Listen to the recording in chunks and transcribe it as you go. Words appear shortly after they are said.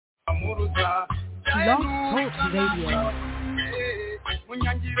impuruza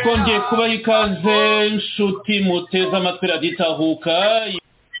twongeye kubaha ikaze nshuti muteze amatwi radiyo Itahuka.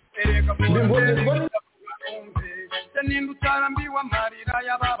 ninde utarambiwe amarira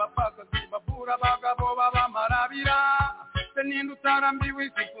y'abapfakazi babura abagabo b'abamarabira ninde utarambiwe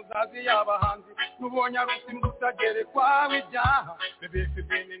ikuzazi y'abahanzi n'ubonye arusimba utagerekwaho ibyaha bebese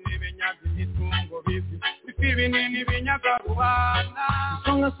binini binyaga imitungo bizi bifi binini binyaga rubanda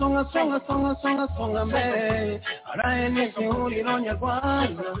songa mbere araye n'ihuriro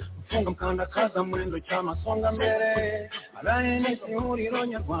nyarwanda funga mkanda kaza mwendo chama songa mbere araye n'ihuriro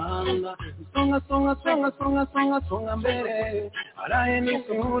nyarwanda songa mbere araye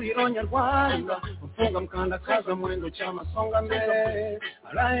n'ihuriro nyarwanda funga mkanda kaza mwendo chama songa mbere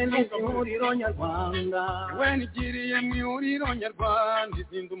araye n'ihuriro nyarwanda we nigiriye mu ihuriro nyarwanda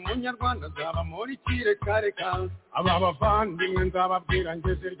izinda umunyarwanda zaba muri kirekareka aba bavandimwe nzababwira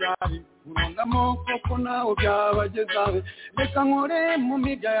ngeze ryari urundamo koko nawe byabagezawe reka nkore mu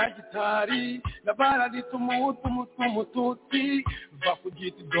mirya ya gitari ndabaraditse umututsi va ku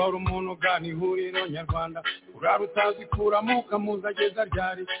giti dore umuntu ugana ihuriro nyarwanda urara utazikuramo ukamuzageza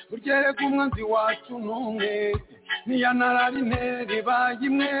ryari uryerega umwanzi wacu n'umwe niyanararine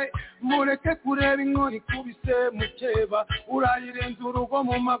bayimwe mureke kureba inkoni kubise mukeba urayirenza urugo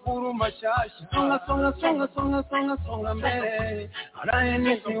mu maguru mashyashya songa mbere araye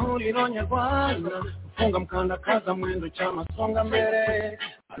n'ihuriro nyarwanda funga mkanda kaza mwendo chama songa mbere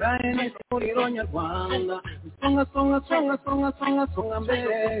araye n'ihuriro nyarwanda songa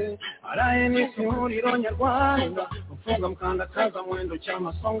mbere araye n'ihuriro nyarwanda funga mkanda kaza mwendo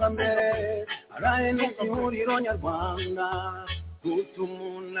chama songa mbere araye n'ihuriro nyarwanda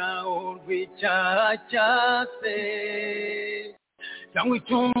gutumuna urw'icyaha cyase cyangwa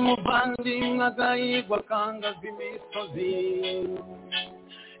icy'umuvandimwe agahigwa akangaza imisozi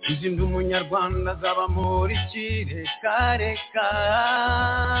izindi umunyarwanda zaba muri kirekareka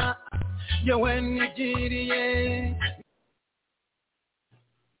yewe nigiriye.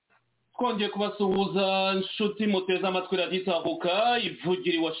 twongeye kubasuhuza nshuti muteze amatwi radiyo Itahuka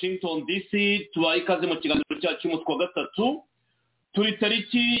ivugira i Washington DC. tubaha ikaze mu kiganiro cyacu cy'umutwe wa gatatu. turi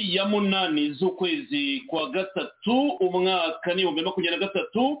tariki ya 8 z'ukwezi kwa gatatu umwaka ni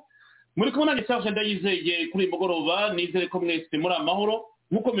 2023. muri kumwe nanjye Serge Ndayizeye kuri mugoroba. nizere ko mwese muri amahoro.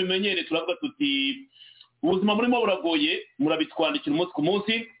 nk'uko mumenyere turavuga tuti ubuzima murimo buragoye, murabitwandikira umunsi ku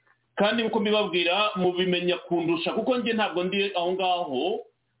munsi, kandi nk'uko mbibabwira mubimenya kundusha kuko njye ntabwo ndi aho ngaho.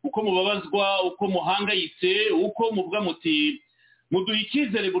 uko mubabazwa, uko muhangayitse, uko muvuga muti muduha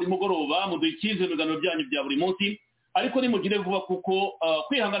icyizere buri mugoroba, muduha icyizere mu biganiro byanyu bya buri munsi, ariko nimugire vuba kuko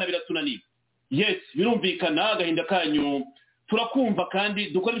kwihangana biratunaniye. yes, birumvikana agahinda kanyu turakumva, kandi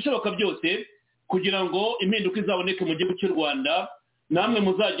dukora ibishoboka byose kugira ngo impinduka izaboneke mu gihugu cy'u Rwanda, namwe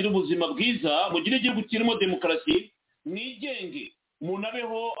muzagire ubuzima bwiza, mugire igihugu kirimo demokarasi, mwigenge, umuntu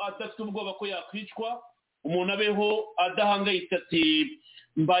abeho adafite ubwoba ko yakwicwa, umuntu abeho adahangayitse ati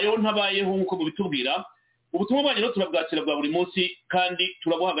mbayeho ntabayeho nk'uko mubitubwira. ubutumwa bwanyu rero turabwakira bwa buri munsi kandi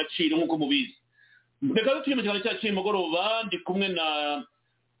turabuha agaciro nk'uko mubizi. reka turi mu kiganiro cyacu cy'umugoroba, ndi kumwe na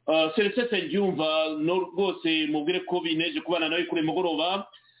Fdnb Nyumva. no rwose mubwire ko bineje kubana nawe kuri mugoroba.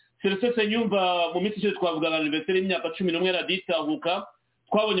 Fdnb Nyumva mu minsi ishize twavugaga anniversaire y'imyaka 11 radiyo Itahuka.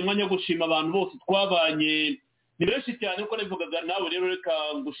 twabonye umwanya wo gushima abantu bose twabanye, ni benshi cyane uko nabivugaga nawe. rero reka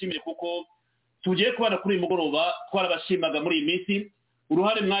ngushimire kuko tugiye kubana kuri uyu mugoroba. twarabashimaga muri iyi minsi,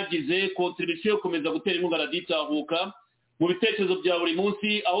 uruhare mwagize, contribution yo gukomeza gutera inkunga radiyo Itahuka mu bitekerezo bya buri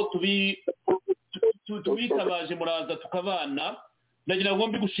munsi, aho tubitabaje muraza tukabana. ndagira ngo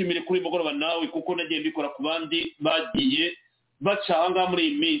mbigushimire kuri uyu mugoroba nawe kuko nagiye mbikora ku bandi bagiye baca ahangaha muri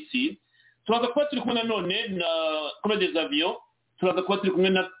iyi minsi. turaza kuba turi kumwe nanone na Comedy Zavio, turaza kuba turi kumwe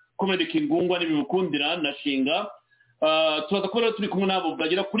na Comedy Kingungwa n'ibimukundira na Shinga. turaza kuba rero turi kumwe nabo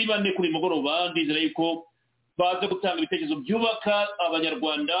bagera kuri 4 kuri mugoroba. ndizera yuko baza gutanga ibitekerezo byubaka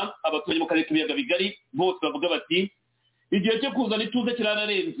abanyarwanda, abaturage mu karere k'ibiyaga bigari. bose bavuga bati igihe cyo kuzana ituze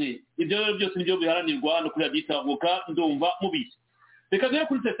kiranarenze. ibyo rero byose nibyo biharanirwa hano kuri radiyo Itahuka, ndumva mubizi. reka rero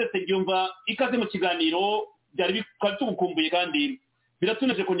kuri Fdnb Nyumva ikaze mu kiganiro. byari tugukumbuye kandi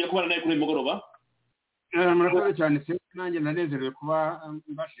biratuneje kongera kubana nawe kuri uyu mugoroba. murakoze cyane. nanjye nanezerewe kuba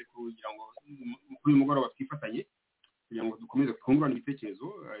mbashije kugira ngo kuri uyu mugoroba twifatanye kugira ngo dukomeze twungurane ibitekerezo.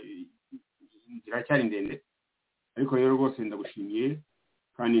 inzira cyari ndende, ariko rero rwose ndagushimiye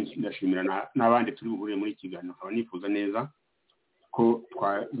kandi ndashimira n'abandi turi buhure muri kiganiro. nkaba nifuza neza ko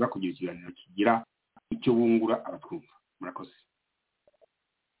twaza kugira ikiganiro kigira icyo bungura abatwumva. murakoze.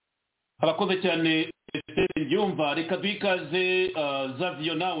 Harakoze cyane Nyumva. reka duhe ikaze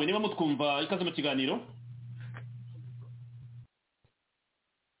Zavio, nawe niba mutwumva ikaze mu kiganiro.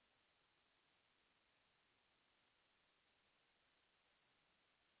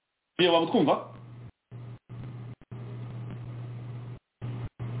 waba utwumva?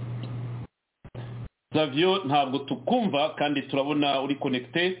 Zavyo ntabwo tukumva kandi turabona uri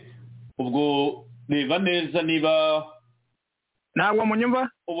connecté, ubwo reba neza niba ntabwo munyumva.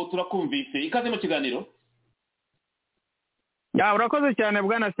 Ubu turakumvise, ikaze mu kiganiro. Ya urakoze cyane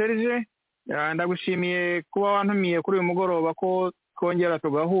bwana Serge, ndagushimiye kuba wantumiye kuri uyu mugoroba ko twongera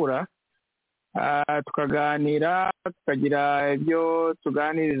tugahura tukaganira, tukagira ibyo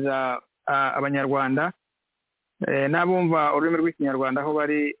tuganiriza abanyarwanda n'abumva ururimi rw'ikinyarwanda aho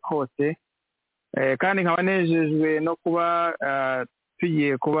bari hose, kandi nkaba nejejwe no kuba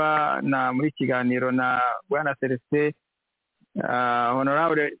tugiye kuba muri kiganiro na bwana Celestin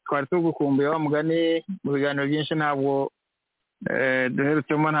honorable. Twari tugukumbuye wa mugani mu biganiro byinshi, ntabwo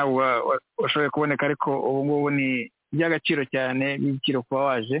duherutsemo, ntabwo washoboye kuboneka, ariko ubu ngubu ni iby'agaciro cyane, by'igiciro kuba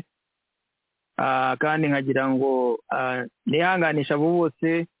waje, kandi nkagira ngo nihanganisha abo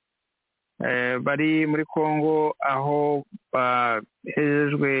bose bari muri Kongo aho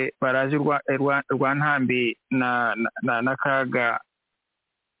bahejejwe baraje rwa ntambi n'akaga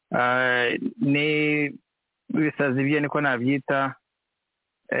n'ibisazi bye niko nabyita.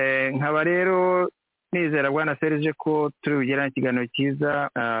 Nkaba rero nizera bwana Serge ko turi bugirana ikiganiro cyiza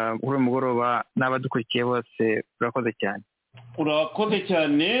kuri uyu mugoroba n'abadukurikiye bose. Urakoze cyane. Urakoze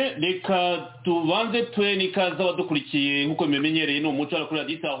cyane, reka tubanze twe n'ikaze abadukurikiye nk'uko bimenyereye, ni umuco wa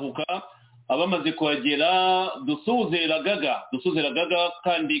kuri Itahuka. Abamaze kuhagera dusuhuze Ragaga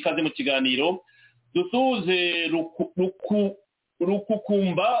kandi ikaze mu kiganiro. Dusuhuze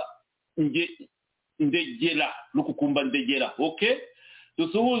Rukukumba Ndegera, okay.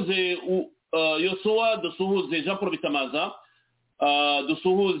 Dusuhuze Yosowa, dusuhuze Jean Paul Bitamaza,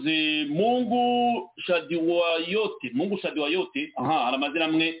 dusuhuze Mungu Shadiwayote. Hari amazina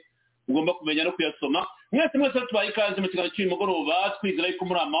amwe ugomba kumenya no kuyasoma. Mwese tubaye ikaze mu kiganiro cy'uyu mugoroba, twizera yuko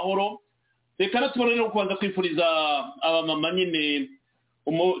muri amahoro. Reka natubone no kubanza kwifuriza abamama nyine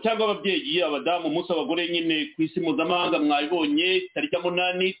cyangwa ababyeyi, abadamu, umunsi w'abagore nyine ku isi mpuzamahanga mwabibonye, tariki ya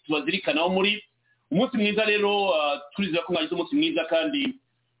 8 tubazirikanaho muri umunsi mwiza. Rero turizera ko mwagize umunsi mwiza, kandi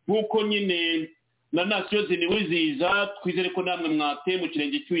nk'uko nyine na nasiyo ziniwizihiza, twizere ko namwe mwate mu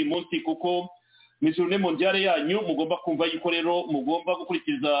kirenge cy'uyu munsi, kuko ni journée mondiale yanyu. Mugomba kumva yuko rero mugomba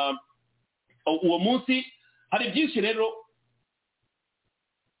gukurikiza uwo munsi. Hari byinshi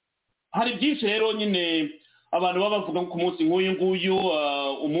rero nyine abantu baba bavuga ku munsi nk'uyu nguyu,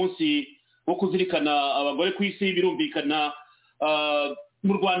 umunsi wo kuzirikana abagore ku isi. Birumvikana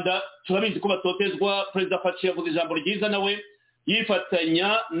mu Rwanda turabizi ko batotezwa. Perezida Faci yavuze ijambo ryiza, nawe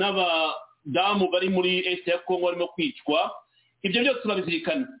yifatanya n'abadamu bari muri Est ya Congo barimo kwicwa. Ibyo byose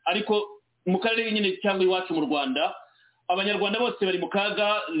turabizirikana, ariko mu karere nyine cyangwa iwacu mu Rwanda, abanyarwanda bose bari mu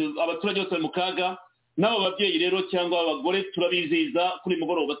kaga, abaturage bose bari mu kaga. N'abo babyeyi rero cyangwa abagore turabizihiza kuri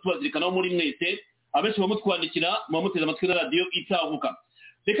mugoroba, tubazirikanaho muri mwese. Abenshi bamutwandikira, muteze amatwi na radio Itahuka.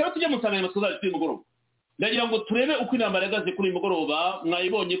 Reka tujye mu nsanganyamatsiko zacu kuri mugoroba. Ndagira ngo turebe uko intambara yagaze kuri mugoroba.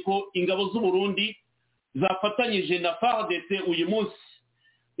 Mwayibonye ko ingabo z'u Burundi zafatanyije na Fardc uyu munsi.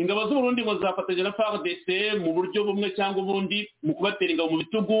 Ingabo z'u Burundi ngo zafatanyije na Fardc mu buryo bumwe cyangwa ubundi mu kubatera ingabo mu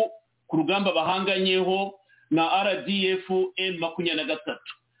bitugu ku rugamba bahanganyeho na RDF M23.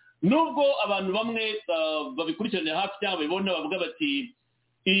 Nubwo abantu bamwe babikurikirana hafi cyangwa babibona bavuga bati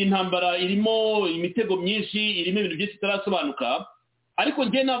iyi ntambara irimo imitego myinshi, irimo ibintu byinshi bitarasobanuka, ariko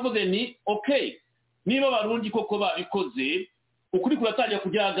njye navuze ni okay, niba abarundi koko babikoze, ukuri kuratangira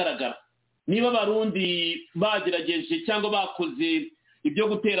kujya ahagaragara. Niba abarundi bagerageje cyangwa bakoze ibyo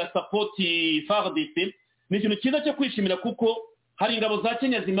gutera support Fardc, ni ikintu cyiza cyo kwishimira, kuko hari ingabo za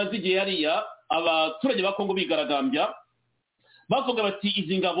Kenya zimaze igihe hariya abaturage ba Kongo bigaragambya bavuga bati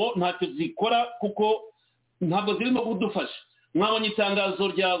izi ngabo ntacyo zikora kuko ntabwo zirimo kudufasha. Mwabonye itangazo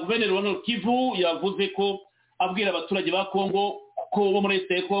rya guverineri wa Kivu yavuze ko abwira abaturage ba Kongo ko bo muri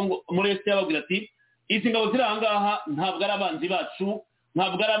Est ya Kongo, muri Est yababwira ati izi ngabo ziri ahangaha ntabwo ari abanzi bacu,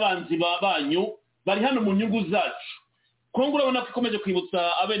 ntabwo ari abanzi banyu, bari hano mu nyungu zacu. Kongo urabona ko ikomeje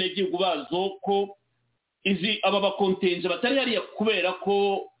kwibutsa abenegihugu bazo ko aba bakontenje batari hariya kubera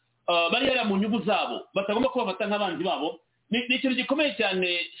ko bari hariya mu nyungu zabo, batagomba kuba bafata nk'abanzi babo. Ni ikintu gikomeye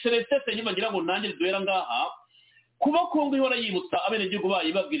cyane. Celestin nyuma ngira ngo nanjye duhera ngaha, kuba Kongo ihora yibutsa abenegihugu bayo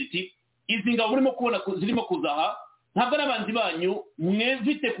ibabwira iti izi ngabo urimo kubona zirimo kuzaha ntabwo ari abanzi banyu,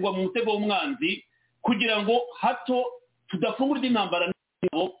 mwevite kugwa mu mutego w'umwanzi, kugira ngo hato tudafungura intambara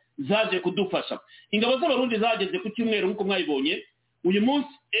n'ingabo zaje kudufasha. Ingabo z'abarundi zageze ku cyumweru nk'uko mwayibonye uyu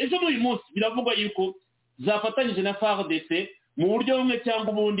munsi, ejo n'uyu munsi biravugwa yuko zafatanyije na Fardc mu buryo bumwe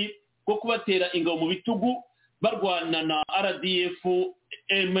cyangwa ubundi bwo kubatera ingabo mu bitugu barwana na RDF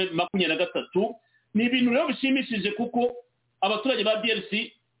M23. Ni ibintu rero bishimishije, kuko abaturage ba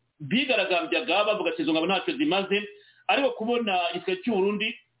DRC bigaragambyaga bavuga ati izo ngabo ntacyo zimaze, ariko kubona igisirikare cy'u Burundi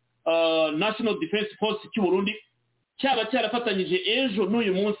National Defense Force cy'u Burundi cyaba cyarafatanyije ejo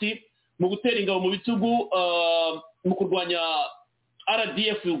n'uyu munsi mu gutera ingabo mu bitugu mu kurwanya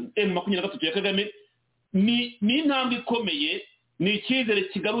RDF M23 ya Kagame, ni intambwe ikomeye, ni icyizere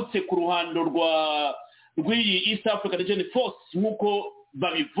kigarutse ku ruhando rw'iyi East African Region Force nk'uko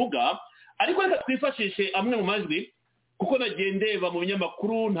babivuga. Ariko reka twifashishe amwe mu majwi kuko nagiye ndeba mu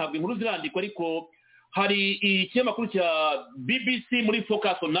binyamakuru, ntabwo inkuru zirandikwa, ariko hari ikinyamakuru cya BBC muri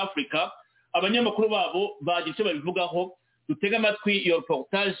Focus on Africa, abanyamakuru babo bagira icyo babivugaho. Dutega amatwi iyo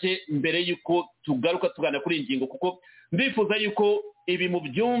reportage mbere y'uko tugaruka tugana kuri iyi ngingo, kuko ndifuza yuko ibi mu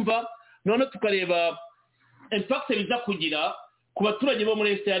byumva none tukareba impact biza kugira ku baturage bo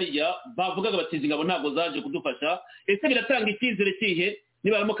muri Australia bavugaga bati izi ngabo ntabwo zaje kudufasha. Ese biratanga icyizere kihe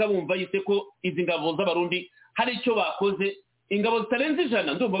niba barimo kabumva yise ko izi ngabo z'abarundi hari icyo bakoze? Ingabo zitarenze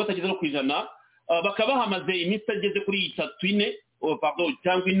 100, ndumva batageze no ku 100, bakaba hamaze iminsi ageze kuri 3-4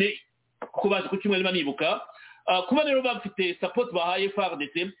 cyangwa 4 kuko baje ku cyumweru banibuka. Kuba rero bafite support bahaye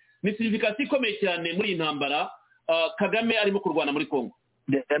Fardc ni signification ikomeye cyane muri intambara Kagame arimo kurwana muri Congo.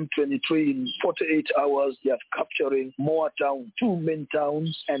 The M23 in 48 hours, they are capturing more towns, 2 main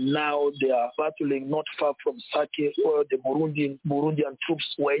towns, and now they are battling not far from Sake, where the Burundian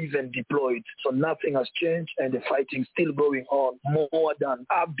troops were even deployed. So nothing has changed, and the fighting still going on more than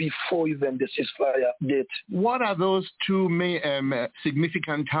before even the ceasefire date. What are those 2 main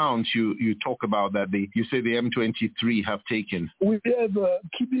significant towns you talk about that you say the M23 have taken? We have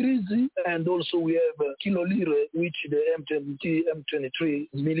Kibirizi, and also we have Kilolire, which the M23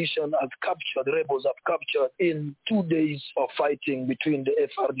 militia have captured, rebels have captured in 2 days of fighting between the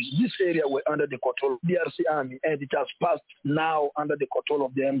FRDC. This area were under the control of the DRC army, and it has passed now under the control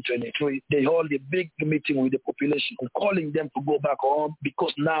of the M23. They hold a big meeting with the population, calling them to go back home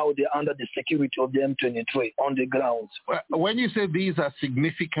because now they're under the security of the M23 on the ground. When you say these are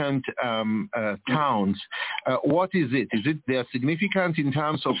significant towns, what is it? Is it they are significant in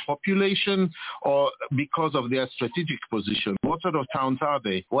terms of population or because of their strategic position? What sort of towns are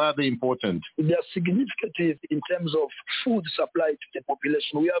they? Why are they important? They are significant in terms of food supply to the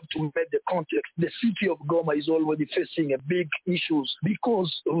population. We have to make the context. The city of Goma is already facing a big issues because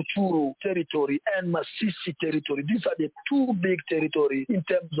Rutshuru territory and Masisi territory, these are the 2 big territories in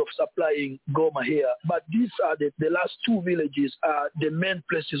terms of supplying Goma here. But these are the last 2 villages are the main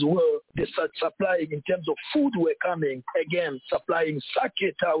places where the supplying in terms of food were coming. Again, supplying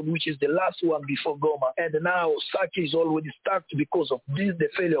Sake town, which is the last one before Goma. And now Sake is already stuck because of this, the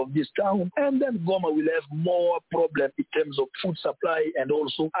failure of this town, and then Goma will have more problem in terms of food supply and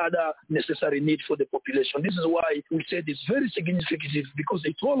also other necessary needs for the population. This is why we said it's very significant because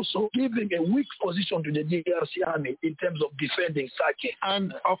it's also giving a weak position to the DRC army in terms of defending Sake.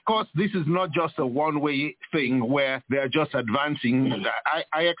 And of course, this is not just a one-way thing where they are just advancing.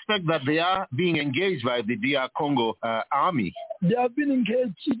 I expect that they are being engaged by the DR Congo army. They have been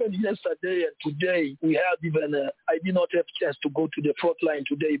engaged even yesterday and today. We have even, I did not have a chance to go to the front line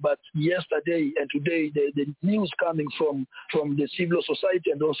today, but yesterday and today the news coming from the civil society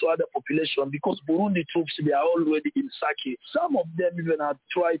and also other population, because Burundi troops, they are already in Sake. Some of them even have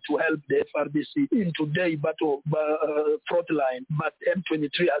tried to help the FRDC in today's battle front line, but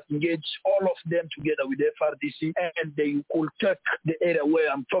M23 has engaged all of them together with the FRDC, and they could take the area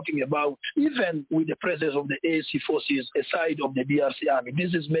where I'm talking about, even with the presence of the AAC forces aside of the DRC army.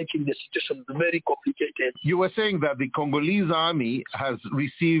 This is making the situation very complicated. You were saying that the Congolese army has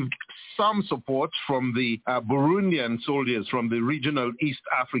received some support from the Burundian soldiers from the regional East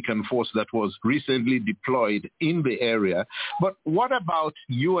African force that was recently deployed in the area. But what about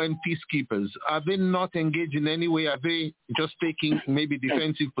UN peacekeepers? Are they not engaged in any way? Are they just taking maybe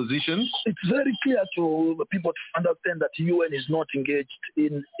defensive positions? It's very clear to people to understand that UN is not engaged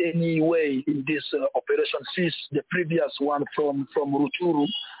in any way in this operation since the previous one from Rutshuru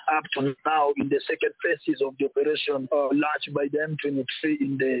up to now in the second phases of the operation launched by the M23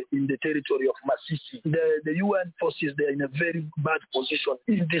 in the territory of Masisi. The UN forces, they are in a very bad position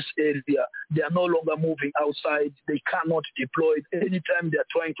in this area. They are no longer moving outside. They cannot deploy. Anytime they are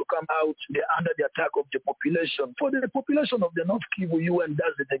trying to come out, they are under the attack of the population. For the population of the North Kivu, UN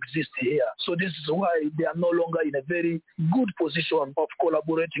doesn't exist here. So this is why they are no longer in a very good position of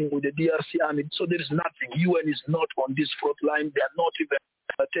collaborating with the DRC army. So there is nothing. UN is not on this front line. They are not even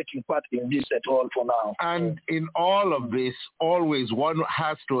taking part in this at all for now. And in all of this, always one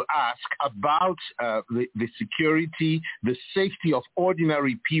has to ask about the security, the safety of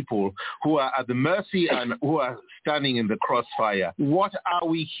ordinary people who are at the mercy and who are standing in the crossfire. What are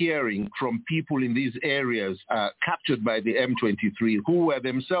we hearing from people in these areas captured by the M23 who were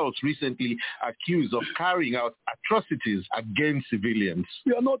themselves recently accused of carrying out atrocities against civilians?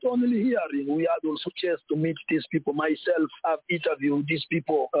 We are not only hearing, we had also chance to meet these people. Myself, I've interviewed these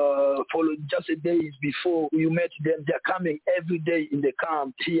people for just a days before you met them. They're coming every day in the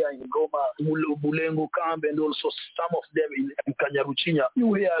camp here in Goma, Bulengo camp, and also some of them in Kanyaruchinya.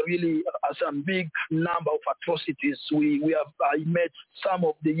 You hear really some big number of atrocities. I met some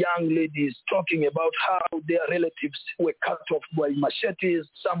of the young ladies talking about how their relatives were cut off by machetes.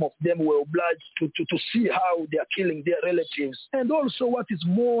 Some of them were obliged to see how they are killing their relatives. And also what is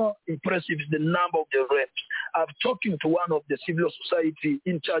more impressive is the number of the rapes. I've talking to one of the civil society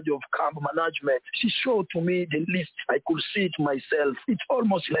in charge of camp management. She showed to me the list. I could see it myself. It's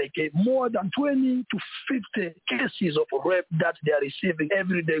almost like more than 20 to 50 cases of rape that they are receiving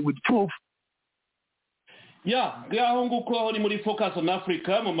every day with proof. Yeah, ngaho nguko aho ni muri Focus on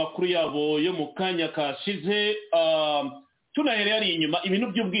Africa mu makuru yabo yo mu kanya kashize tunahereye ari inyuma ibintu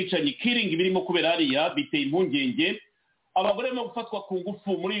by'ubwicanyi killing birimo kubera hariya biteye impungenge. Abagore no gufatwa ku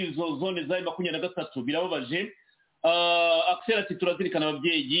ngufu muri izo zone za 23 birababaje. Axel ati turazirikana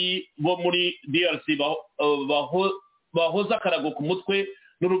ababyeyi bo muri DRC bahoza karago ku mutwe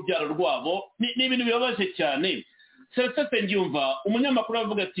n'urubyaro rwabo ni ibintu bibabaje cyane. Seretse ngiyumva umunyamakuru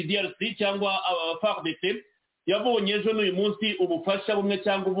avuga ati DRC cyangwa Fardc yabonye ejo n'uyu munsi ubufasha bumwe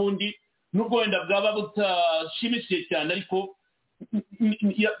cyangwa ubundi nubwo wenda bwaba butashimishije cyane ariko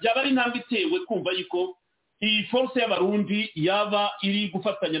byaba ari intambwe itewe kumva yuko iyi force y'abarundi yaba iri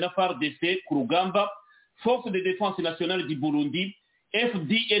gufatanya na Fardc ku rugamba. Force de Défense Nationale du Burundi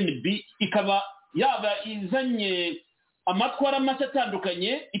Fdnb ikaba yaba izanye amatwara make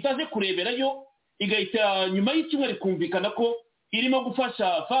atandukanye itaze kureberayo igahita nyuma y'icyumweru kumvikana ko irimo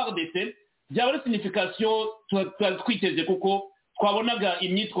gufasha Fardc. Byaba ari signification twiteze kuko twabonaga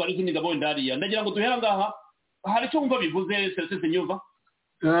imyitwarire y'Ingabo ndariya. Ndagira ngo duhera ngaha hari cyo umva bivuze Seretse Nyumva.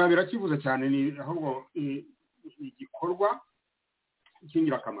 Birakivuze cyane ni ahubwo igikorwa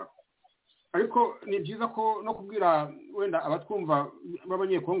cy'ingirakamaro, ariko ni byiza ko no kubwira wenda abatwumva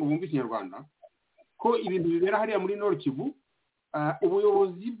b'abanyekongo bumva ikinyarwanda ko ibintu bibera hariya muri Nord Kivu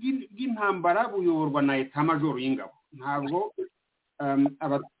ubuyobozi bw'intambara buyoborwa na Etat Major y'Ingabo. Ntabwo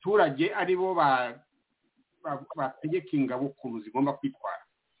abaturage aribo bategeka ingabo ukuntu zigomba kwitwara.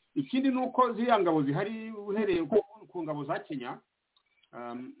 Ikindi nuko ziriya ngabo zihari uhereye ku ngabo za Kenya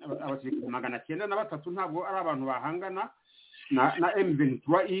abasirikare 903 ntabwo ari abantu bahangana na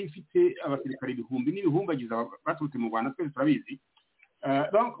M23 ifite abasirikare ibihumbi n'ibihumbagiza baturutse mu Rwanda twese turabizi.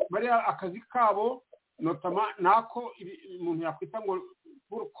 Donc bari akazi kabo notamment nako umuntu yakwita ngo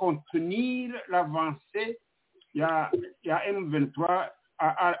pour contenir l'avancée ya M23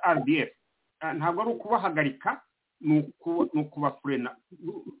 RDF. Ntabwo ari ukubahagarika n'ukubafurena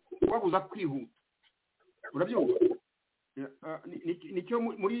babuza kwihuta. Urabyumva? Nicyo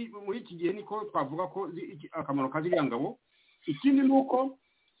muri iki gihe niko twavuga ko akamaro kaziriya ngabo. Ikindi nuko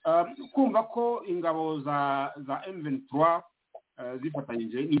kumva ko ingabo za M23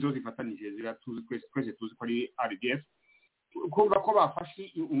 zifatanyije nizo zifatanyije ziratuzi twese tuzi ko ari RDF. Kumva ko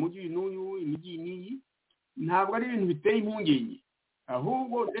bafashe umujyi n'uyu imijyi n'iyi ntabwo ari ibintu biteye impungenge,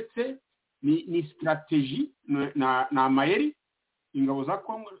 ahubwo ndetse ni strategy na amayeri ingabo za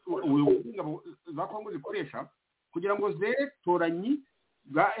Kongo zikoresha kugira ngo zetoranye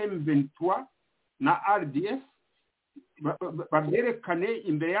bwa M23 na RDF babyerekane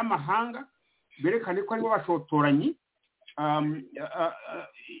imbere y'amahanga, berekane ko aribo bashotoranye.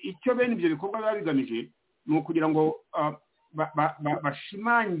 Icyo bene ibyo bikorwa biba bigamije ni ukugira ngo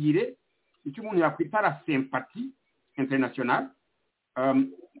bashimangire icyo umuntu yakwita la sympathie internationale.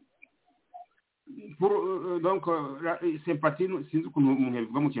 Donc sympathie sinzi ukuntu umuntu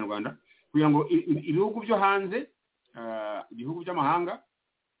yabivuga mu Kinyarwanda, kugira ngo ibihugu byo hanze ibihugu by'amahanga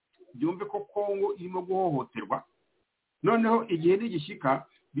byumve ko Kongo irimo guhohoterwa, noneho igihe n'igishyika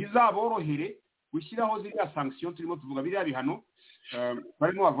bizaborohere gushyiraho ziriya sanction turimo tuvuga biriya bihano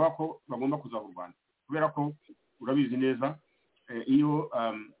barimo bavuga ko bagomba kuzava u Rwanda, kubera ko urabizi neza iyo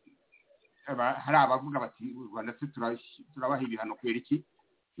hari abavuga bati u Rwanda turabaha ibihano kubera iki.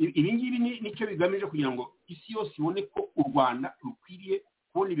 Ibi ngibi nicyo bigamije kugira ngo isi yose ibone ko u Rwanda rukwiriye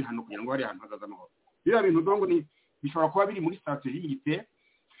kubona ibihano kugira ngo hari ahantu hazaza amahoro. Biriya bintu dongo bishobora kuba biri muri strategy y'igite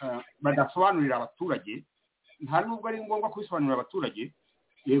badasobanurira abaturage. Nta nubwo ari ngombwa kubisobanurira abaturage.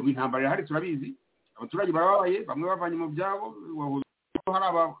 Yego intambara irahari turabizi, abaturage barabaye, bamwe bavanye mu byabo hari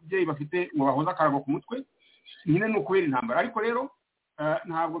ababyeyi bafite ngo bahoze akarago ku mutwe nyine ni ukubera intambara ariko rero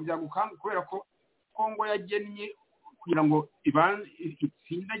ntabwo byagukanga kubera ko Kongo yagennye kugira ngo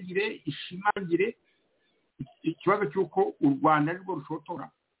itsindagire ishimangire ikibazo cy'uko u Rwanda ari rwo rushotora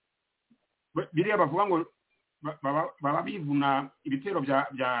biriya bavuga ngo baba bivuna ibitero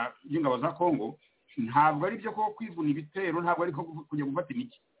by'ingabo za Kongo ntabwo ari byo ko kwivuna ibitero ntabwo ari ko kujya gufata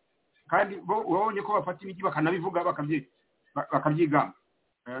imijyi kandi bo urabonye ko bafata imijyi bakanabivuga bakabyigamba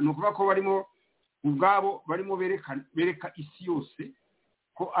ni ukuvuga ko barimo ubwabo barimo bereka isi yose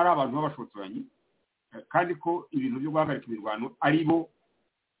ko ari abantu b'abashotoranyi kandi ko ibintu byo guhagarika imirwano ari bo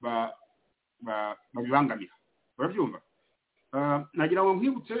babibangamira urabyumva nagira ngo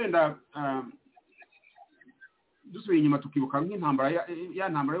nkwibutse wenda dusubiye inyuma tukibuka nk'intambara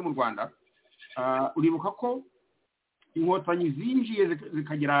ntambara yo mu Rwanda uribuka ko inkotanyi zinjiye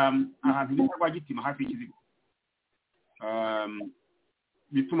zikagera ahantu bita Rwagitima hafi y'ikizigo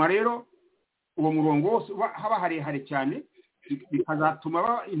bituma rero uwo murongo wose haba harehare cyane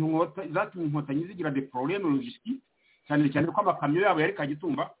bikazatuma inkotanyi zigira des problèmes logistiques cyane cyane ko amakamyo yabo yari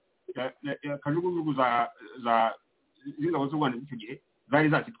Kagitumba kajugujugu z'ingabo z'u Rwanda icyo gihe zari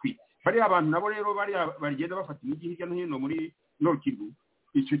zatitwitse bariya abantu nabo rero barigenda bafata imijyi hirya no hino muri Nord Kivu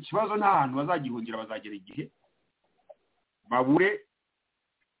icyo kibazo nta hantu bazagihungira bazagera igihe babure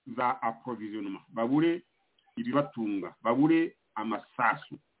za approvisionnement babure ibibatunga babure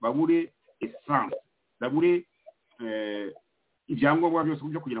amasasu babure essence babure ibyangombwa byose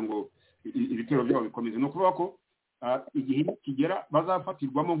byo kugira ngo ibitero byabo bikomeze no kuvuga ko igihe kigera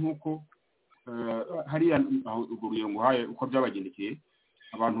bazafatirwamo nk'uko hariya urugero ngo haye uko byabagendekeye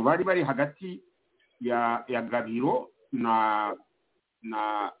abantu bari hagati ya Gabiro na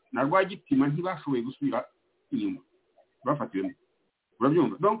Rwagitima ntibashoboye gusubira inyuma bafatiwemo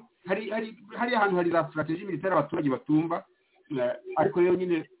urabyumva donc hari ahantu hari za strategie militaire abaturage batumva ariko rero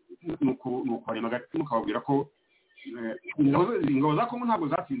nyine nuko harema gati mukababwira ko ingabo za Kongo ntabwo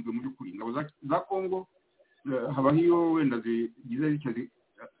zatsinzwe mu by'ukuri ingabo za Kongo habaho iyo wenda zigize bityo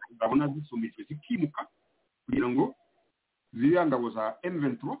zibona zisumbitswe zikimuka kugira ngo ziriya ngabo za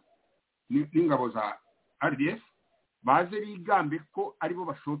M23 n'ingabo za RDF baze bigambe ko aribo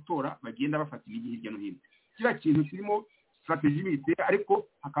bashotora bagenda bafata imijyi hirya no hino kiriya kintu kirimo strategie militaire ariko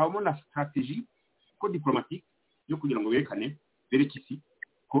hakabamo na strategie ko diplomatique yo kugira ngo berekane berekisi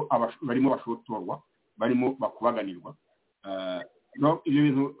ko barimo bashotorwa barimo bakubaganirwa no ibyo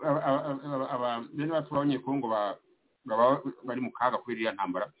bintu bene batwabanye Kongo bari mu kaga kubera iriya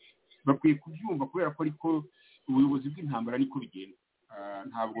ntambara bakwiye kubyumva kubera ko ariko ubuyobozi bw'intambara niko bigenda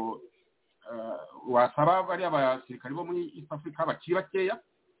ntabwo wasaba bari abasirikari bo muri East Africa bakiri bakeya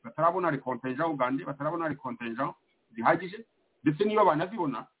batarabona recontingent Uganda batarabona recontingent zihagije ndetse niba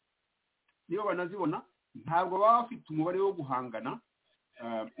banazibona ntabwo baba bafite umubare wo guhangana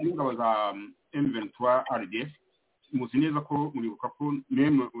n'ingabo za M23 RDF muzi neza ko muribuka ko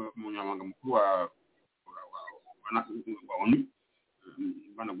meme umunyamabanga mukuru wa ONU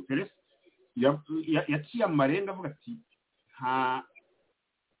bana Guterres yaciye amarenga avuga ati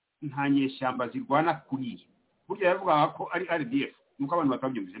nta nyeshyamba zirwana kuriye burya yavuga ko ari RDF nuko abantu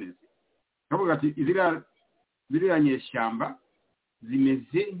batabyumvise neza yavuga ati ziriya nyeshyamba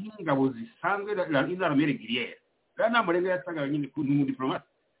zimeze nk'ingabo zisanzwe inarame régulière kandi amarenga yacaga nyine ku diplomate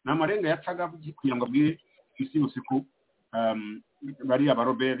n'amarenga yacaga kugira ngo abwire isi yose ko bariya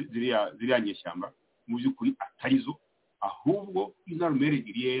barobert ziriya nyeshyamba mu by'ukuri atarizo ahubwo inarame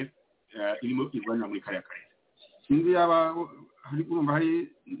régulière irimo irwanira muri kariya karere sinzi yaba hari urumva hari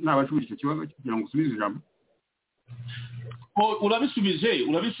n'abashubije icyo kibazo kugira ngo usubize ijambo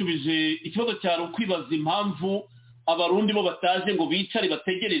urabisubije ikibazo cyane ukwibaza impamvu abarundi bo bataje ngo bicare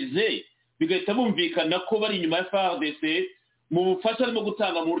bategereze bigahita bumvikana ko bari inyuma ya Fardc mu bufasha arimo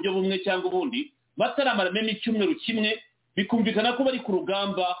gutanga mu buryo bumwe cyangwa ubundi bataramara meme icyumweru kimwe bikumvikana ko bari ku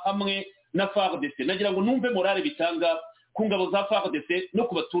rugamba hamwe na Fardc nagira ngo numve morale bitanga ku ngabo za Fardc no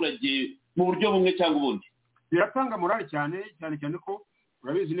ku baturage mu buryo bumwe cyangwa ubundi biratanga morale cyane ko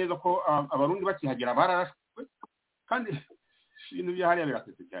urabizi neza ko abarundi bakihagera bararashwe kandi ibintu byahariya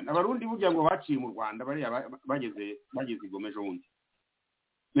biratetse cyane abarundi burya ngo baciye mu Rwanda bari bageze igomeje wundi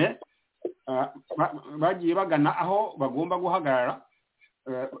bagiye bagana aho bagomba guhagarara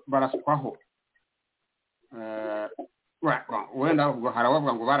baraswaho wenda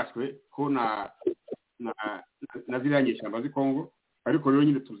harabavuga ngo barashwe ko na ziriya nyeshyamba z'i Kongo ariko rero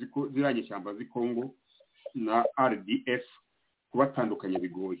nyine tuzi ko ziriya nyeshyamba z'i Kongo na RDF kubatandukanya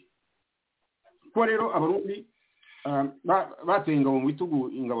bigoye ko rero abarundi bateye ingabo mu bitugu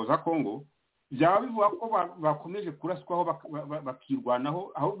ingabo za Kongo byaba bivuga ko bakomeje kuraswaho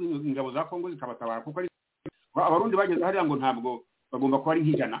bakirwanaho ahubwo ingabo za Kongo zikabatabara kuko abarundi bageze hariya ngo ntabwo bagomba kuba ari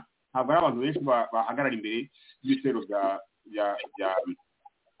nk'ijana ntabwo ari abantu benshi bahagarara imbere y'ibitero bya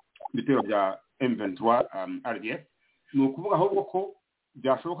M23 RDF ni ukuvuga ahubwo ko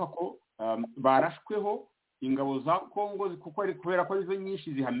byashoboka ko barashweho ingabo za Kongo kuko ari kubera ko izo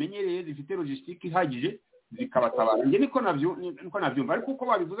nyinshi zihamenyereye zifite logistique ihagije zikabatabara nge niko nabyumva ariko uko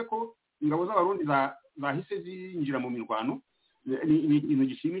babivuze ko ingabo z'abarundi zahise zinjira mu mirwano ni ikintu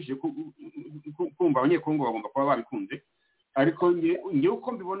gishimishije kumva abanyekongo bagomba kuba babikunze ariko nge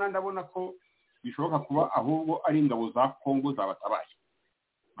uko mbibona ndabona ko bishoboka kuba ahubwo ari ingabo za Kongo zabatabaye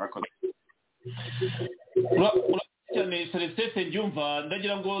cyane Celestin Njumva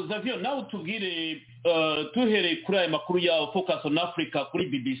ndagira ngo Xavier nawe utubwire tuhereye kuri aya makuru ya Focus on Africa kuri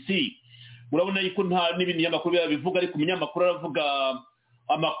BBC urabona yuko nta n'ibindi nyamakuru bivuga ariko umunyamakuru aravuga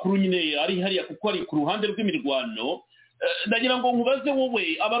amakuru nyine ari hariya kuko ari ku ruhande rw'imirwano ndagira ngo nkubaze wowe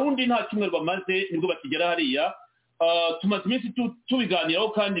abarundi nta kimwe bamaze nibwo bakigera hariya tumaze iminsi tubiganiraho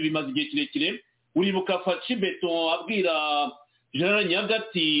kandi bimaze igihe kirekire uribuka Faci Beton abwira General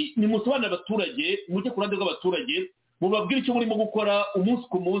Nyagati ni musobanura abaturage mujye ku ruhande rw'abaturage mubabwire icyo murimo gukora umunsi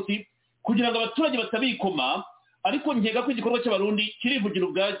ku munsi kugira ngo abaturage batabikoma ariko nkeka ko igikorwa cy'abarundi kirivugira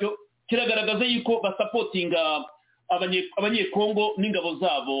ubwacyo kiragaragaza yuko basapotinga abanyekongo n'ingabo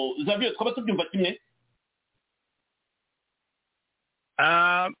zabo Xavier twaba tubyumva kimwe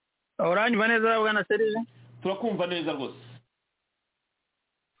uranyumva neza bwana Serge turakumva neza rwose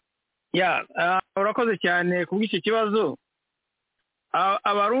urakoze cyane kubw'icyo kibazo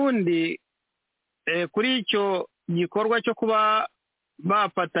abarundi kuri icyo gikorwa cyo kuba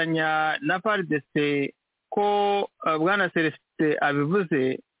bafatanya na Fardc ko bwana Celestin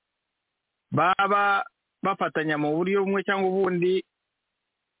abivuze baba bafatanya mu buryo bumwe cyangwa ubundi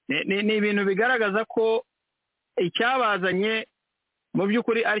ni ibintu bigaragaza ko icyabazanye mu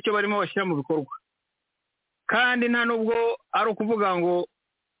by'ukuri aricyo barimo bashyira mu bikorwa kandi nta nubwo ari ukuvuga ngo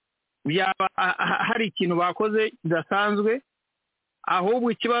byaba hari ikintu bakoze kidasanzwe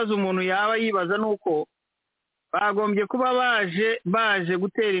ahubwo ikibazo umuntu yaba yibaza ni uko bagombye kuba baje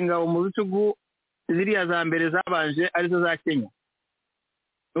gutera ingabo mu bitugu ziriya za mbere zabanje arizo za Kenya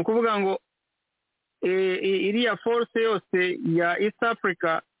ni ukuvuga ngo iriya force yose ya East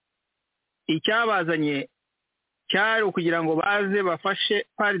Africa icyabazanye cyari ukugira ngo baze bafashe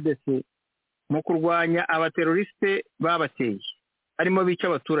Fardc mu kurwanya abateroriste babateye barimo bica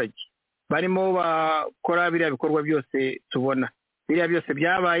abaturage barimo bakora biriya bikorwa byose tubona biriya byose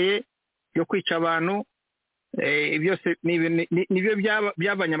byabaye byo kwica abantu byose nibyo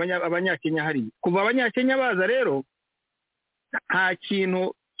byabanye abanyakenya hari kuva abanyakenya baza rero nta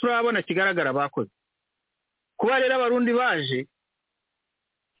kintu turabona kigaragara bakoze kuba rero abarundi baje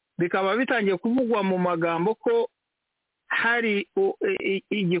bikaba bitangiye kuvugwa mu magambo ko hari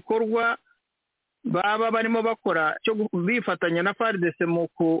igikorwa baba barimo bakora cyo bifatanya na Fardc mu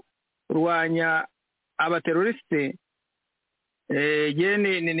kurwanya abateroriste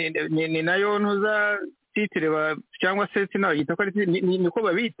ni nayo ntuza titire cyangwa se sinayita ko niko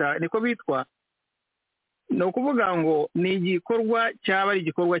babita niko bitwa ni ukuvuga ngo ni igikorwa cyaba ari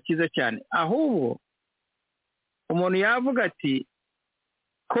igikorwa cyiza cyane ahubwo umuntu yavuga ati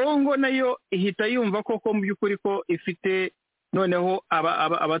Kongo nayo ihita yumva koko mu by'ukuri ko ifite noneho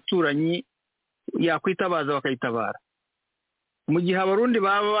abaturanyi yakwitabaza bakayitabara mu gihe abarundi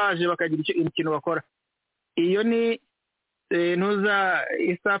baba baje bakagira ikintu bakora iyo ni ntuza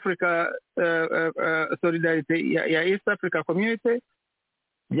East Africa solidarity ya East Africa community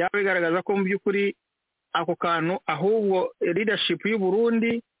byaba bigaragaza ko mu by'ukuri ako kantu ahubwo leadership y'u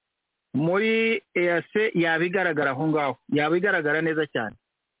Burundi muri EAC yabigaragara aho ngaho yabigaragara neza cyane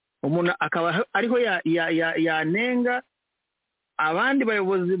umuntu akaba ariho yanenga abandi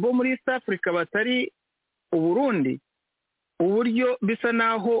bayobozi bo muri East Africa batari u Burundi uburyo bisa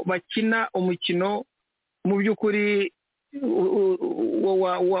naho bakina umukino mu by'ukuri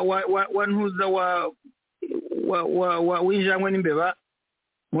wa ntuza w'injangwe n'imbeba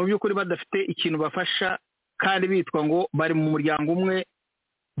mu by'ukuri badafite ikintu bafasha kandi bitwa ngo bari mu muryango umwe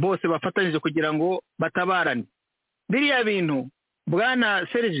bose bafatanyije kugira ngo batabarane biriya bintu bwana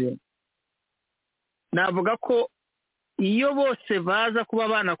Serge navuga ko iyo bose baza kuba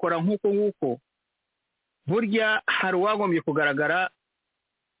banakora nk'uko burya hari uwagombye kugaragara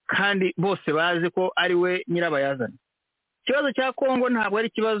kandi bose bazi ko ari we nyirabayazana ikibazo cya Kongo ntabwo ari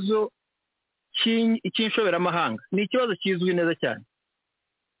ikibazo cy'inshoberamahanga ni ikibazo kizwi neza cyane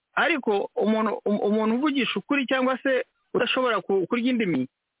ariko umuntu uvugisha ukuri cyangwa se udashobora kurya indimi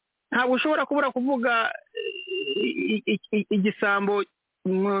ntabwo ushobora kubura kuvuga igisambo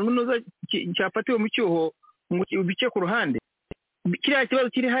cyafatiwe mu cyuho ngo bice ku ruhande kiriya kibazo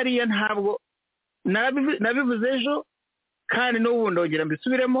kiri hariya ntabwo nabivuze ejo kandi n'ubundi ndongera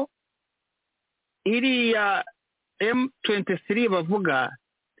mbisubiremo iriya M23 bavuga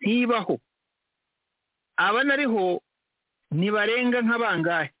ntibaho abanariho ntibarenga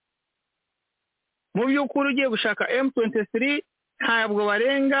nk'abangahe mu by'ukuri ugiye gushaka M23 ntabwo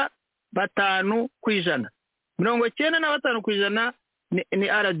barenga 5%, 95% ni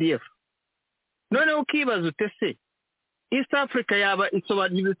RDF. None ukibaza utese East Africa yaba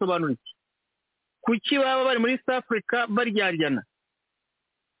isobanura iki? Kuki baba bari muri East Africa baryaryana?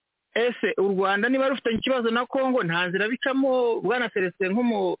 Ese u Rwanda niba rufitanye ikibazo na Congo nta nzira bicamo bwana Celestin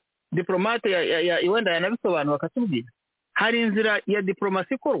nk'umu diplomate ya wenda yanabisobanura akatubwira hari inzira ya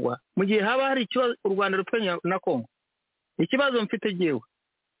diplomasi ikorwa mu gihe haba hari ikibazo u Rwanda rufitanye na Congo. Ikibazo mfite jewe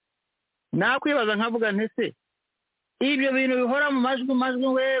nakwibaza nkavuga ntese ibyo bintu bihora mu majwi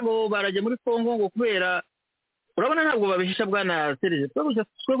we ngo barajye muri Congo ngo kubera urabona ntabwo babihisha bwana Serge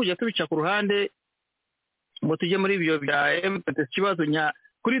twe kujya tubica ku ruhande ngo tujye muri ibyo bya ikibazo nya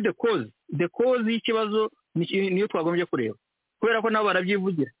kuri the cause y'ikibazo niyo twagombye kureba kubera ko nabo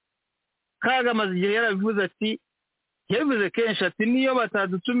barabyivugira. Kaga amaze igihe yarabivuze ati yabivuze kenshi ati niyo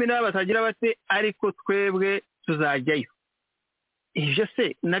batadutumira batagira bate ariko twebwe tuzajyayo. Ivyo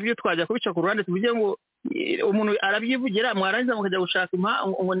se nabyo twajya kubica ku ruhande tuvuge ngo umuntu arabyivugira mwarangiza mukajya gushaka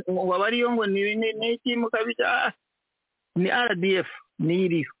ngo abariyo ngo ni iki mukabija ni RDF ni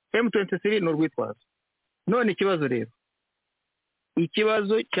iriyo M23 no rwitwazo. None ikibazo rero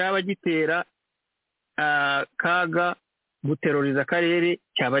ikibazo cyaba gitera kaga guteroriza akarere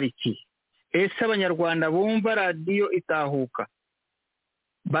cyaba ari iki? Ese abanyarwanda bumva radio Itahuka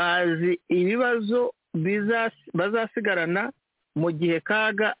bazi ibibazo bazasigarana mu gihe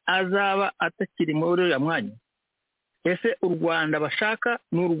kaga azaba atakiri muri uriya mwanya? Ese u Rwanda bashaka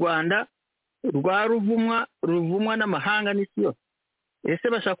ni u Rwanda rwa ruvumwa n'amahanga n'isi yose? Ese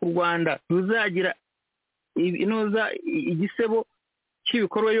bashaka u Rwanda ruzagira inoza igisebo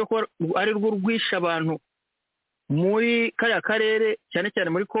cy'ibikorwa yo ari rwo rwisha abantu muri kaya karere cyane cyane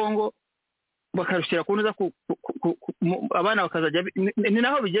muri Congo bakarushira kunuza abana bakazajya ni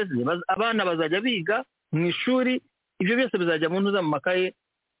naho bigeze abana bazajya biga mu ishuri ibyo byose bizajya mu ntuza mu makaye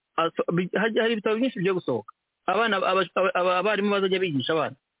hari ibitabo byinshi byo gusohoka abana abarimu bazajya bigisha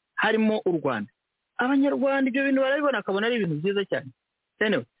abana harimo u Rwanda. Abanyarwanda ibyo bintu barabibona akabona ari ibintu byiza cyane.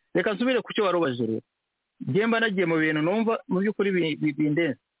 Anyway reka nsubire ku cyo warubaje rero Gemba nagiye mu bintu numva mu by'ukuri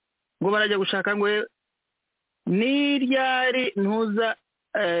bindenze ngo barajya gushaka ngo niryari ntuza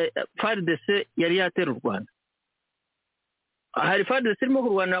Fardc yari yatera u Rwanda. Hari Fardc irimo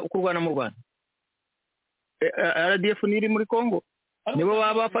kurwana mu Rwanda. RDF niri muri Congo nibo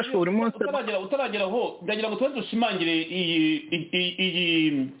baba bafashwe buri munsi. Utarageraho ndagira ngo tuze dushimangire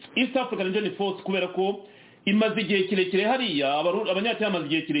iyi East African Region Force kubera ko imaze igihe kirekire hariya abanyacyaha bamaze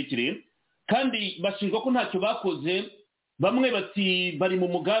igihe kirekire kandi bashinjwa ko ntacyo bakoze. Bamwe bati bari mu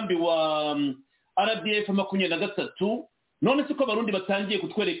mugambi wa RDF 23. None se ko abarundi batangiye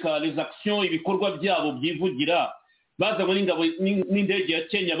kutwereka les actions ibikorwa byabo byivugira bazanywe n'ingabo n'indege ya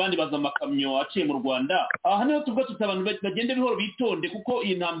Kenya abandi baza amakamyo aciye mu Rwanda. Aha niho tuvuga tutabantu bagende bihoro bitonde kuko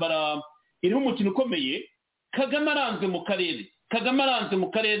iyi ntambara iri mu mukino ukomeye. Kagame aranzwe mu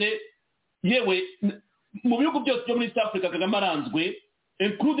karere yewe mu bihugu byose byo muri East Africa Kagame aranzwe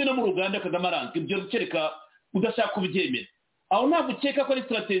include no mu Rwanda Kagame aranzwe. Ibyo bicereka udashaka kubyemera. Aho ntabwo ukeka ko ari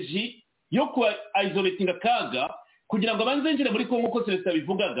strategy yo ku isolating kaga kugira ngo abanze yinjire muri Congo ko Celestin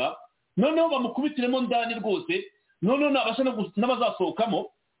bivugaga noneho bamukubitiremo ndani rwose noneho nabasha n'abazasohokamo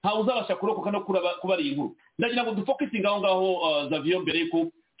nta uzabasha kurokoka no kubari inkuru. Ndagira ngo dufocusinga aho ngaho Xavier mbere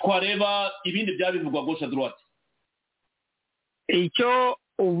yuko twareba ibindi byabivugwa gauche droite. Icyo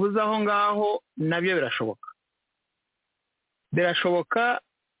uvuze aho ngaho nabyo birashoboka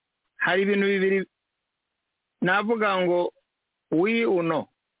hari ibintu bibiri navuga ngo oui ou non.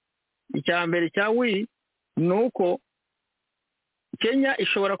 Icya mbere cya oui nuko Kenya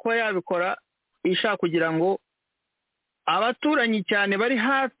ishobora kuba yabikora ishaka kugira ngo abaturanyi cyane bari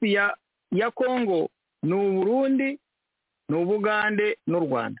hafi ya Congo n'u Burundi n'u Bugande n'u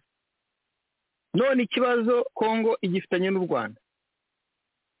Rwanda. None ikibazo Congo igifitanye n'u Rwanda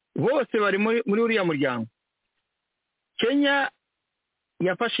bose bari muri uriya muryango. Kenya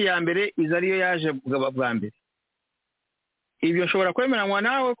yafashe ya mbere izariyo yaje bwa mbere. Ibyo nshobora kwemeranywa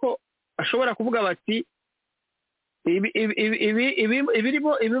nawe ko ashobora kuvuga bati ibiba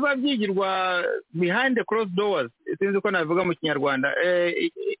byigirwa behind the closed doors sinzi ko navuga mu Kinyarwanda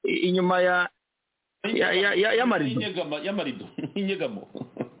inyuma y'amarido inyegamo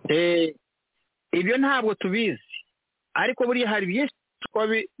ibyo ntabwo tubizi ariko buri hari byinshi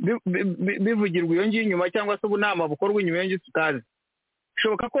bivugirwa iyo ngiyo inyuma cyangwa se ubunama bukorwa inyuma y'ingiyo tutazi.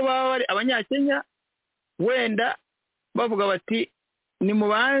 Bishoboka ko baba bari abanyakenya wenda bavuga bati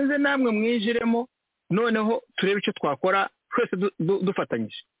nimubanze namwe mwijiremo noneho turebe icyo twakora twese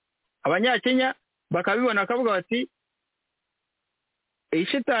dufatanyije. Abanyakenya bakabibona bakavuga bati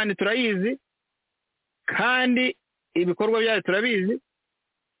ishitani turayizi kandi ibikorwa byayo turabizi,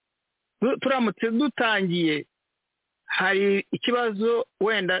 turamutse dutangiye hari ikibazo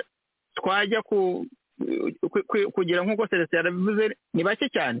wenda twajya kugira nk'uko Celestin yarabivuze ni bake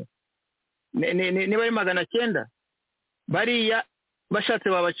cyane, niba ari 900 bariya bashatse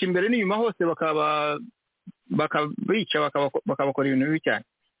babaca imbere n'inyuma hose bakabica bakabakora ibintu bibi cyane.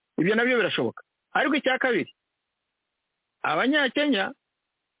 Ibyo nabyo birashoboka. Ariko icya kabiri, abanyakenya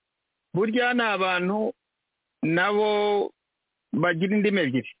burya ni abantu nabo bagira indimi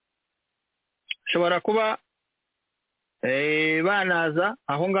ebyiri. Shobora kuba banaza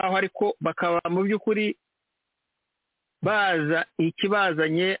aho ngaho ariko bakaba mu by'ukuri baza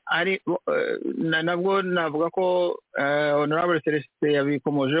ikibazanye ari nabwo navuga ko Honorable Celestin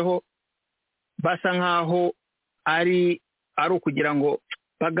yabikomojeho, basa nkaho ari ukugira ngo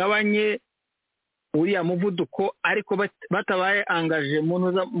bagabanye uriya muvuduko ariko batabaye angaje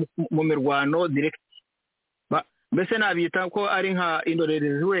mu mirwano direct. Mbese nabita ko ari nka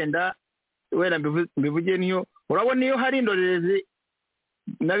indorerezi wenda mbivuge niyo urabona iyo hari indorerezi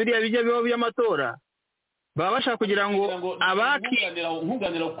na biriya bijya biho by'amatora baba bashaka kugira ngo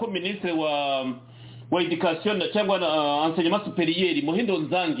nkunganira uko ministre wa education cyangwa enseignement supérieur Muhindo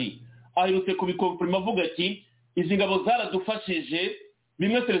Nzangi aherutse kubikomprima avuga ati izi ngabo zaradufashije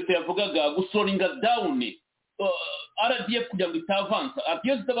bimwe Celestin yavugaga gusoringa down RDF kugira ngo itavansa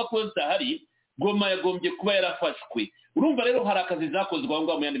abyo zitabakoze hari Goma yagombye kuba yarafashwe. Urumva rero hari akazi zakozwe aho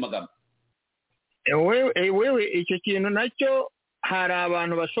ngaho mu yandi magambo. Wewe icyo kintu nacyo hari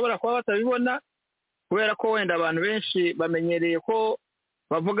abantu bashobora kuba batabibona kubera ko wenda abantu benshi bamenyereye ko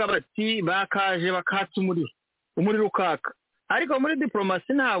bavuga bati bakaje bakatsa umuriro ukaka, ariko muri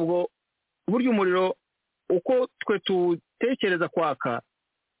diplomasi ntabwo buryo umuriro uko twe tutekereza kwaka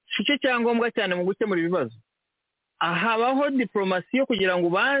cyo cyangombwa cyane mu gukemura ibibazo. Ahabaho diplomasi yo kugira ngo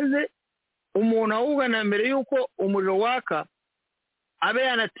ubanze umuntu awugana mbere yuko umuriro waka abe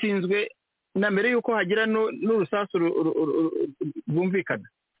yanatsinzwe na mbere yuko hagira n'urusasu rwumvikana.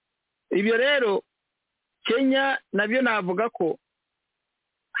 Ibyo rero Kenya nabyo navuga ko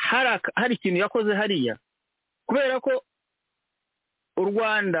hari ikintu yakoze hariya, kubera ko u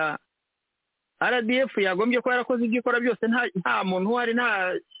Rwanda RDF yagombye ko yarakoze ibyo ikora byose, nta muntu uhari,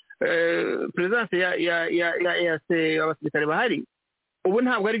 nta presence ya abasirikare bahari. Ubu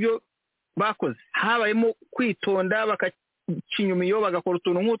ntabwo ari byo bakoze, habayemo kwitonda bakacinyuma iyo bagakora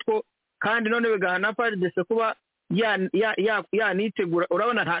utuntu nk'utwo, kandi none bigahana Fardc kuba yanitegura.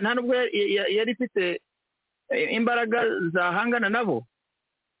 Urabona nta nubwo yari ifite imbaraga zahangana nabo,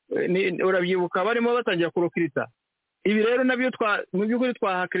 urabyibuka barimo batangira kurokirita. Ibi rero nabyo mu by'ukuri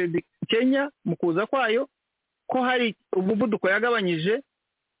twaha credit Kenya mu kuza kwayo ko hari umuvuduko yagabanyije.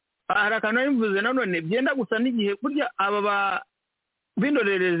 Hari akantu narimvuze nanone byenda gusa n'igihe burya aba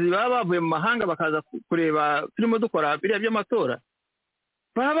bindorerezi baba bavuye mu mahanga bakaza kureba turimo dukora biriya by'amatora,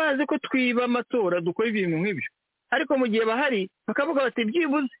 baba bazi ko twiba amatora dukora ibintu nk'ibyo, ariko mu gihe bahari bakavuga bati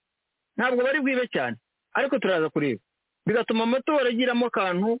byibuze ntabwo bari bwibe cyane, ariko turaza kureba, bigatuma amatora agiramo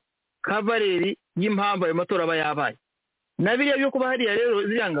akantu ka bareri y'impamvu ayo matora aba yabaye. Na biriya byo kuba hariya rero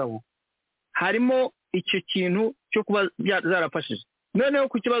ziriya ngabo harimo icyo kintu cyo kuba zarafashije. Noneho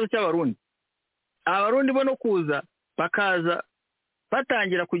ku kibazo cy'abarundi, abarundi bo no kuza bakaza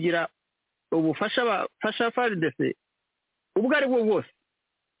batangira kugira ubufasha bafasha Fardc ubwo ari bwo bwose,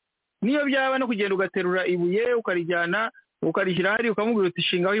 niyo byaba no kugenda ugaterura ibuye ukarijyana ukarishyira hari ukamubwira uti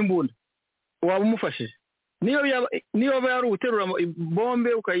shingaho imbunda, waba umufashije. Niyo yari uguterura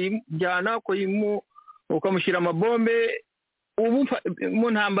bombe ukayijyana ukamushyira amabombe. Ubu mu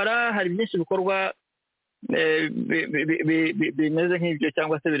ntambara hari byinshi bikorwa bimeze nk'ibyo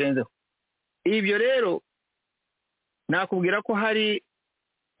cyangwa se birenzeho ibyo. Rero nakubwira ko hari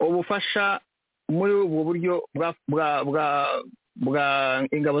ubufasha muri ubwo buryo bwa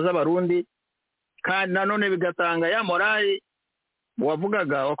ingabo z'abarundi, kandi nanone bigatanga ya morali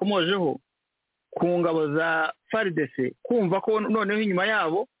wavugaga wakomojeho ku ngabo za Fardc, kumva ko noneho inyuma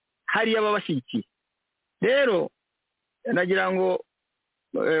yabo hari ababashyigikiye. Rero nagira ngo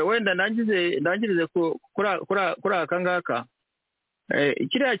wenda ndangirize kuri aka ngaka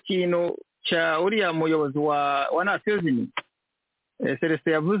kiriya kintu cya uriya muyobozi wa Nations Unies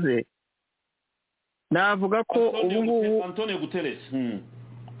Celestin yavuze, navuga ko ubu ngubu Antonio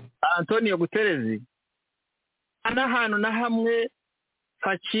Guterres n'ahantu na hamwe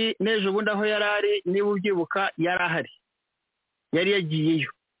Faki n'ejo bundi aho yari ari, niba ubyibuka yari ahari, yari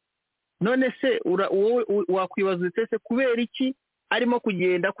yagiyeyo. none se wowe wakwibaza utese kubera iki arimo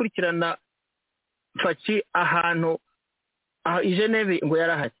kugenda akurikirana Faki ahantu i Geneve ngo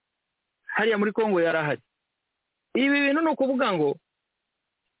yarahari, hariya muri Kongo yarahari. Ibi bintu no kuvuga ngo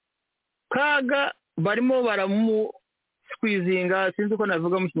Kaga barimo baramu squeezinga, sinzi ko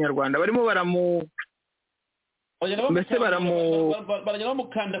navuga mu Kinyarwanda, barimo baramu mbese barajya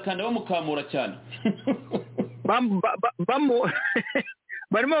bamukanda bamukamura cyane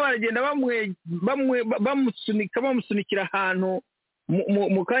barimo baragenda bamusunikira ahantu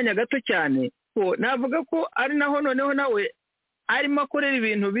mu kanya gato cyane. Navuga ko ari naho noneho nawe arimo akorera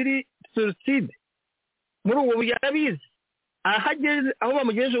ibintu biri suicide muri ubu buryo arabizi, ahageze aho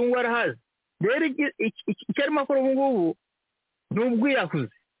bamugejeje ubu ngubu arahazi. Rero icyo arimo akora ubu ngubu ni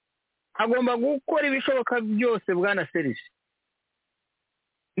ubwiyahuzi, agomba gukora ibishoboka byose bwana Serge,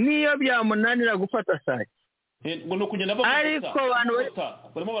 niyo byamunanira gufata Sake ariko abantu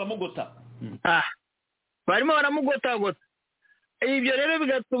barimo baramugota barimo baramugotagota. Ibyo rero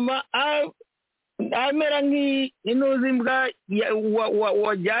bigatuma amera nk'inuzi imbwa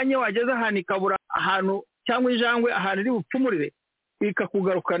wajyanye wageze ahantu ikabura ahantu cyangwa injangwe ahantu iri bupfumurire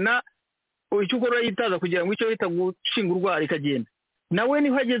ikakugarukana, icyo ukora yitaza kugira ngo icyo bita gushinga urwara ikagenda. Nawe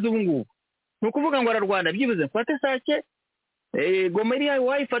niho ageze ubu ngubu, ni ukuvuga ngo ararwana byibuze mfate Sake, Goma iri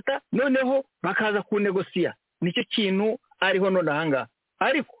wayifata, noneho bakaza kunegosiya. Nicyo kintu ariho none ahangaha.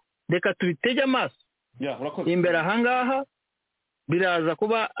 Ariko reka tubitege amaso imbere ahangaha, biraza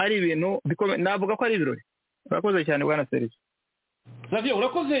kuba ari ibintu navuga ko ari ibirori. Urakoze cyane bwana Serge. Xavier,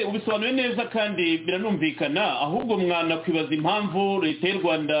 urakoze, ubisobanuye neza kandi biranumvikana. Ahubwo mwana kwibaza impamvu leta y'u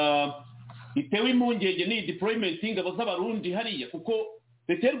Rwanda itewe impungenge ni deployment ingabo z'abarundi hariya, kuko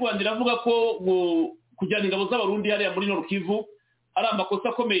leta y'u Rwanda iravuga ko kujyana ingabo z'abarundi hariya muri Nord Kivu ari amakosa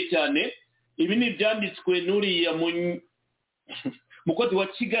akomeye cyane. Ibi ni ibyanditswe n'uriya mukozi wa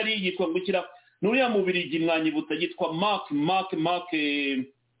Kigali yitwa ngukira n'uriya mubirigi mwanyibutsa yitwa Mark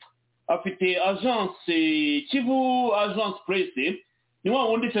afite agence Kivu agence presse, ni wa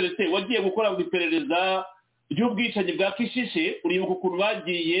wundi Celestin wagiye gukora iperereza ry'ubwicanyi bwa Kishishe. Uribuka ukuntu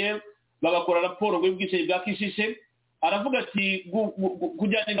bagiye bagakora raporo y'ubwicanyi bwa Kishishe, aravuga ati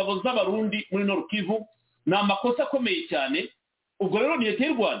kujyana ingabo z'abarundi muri Nord Kivu ni amakosa akomeye cyane. Ubwo rero ni leta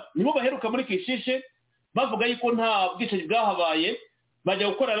y'u Rwanda nibo baheruka muri Kishishe bavuga yuko nta bwicanyi bwahabaye, bajya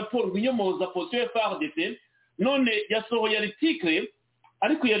gukora raporo inyomoza position Fardc, none yasohoye article,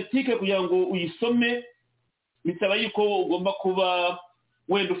 ariko iyo article kugira ngo uyisome bisaba yuko ugomba kuba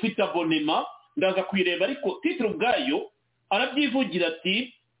wenda ufite abonema, ndaza kuyireba, ariko titre ubwayo arabyivugira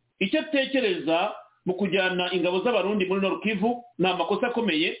ati icyo atekereza mu kujyana ingabo z'abarundi muri Nord Kivu ni amakosa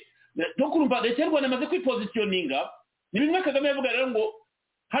akomeye. Donc urumva leta y'u Rwanda amaze kwipositioninga. Ni bimwe Kagame yavuga rero ngo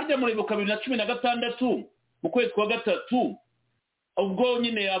harya muri 2016 mu kwezi kwa gatatu, ubwo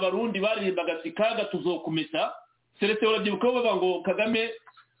nyine abarundi baririmbaga ati Kaga tuzokumesa. Celestin urabyibuka bavuga ngo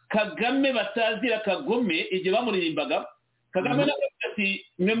Kagame batazira Kagome igihe bamuririmbaga. Kagame ati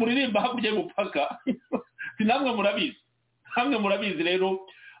mwe muririmba hakurya y'umupaka sinamwe murabizi, hamwe murabizi. Rero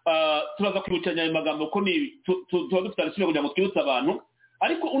turaza kwibucanya ayo magambo ko ni tuba dufite arasubira kugira ngo twibutse abantu.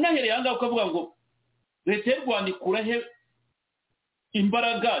 Ariko unahereye ahangaha ukavuga ngo leta y'u Rwanda ikurahe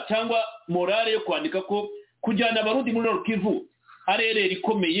imbaraga cyangwa morale yo kwandika ko kujyana abarundi muri Nord Kivu arere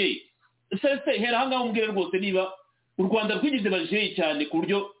rikomeye. Sese hera ahangaha umbwire rwose niba u Rwanda rwigize bajeye cyane ku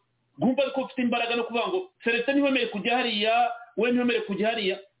buryo gumva ko ufite imbaraga no kuvuga ngo Celestin ntiwemere kujya hariya, we ntiwemere kujya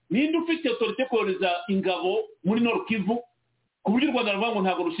hariya. Ninde ufite autorité kohereza ingabo muri Nord Kivu ku buryo u Rwanda ruvuga ngo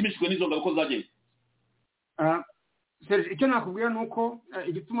ntabwo rushimishijwe n'izo ngabo ko zagenda? Serge, icyo nakubwira ni uko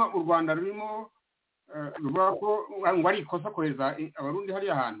igituma u Rwanda rurimo ruvuga ko ngo ari ikosa kohereza abarundi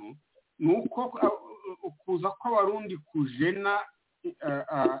hariya hantu ni uko ukuza kw'abarundi kujena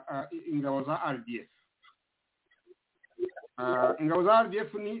ingabo za RDF. Ingabo za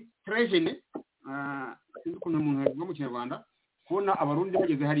RDF ni trejene, sinzi ukuntu umuntu yavuga mu Kinyarwanda, kubona abarundi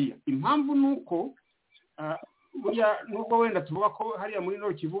bageze hariya. Impamvu ni uko burya nubwo wenda tuvuga ko hariya muri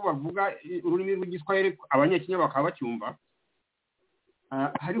Nord Kivu bavuga ururimi rw'igiswahili abanyakenya bakaba bacyumva,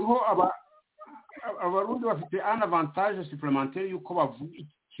 hariho abarundi bafite un avantage supplémentaire yuko bavuga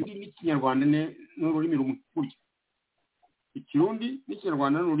ikiri n'Ikinyarwanda n'ururimi rumwe. Burya Ikirundi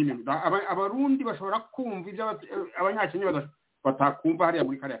n'Ikinyarwanda n'ururimi rumwe. Abarundi bashobora kumva ibyo abanyakenya batakumva hariya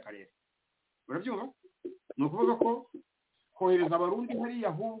muri kariya karere. Urabyumva? Ni ukuvuga ko kohereza abarundi hariya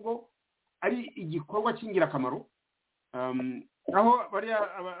ahubwo ari igikorwa cy'ingirakamaro. Aho bariya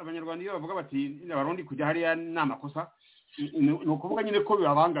abanyarwanda iyo bavuga bati abarundi kujya hariya ni amakosa, ni ukuvuga nyine ko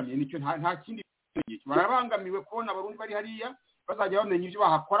bibabangamiye. Nicyo nta kindi barabangamiwe kubona abarundi bari hariya bazajya bamenya ibyo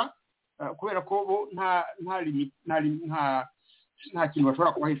bahakora, kubera ko bo nta nta kintu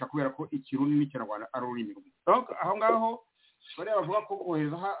bashobora kubahisha kubera ko ikirundi n'ikinyarwanda ari ururimi rumwe aho ngaho bariya bavuga ko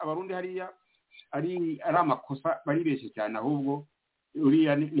kohereza abarundi hariya ari amakosa baribeshye cyane ahubwo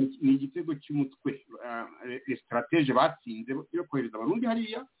uriya ni igitego cy'umutwe strategie batsinze yo kohereza abarundi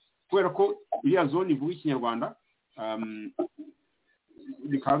hariya kubera ko iriya zone ivuga ikinyarwanda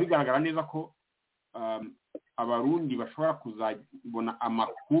bikaba bigaragara neza ko abarundi bashobora kuzabona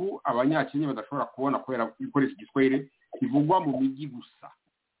amakuru abanyakenya badashobora kubona kubera gukoresha igiswahili bivugwa mu mijyi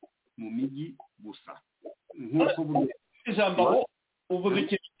gusa nk'uko ijambo uvuze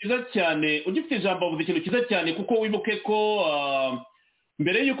ikintu cyiza cyane ugifite ijambo uvuze ikintu cyiza cyane kuko wibuke ko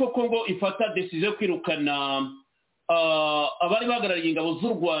mbere y'uko Congo ifata decision yo kwirukana abari bahagarariye ingabo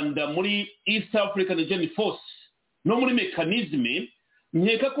z'u Rwanda muri East African Region Force no muri mechanisme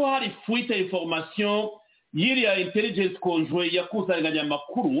nkeka ko hari fuite information y'iriya intelligence conjoint yakusanyanya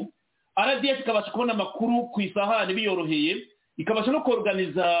amakuru RDF ikabasha kubona amakuru ku isahani biyoroheye ikabasha no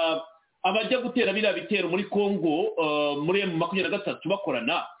kuorganiza abajya gutera biriya bitero muri Congo muri M23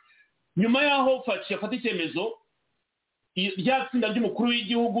 bakorana nyuma yaho yafata icyemezo rya tsinda ry'umukuru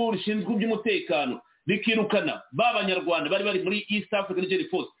w'igihugu rishinzwe iby'umutekano rikirukana b'abanyarwanda bari muri East African Region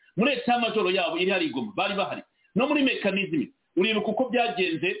Force muri etat-major yabo iri hari Goma bari bahari no muri mechanism uribuka uko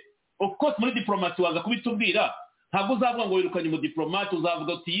byagenze of course muri diplomasi waza kubitubwira ntabwo uzavuga ngo wirukanye mu diplomate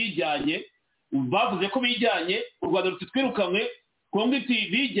uzavuga uti yijyanye bavuze ko bijyanye u Rwanda rutitwirukanywe Kongo iti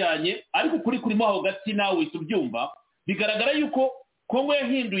bijyanye ariko kuri kurimo aho gati nawe tubyumva bigaragara yuko Kongo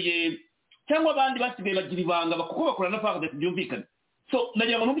yahinduye cyangwa abandi basigaye bagira ibanga kuko bakorana na Fardc byumvikana so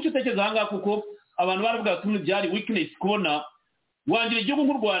nagira ngo n'icyo utekereza aha ngaha kuko abantu baravuga ati byari weakness kubona wangira igihugu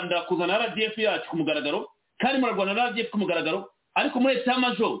nk'u Rwanda kuzana RDF yacu ku mugaragaro kandi mu Rwanda na RDF ku mugaragaro ariko muri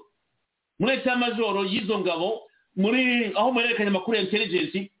etat-major y'izo ngabo muri aho muhererekanya amakuru ya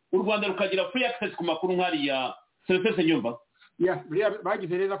intelligence u Rwanda rukagira free access ku makuru nk'ariya Serivisi Nyumba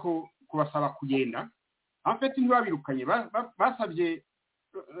bagize neza ko kubasaba kugenda afite ntibabirukanye basabye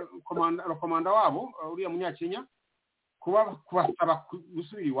komanda wabo uriya munyakenya kubasaba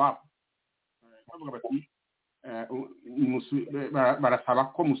gusubira iwabo bavuga bati barasaba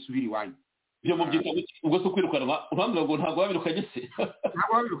ko musubira iwanyu byo mu byitwa ubwo se kwirukanwa urambira ngo ntabwo babirukanye se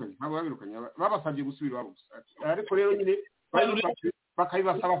ntabwo babirukanye babasabye gusubira iwabo ariko rero nyine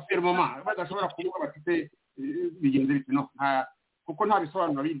bakabibasaba fermement badashobora kuvuga bafite bigenze biti no kuko nta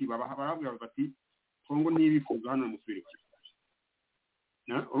bisobanuro bindi barabwira bati Kongo ntibifuza hano musubire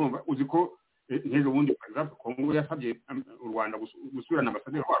urumva uzi ko n'ejo bundi perezida Kongo yasabye u Rwanda gusubirana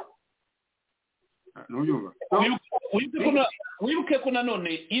ambasaderi warwo wibuke ko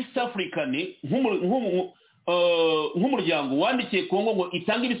nanone East African nk'umuryango wandikiye Kongo ngo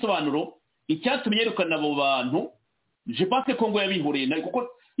itange ibisobanuro icyatumye yerukana abo bantu je pense Kongo yabihuriye nayo kuko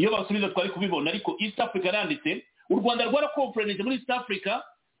iyo basubiza twari kubibona ariko East Africa yanditse u Rwanda rwarakompromise muri East Africa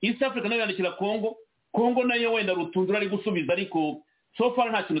nayo yandikira Kongo nayo wenda rutundura ari gusubiza ariko so far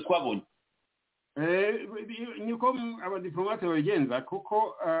nta kintu twabonye niko abadiplomate babigenza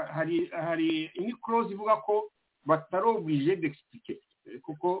kuko hari ini clause ivuga ko batarobije d'expliquer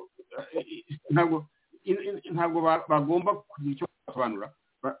kuko ntabwo bagomba kugira icyo basobanura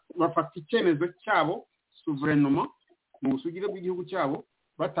bafata icyemezo cyabo souverainement mu busugire bw'igihugu cyabo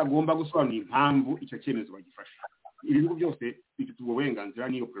batagomba gusobanura impamvu icyo cyemezo bagifasha ibihugu byose bifite ubwo burenganzira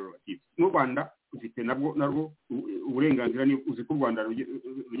n'iyo prerogative n'u Rwanda ufite narwo uburenganzira ni uzi ko u Rwanda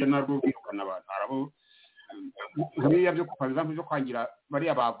rujya narwo rwirukana abantu arabo biriya byo kwa example byo kwangira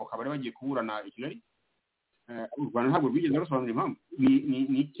bariya bavoka bari bagiye kuburana i Kigali u Rwanda ntabwo rwigeze rusobanura impamvu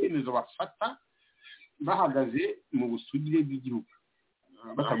ni icyemezo bafata bahagaze mu busugire bw'igihugu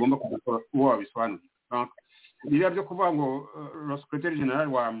batagomba kugakora uwo wabisobanura biriya byo kuvuga ngo secretary general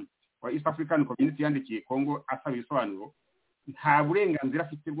wa East African Community yandikiye Kongo asaba ibisobanuro nta burenganzira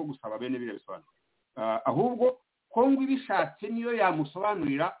afite bwo gusaba bene biriya bisobanuro ahubwo Kongo ibishatse niyo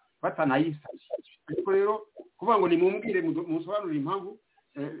yamusobanurira batanayisabye ariko rero kuvuga ngo nimumbwire musobanurire impamvu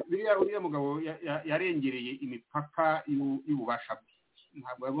uriya mugabo yarengereye imipaka y'ububasha bwe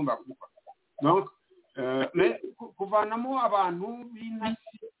ntabwo yagomba kubikora donc kuvanamo abantu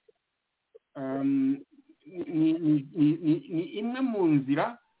b'intasi ni imwe mu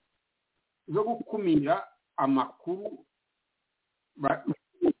nzira zo gukumira amakuru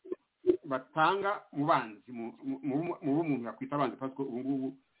batanga mu banzi mu umuntu yakwita abanzi parce que ubu ngubu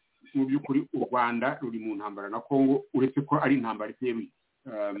mu by'ukuri u Rwanda ruri mu ntambara na Kongo uretse ko ari intambara iteruye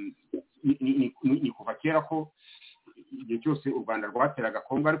ni kuva kera ko igihe cyose u Rwanda rwateraga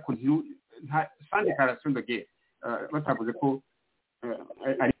Kongo ariko nta sans déclaration de guerre batavuze ko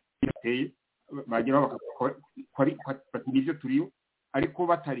ari ateye bagera bakakora ibyo turiyo ariko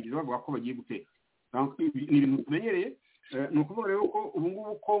batarigeze bavuga ko bagiye gutera ni ibintu tumenyereye ni ukuvuga rero ko ubu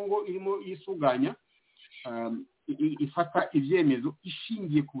ngubu kongo irimo yisuganya ifata ibyemezo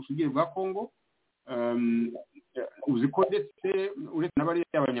ishingiye ku busugire bwa kongo. Uzi ko ndetse uretse n'abari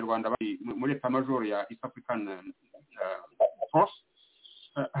abanyarwanda bari muri leta majoro ya East African Force,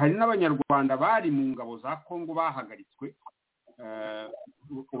 hari n'abanyarwanda bari mu ngabo za kongo bahagaritswe,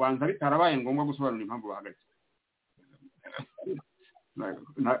 ubanza bitarabaye ngombwa gusobanura impamvu bahagaritswe.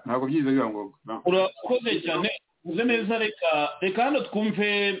 Ntabwo byiza biba ngo urakoze cyane uze neza. Reka hano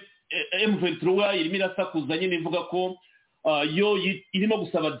twumve M23 irimo irasakuza nyine ivuga ko yo irimo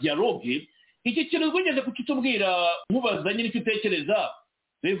gusaba dialogue. Iki kintu rwigeze kutubwira mubaza nyine icyo utekereza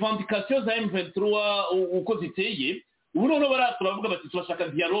revendication za M23 uko ziteye. Ubu noneho turavuga bati turashaka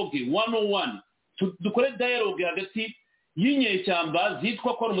dialogue 101, dukore dialogue hagati y'inyeshyamba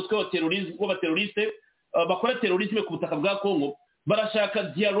zitwa ko ari umutwe w'abateroriste bakora terorisme ku butaka bwa Kongo. Barashaka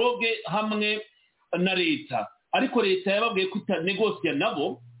dialogue hamwe na leta, ariko leta yababwiye ko itanegosiya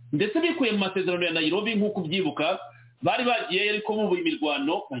nabo, ndetse bikuye mu masezerano ya Nairobi nk'uko ubyibuka. Bari bagiye ariko bubu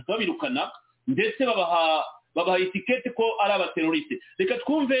imirwano bahita babirukana, ndetse babaha etikete ko ari abateroriste. Reka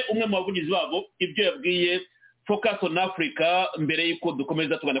twumve umwe mu bavugizi babo ibyo yabwiye Focus on Africa mbere y'uko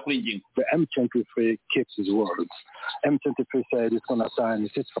dukomeza tugana kuri ingingo. The M23 keeps his words. M23 said it's going to sign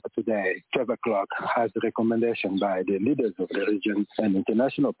a ceasefire today, 12 o'clock, as a recommendation by the leaders of the region and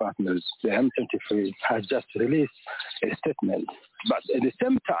international partners. The M23 has just released a statement. But at the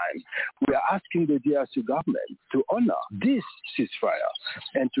same time, we are asking the DRC government to honor this ceasefire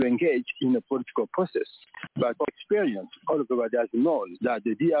and to engage in a political process. But for experience, all of everybody has known that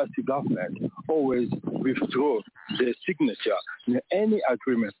the DRC government always withdraws the signature in any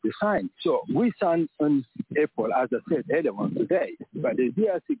agreement they sign. So we signed on April, as I said earlier on today, but the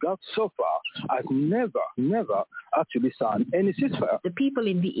DRC government so far has never actually signed any ceasefire. The people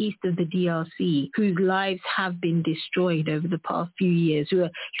in the east of the DRC whose lives have been destroyed over the past few years, who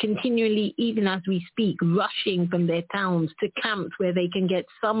are continually, even as we speak, rushing from their towns to camps where they can get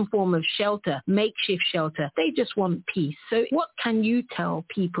some form of shelter, makeshift shelter. They just want peace. So what can you tell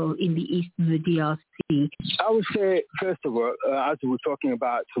people in the east of the DRC? I would say, first of all, as we're talking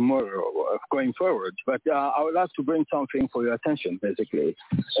about tomorrow, going forward, but I would like to bring something for your attention, basically.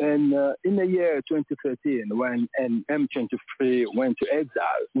 And in the year 2013, when M23 went to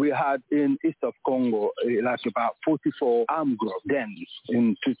exile, we had in east of Congo like about 44 armed groups then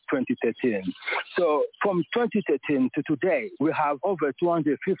in 2013. So from 2013 to today, we have over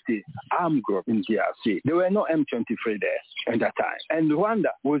 250 armed groups in DRC. There were no M23 there at that time. And Rwanda,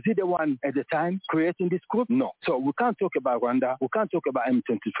 was it the one at the time creating this group? No. So we can't talk about Rwanda, we can't talk about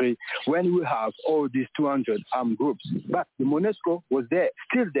M23 when we have all these 200 armed groups. But the MONUSCO was there,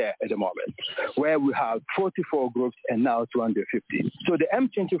 still there at the moment, where we have 44 groups and now 250. So the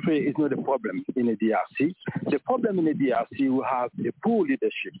M23 is not a problem in the DRC. The problem in the DRC, we have a poor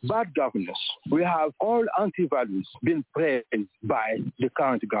leadership, bad governance. We have all anti-values being praised by the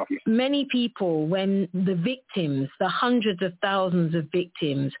current government. Many people, when the victims, the hundreds of thousands of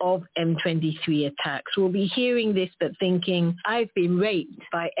victims of M23 attacks, will be hearing this but thinking, I've been raped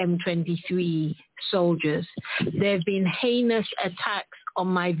by M23 soldiers. There have been heinous attacks on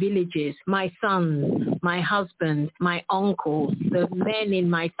my villages, my sons, my husband, my uncles. The men in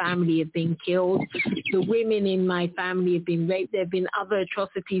my family have been killed. The women in my family have been raped. There have been other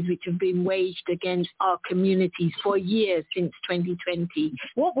atrocities which have been waged against our communities for years since 2020.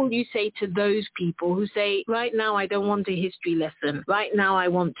 What will you say to those people who say, right now I don't want a history lesson. Right now I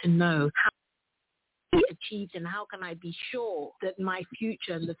want to know how achieved and how can I be sure that my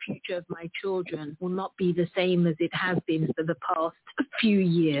future and the future of my children will not be the same as it has been for the past few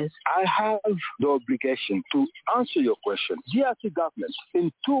years? I have the obligation to answer your question. DRC government, in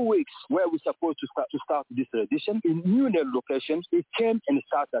 2 weeks where we're supposed to start this edition, in new location, it came and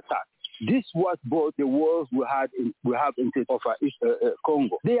started attack. This was both the wars we have in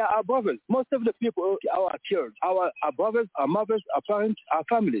Congo. They are our brothers. Most of the people are killed. Our brothers, our mothers, our parents, our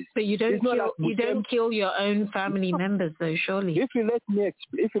families. But you don't kill your own family members, though, surely. If you let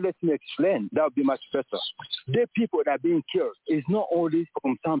me explain, that would be much better. The people that are being killed is not only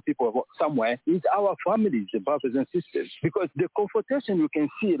from some people somewhere. It's our families, the brothers and sisters. Because the confrontation you can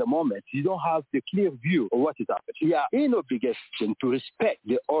see at the moment, you don't have the clear view of what is happening. We are in obligation to respect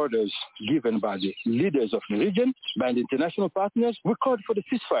the orders given by the leaders of the region, by the international partners. We called for the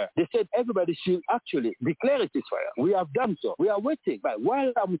ceasefire. They said everybody should actually declare a ceasefire. We have done so. We are waiting. But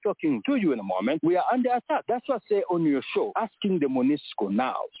while I'm talking to you in a moment, we are under attack. That's what I say on your show, asking the MONUSCO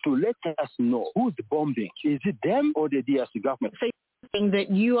now to let us know who's bombing. Is it them or the DRC government? So saying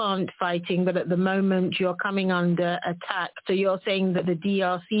that you aren't fighting, but at the moment you're coming under attack. So you're saying that the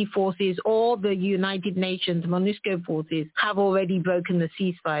DRC forces or the United Nations MONUSCO forces have already broken the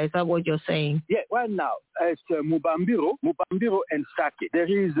ceasefire. Is that what you're saying? Yeah, right now, it's Mubambiro and Sake. There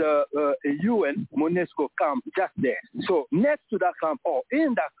is a UN MONUSCO camp just there. So next to that camp or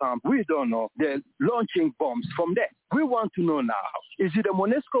in that camp, we don't know. They're launching bombs from there. We want to know now, is it the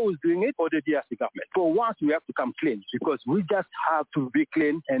MONUSCO who's doing it or the DRC government? For once, we have to come clean because we just have to be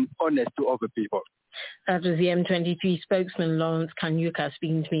clean and honest to other people. That was the M23 spokesman, Lawrence Kanyuka,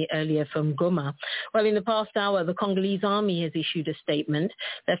 speaking to me earlier from Goma. Well, in the past hour, the Congolese army has issued a statement.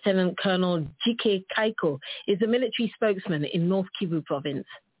 Lieutenant Colonel Jike Kaiko is the military spokesman in North Kivu province.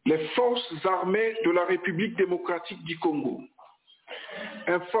 Les forces armées de la République démocratique du Congo.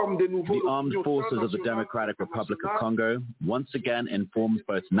 The armed forces of the Democratic Republic of Congo once again informed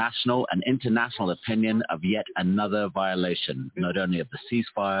both national and international opinion of yet another violation, not only of the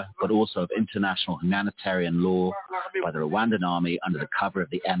ceasefire, but also of international humanitarian law by the Rwandan army under the cover of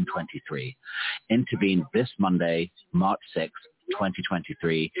the M23, intervened this Monday, March 6th,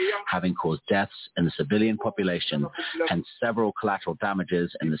 2023, having caused deaths in the civilian population and several collateral damages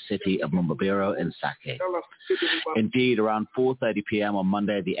in the city of Mumbabiro in Sake. Indeed, around 4:30 p.m. on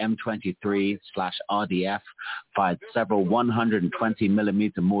Monday, the M23/RDF fired several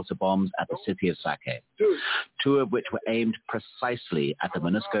 120-millimeter mortar bombs at the city of Sake, two of which were aimed precisely at the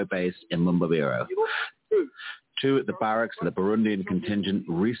MONUSCO base in Mumbabiro. Two at the barracks of the Burundian contingent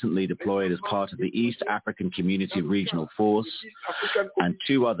recently deployed as part of the East African Community Regional Force, and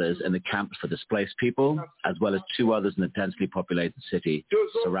two others in the camps for displaced people, as well as two others in the densely populated city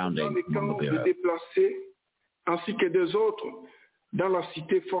surrounding Mumbabiro. Ainsi que deux autres dans la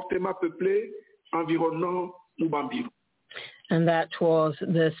cité fortement peuplée environnant Mumbabiro. And that was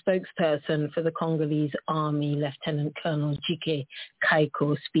the spokesperson for the Congolese army, Lieutenant Colonel Jike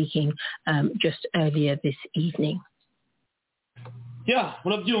Kaiko, speaking just earlier this evening. Yeah,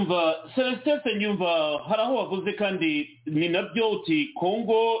 murabyumva Celestin nyumva haraho wavuze kandi ni nabyo uti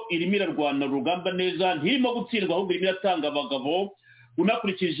Congo irimo irarwana urugamba neza ntirimo gutsindwa ahubwo irimo iratanga abagabo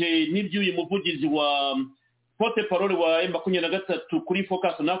unakurikije n'iby'uyu muvugizi wa porte parole wa M23 kuri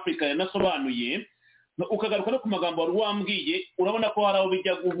Focus on Africa yanasobanuye ukagaruka no ku magambo wari wambwiye urabona ko hari aho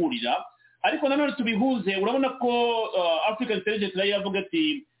bijya guhurira ariko nanone tubihuze urabona ko African Intelligence nayo yavuga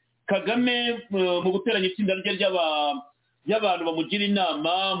ati Kagame mu guteranya itsinda rye y'abantu bamugira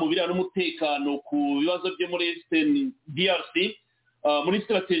inama mu biraro n'umutekano ku bibazo byo muri Eastern DRC muri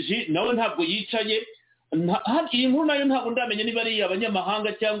strategy nawe ntabwo yicaye iyi nkuru nayo ntabwo ndamenye niba ari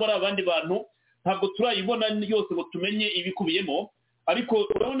abanyamahanga cyangwa ari abandi bantu ntabwo turayibona yose ngo tumenye ibikubiyemo ariko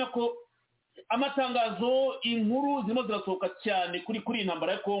urabona ko amatangazo inkuru zirimo zirasohoka cyane kuri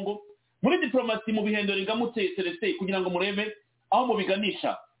intambara ya Congo muri diplomasi mu bihendo rigamutse Celestin kugira ngo murebe aho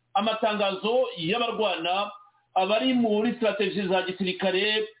mubiganisha amatangazo y'abarwana abari muri strategy za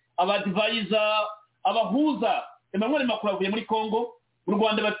gisirikare abadvisor abahuza Emmanuel Macron avuye muri Congo mu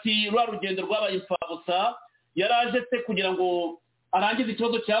Rwanda bati rwa rugendo rwabaye imfabusa yaraje se kugira ngo arangize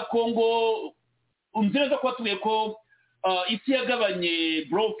ikibazo cya Congo umzira zo kwatuye ko isi yagabanye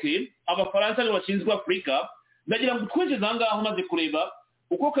bloke abafaransa nibo bashinzwe Afrika ndagira ngo twinjize ahangaho maze kureba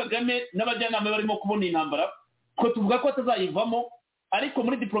uko Kagame n'abajyanama barimo kubona intambara ko tuvuga ko atazayivamo ariko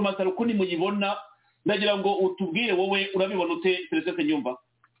muri diplomasi uko ni muyibona ndagira ngo utubwire wowe urabibona ute Celestin nyumva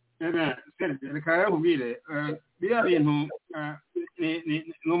reka yakubwire biriya bintu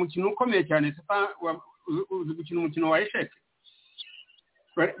ni umukino ukomeye cyane uzi gukina umukino wa esheke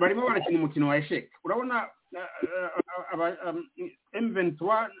barimo barakina umukino wa esheke urabona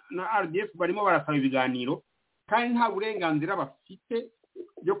M23 na RDF barimo barasaba ibiganiro kandi nta burenganzira bafite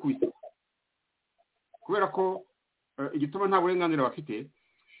byo kubisaba kubera ko igituma nta burenganzira bafite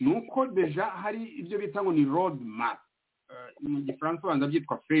nuko deja hari ibyo bita ngo ni road map mu gifaransa banza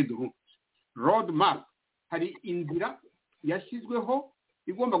byitwa feuille road map hari inzira yashyizweho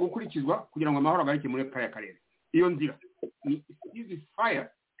igomba gukurikizwa kugira ngo amahoro agarike muri kariya karere iyo nzira ni ceasefire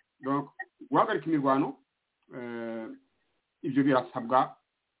donc guhagarika imirwano ibyo birasabwa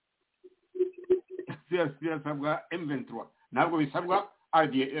M23 ntabwo bisabwa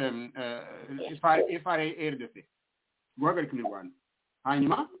FARDC guhagarika imirwano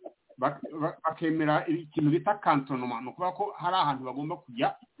hanyuma bakemera ikintu bita cantonnement no kuba ko hari ahantu bagomba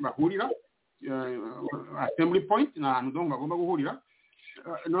kujya bahurira assembly point na ahantu donc bagomba guhurira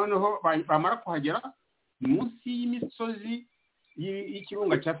noneho bamara kuhagera munsi y'imisozi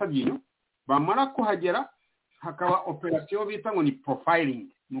y'ikirunga cya Sabyinyo bamara kuhagera hakaba operation bita ngo ni profiling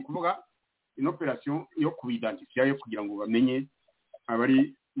ni ukuvuga ino operation yo kubidantifya yo kugira ngo bamenye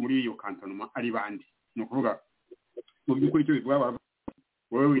abari muri iyo cantonnement ari bandi ni ukuvuga mu by'ukuri cyo bivuga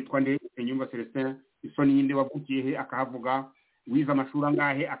wowe witwa nde Nyumba Celestin isoni yinde wavukiye he akahavuga wiza amashuri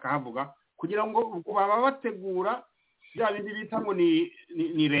angahe akahavuga kugira ngo baba bategura bya bindi bita ngo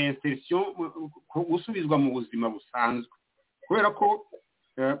ni reinsertion gusubizwa mu buzima busanzwe kubera ko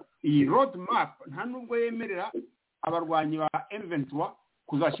iyi road map nta nubwo yemerera abarwanyi ba M23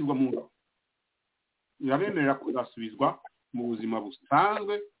 kuzashyirwa mu ngabo irabemerera kuzasubizwa mu buzima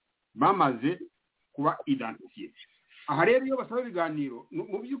busanzwe bamaze kuba identifiye aha rero iyo basaba ibiganiro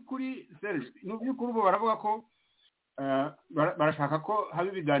mu by'ukuri Serge mu by'ukuri bo baravuga ko barashaka ko haba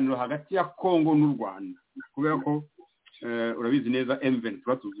ibiganiro hagati ya Congo n'u Rwanda kubera ko urabizi neza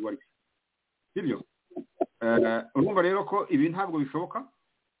M23 tuzi wari sibyo urumva rero ko ibi ntabwo bishoboka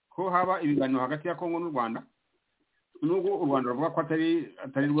ko haba ibiganiro hagati ya Congo n'u Rwanda nubwo u Rwanda ruvuga ko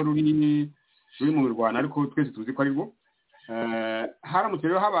atari rwo ruri mu Rwanda ariko twese tuzi ko ari rwo haramutse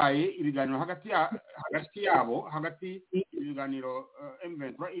rero habaye ibiganiro hagati yabo hagati ibiganiro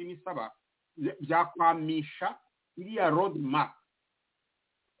M23 irimo isaba byakwamisha iriya road map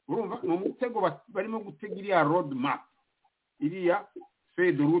urumva ni umutego barimo gutega iriya road map iriya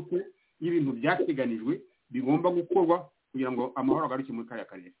feuille de route y'ibintu byateganijwe bigomba gukorwa kugira ngo amahoro agaruke muri kariya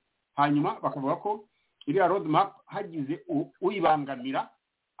karere hanyuma bakavuga ko iriya road map hagize uyibangamira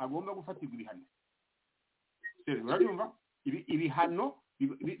agomba gufatirwa ibihano urabyumva ibihano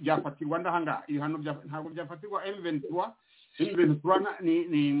byafatirwa ndahangaha ibihano ntabwo byafatirwa M23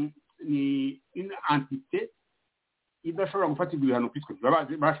 ni entité idashobora gufatirwa ibihano kwitwe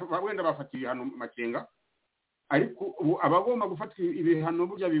wenda bafatira ibihano makenga ariko abagomba gufatira ibihano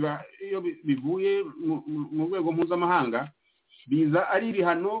burya biba iyo bivuye mu rwego mpuzamahanga biza ari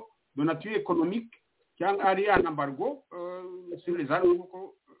ibihano de nature économique cyangwa ari embargo sur les armes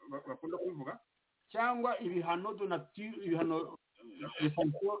uko bakunda kubivuga cyangwa ibihano de nature ibihano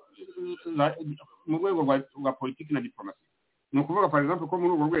mu rwego rwa politiki na diplomasi ni ukuvuga par exemple ko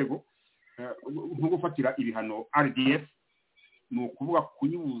muri urwo rwego nko gufatira ibihano RDF ni ukuvuga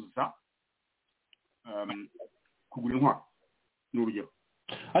kuyibuza kugura intwaro ni urugero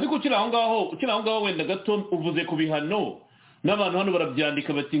ariko ukiri aho ngaho wenda gato uvuze ku bihano n'abantu hano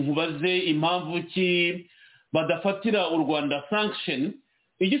barabyandika bati nkubaze impamvu ki badafatira u Rwanda sanction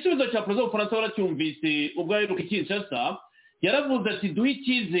igisubizo cya perezida w'Ubufaransa waracyumvise ubwo aheruka Kinshasa yaravuze ati duhe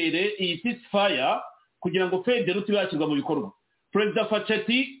icyizere iyi ceasefire kugira ngo feuille de route yashyirwa mu bikorwa perezida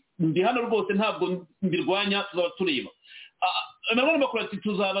Fachati ndi hano rwose ntabwo mbirwanya tuzaba tureba nabwo bakora ati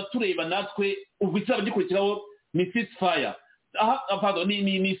tuzaba tureba natwe ubwo izaba gikurikiraho ni ceasefire pardon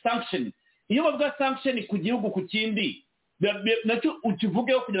ni sanction iyo bavuga sanction ku gihugu ku kindi nacyo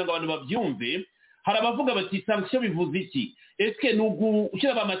ukivugeho kugira ngo abantu babyumve hari abavuga bati sanction bivuze iki eske ni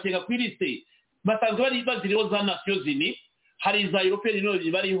ugushyira bamakenga kuri liste basanzwe bari baziriho za Nations Unies hari za European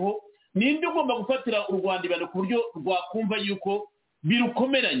Union bariho ninde ugomba gufatira u Rwanda ibano ku buryo rwakumva yuko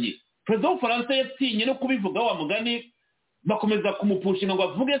birukomeranye perezida w'Ubufaransa yatinye no kubivuga wa mugani bakomeza kumupushinga ngo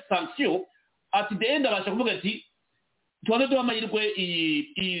avuge sanction ati the end abasha kuvuga ati tubanze duha amahirwe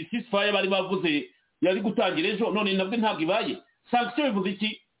iyi ceasefire bari bavuze yari gutangira ejo none nabwo ntabwo ibaye sanction bivuze iki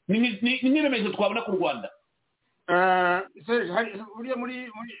ni nk'iremezo twabona ku Rwanda buriya muri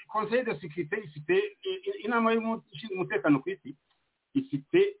conseil de sécurité ifite inama y'umutekano ku isi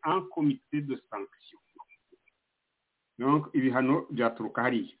ifite un comité de sanction donc ibihano byaturuka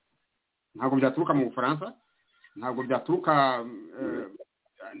hariya ntabwo byaturuka mu Bufaransa ntabwo byaturuka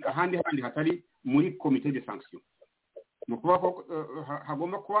ahandi hatari muri comité de sanction ni ukuvuga ko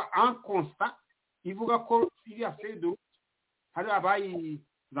hagomba kuba un constat ivuga ko iriya feuille de route hari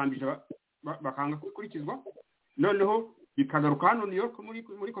abayizambije bakanga kukurikizwa noneho bikagaruka hano New York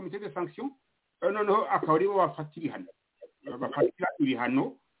muri comité de sanction noneho akaba aribo bafatira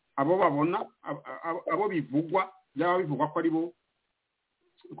ibihano abo babona abo bivugwa byaba bivugwa ko aribo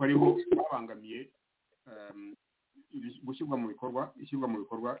babangamiye gushyirwa mu bikorwa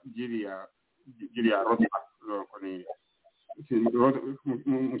by'iriya road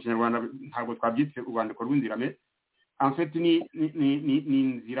mu Kinyarwanda ntabwo twabyitse urwandiko rw'inzirame en fait ni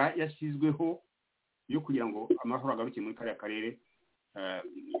inzira yashyizweho yo kugira ngo amahoro agaruke muri kariya karere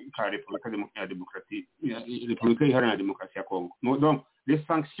ka Repubulika Iharanira Demokarasi ya Congo donc les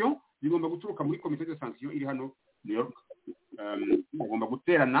sanctions zigomba guturuka muri comité de sanction iri hano New York bagomba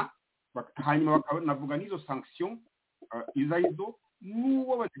guterana hanyuma bakanavuga n'izo sanction izo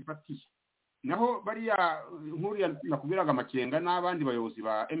n'uwo bazifatiye naho bariya nkuriya nakubwiraga amakenga n'abandi bayobozi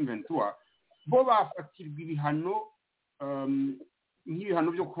ba M23 bo bafatirwa ibihano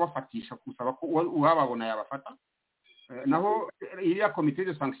nk'ibihano byo kubafatisha kusaba ko uwababona yabafata naho iriya comité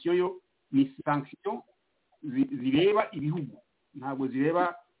de sanction yo ni sanction zireba ibihugu ntabwo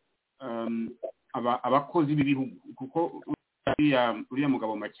zireba abakozi b'ibihugu kuko uriya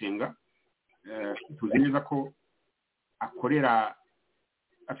mugabo Makenga tuzi neza ko akorera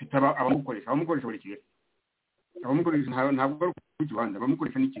afite abamukoresha buri Kigali abamukoresha ntabwo ari ku Rwanda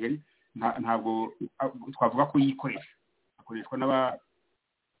abamukoresha ni Kigali ntabwo twavuga ko yikoresha akoreshwa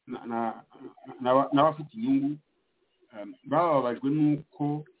n'abafite inyungu bababajwe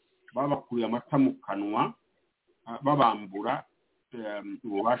n'uko babakuye amata mu kanwa babambura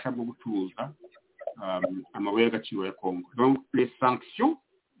ububasha bwo gucuruza amabuye y'agaciro ya Kongo. Donc les sanctions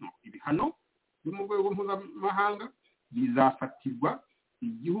ibihano byo mu rwego mpuzamahanga bizafatirwa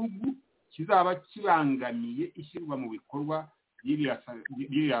igihugu kizaba kibangamiye ishyirwa mu bikorwa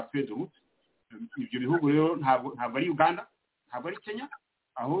by'iriya Fdnb. Ibyo bihugu rero ntabwo ari Uganda, ntabwo ari Kenya,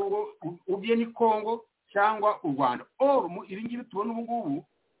 ahubwo ubye ni Kongo cyangwa u Rwanda. Ibi ngibi tubona ubu ngubu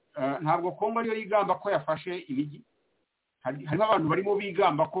ntabwo Kongo ariyo yigamba ko yafashe imijyi. Harimo abantu barimo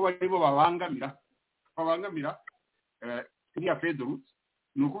bigamba ko barimo babangamira iriya Fdnb.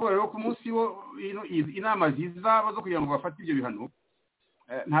 Ni ukuvuga rero ku munsi inama zizaba zo kugira ngo bafate ibyo bihano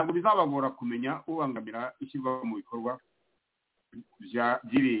ntabwo bizabagora kumenya ubangamira ishyirwa mu bikorwa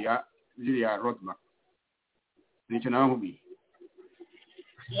by'iriya roadmap. Nicyo nawe nkubwiye.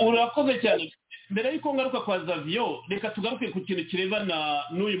 Urakoze cyane. Mbere y'uko ngaruka kwa Zavio, reka tugaruke ku kintu kirebana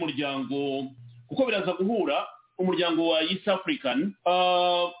n'uyu muryango kuko biraza guhura umuryango wa East African.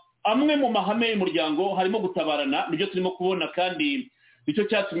 Amwe mu mahame y'umuryango harimo gutabarana, nibyo turimo kubona kandi nicyo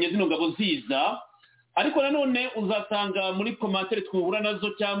cyatumye zino ngabo ziza. Ariko nanone uzasanga muri komantere twahura nazo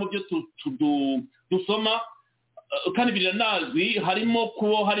cyangwa byo dusoma kandi biranazwi harimo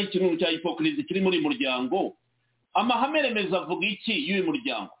kuba hari ikintu cya hypocrisy kiri muri muryango. Amahame remezo avuga iki y'uyu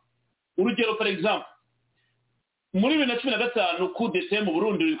muryango? Urugero for example muri 2015 coup d'etat mu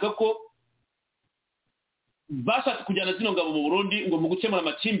Burundi bivuga ko bashatse kujyana zino ngabo mu Burundi ngo mu gukemura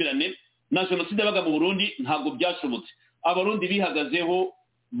amakimbirane na jenoside yabaga mu Burundi ntabwo byashobotse. Abarundi bihagazeho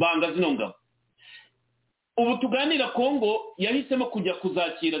banga zino ngabo. Ubu tuganira Kongo yahisemo kujya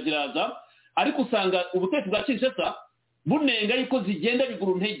kuzakira ziraza, ariko usanga ubutegetsi bwa Kinshasa bunenga yuko zigenda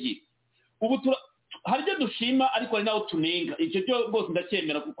bigura intege. Ubu hari ibyo dushima ariko hari naho tunenga. Icyo cyo rwose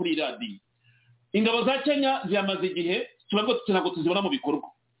ndacyemera kuri radiyo. Ingabo za Kenya ziyamaze igihe ntabwo tuzibona mu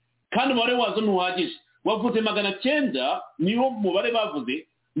bikorwa kandi umubare wazo ntuhagije. Wavuze 900 niho mubare bavuze,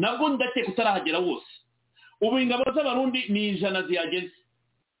 nabwo ndakeka utarahagera wose. Ubu ingabo z'Abarundi ni 100 zihageze,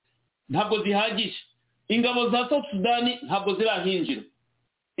 ntabwo zihagije. Ingabo za South Sudan ntabwo zirahinjira.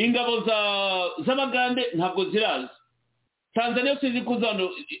 Ingabo z'Abagande ntabwo ziraza. Tanzania sizi kuzano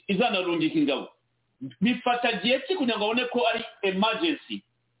izanarungika ingabo. Bifata gihe ki kugira ngo babone ko ari emergency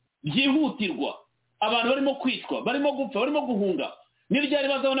byihutirwa, abantu barimo kwitwa, barimo gupfa, barimo guhunga. Niryari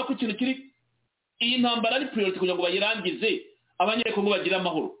bazabona ko ikintu kiri iyi ntambara ari priority kugira ngo bayirangize abanyekongo bagira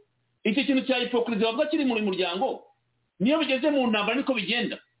amahoro. Iki kintu cya hypocrisy bavuga kiri muri muryango niyo bigeze mu ntambara niko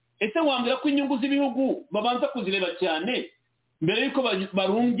bigenda. Ese wambwira ko inyungu z'ibihugu babanza kuzireba cyane mbere yuko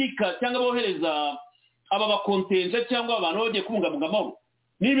barungika cyangwa bohereza aba bakontenje cyangwa abantu bagiye kubungabunga amahoro?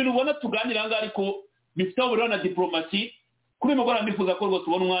 Ni ibintu ubona tuganira ngaho ariko bifite uburyo na diplomasi. Kuri mugora ndifuza ko rwose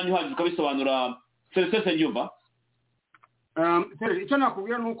ubona umwanya uhagije ukabisobanura. Serese Nyumba. Icyo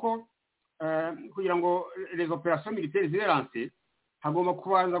nakubwira ni uko kugira ngo les opérations militaires ziranse hagomba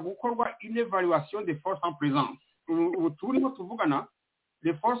kubanza gukorwa une évaluation des forces en présence. Ubu turimo tuvugana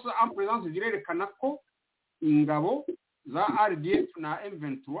les forces en présence zirerekana ko ingabo za RDF na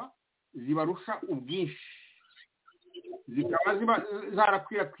M23 zibarusha ubwinshi, zikaba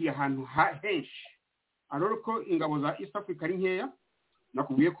zarakwirakwiye ahantu henshi. Alors ko ingabo za East Africa ari nkeya,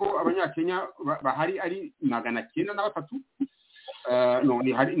 nakubwiye ko abanyakenya bahari ari 903.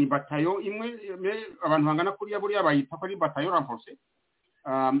 Ni batayo imwe abantu bangana kuriya buriya bayita ko ari batayo renforcée.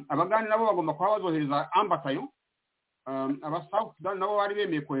 Abagani nabo bagomba kuba bazohereza un bataillon. Aba South Sudan nabo bari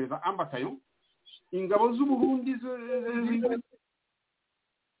bemeye kohereza un bataillon. Ingabo z'Uburundi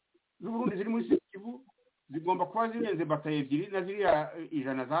ziri muri Kivu zigomba kuba zirenze batayo ebyiri na ziriya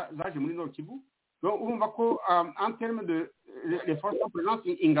 100 zaje muri Nord Kivu. Donc urumva ko en terme de les forces en présence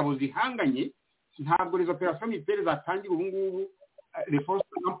ingabo zihanganye ntabwo les opérations militaires zatangira ubu ngubu. Les forces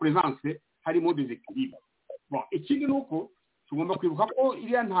en présence harimo des équilibres. Bon, ikindi nuko tugomba kwibuka ko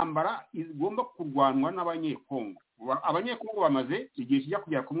iriya ntambara igomba kurwanwa n'abanyekongo. Abanyekongo bamaze igihe kijya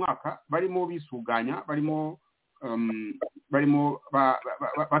kugera ku mwaka barimo bisuganya, barimo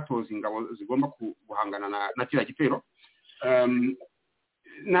batoza ingabo zigomba guhangana na kiriya gitero.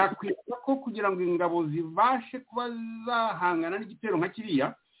 Nakwibuka ko kugira ngo ingabo zibashe kuba zahangana n'igitero nka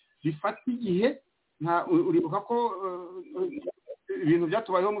kiriya bifata igihe. Uribuka ko ibintu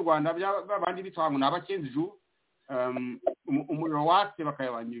byatubayeho mu Rwanda by'abandi bitwa ngo n'abakenzu umuriro watse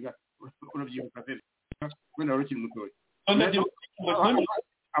bakayabanyiriza. Urabyibuka se wenda rukiri mutoya.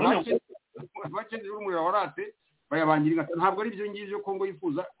 abakene umuriro waratse bayabangira ntabwo ari byo ngibyo Kongo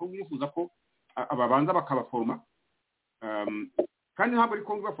yifuza ko ababanza bakabaforma kandi ntabwo ari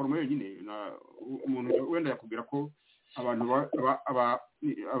Kongo baforma yonyine umuntu wenda yakubwira ko abantu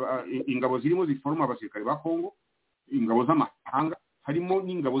ingabo zirimo ziforma abasirikare ba Kongo ingabo z'amahanga harimo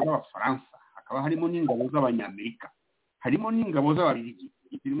n'ingabo z'abafaransa hakaba harimo n'ingabo z'abanyamerika harimo n'ingabo z'ababiligi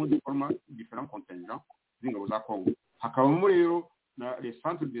zirimo ziforma different contingents z'ingabo za Kongo hakabamo rero na les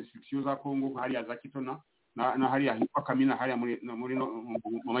centres d'instruction za Kongo hariya za Kitona na hariya hitwa Kamina hariya muri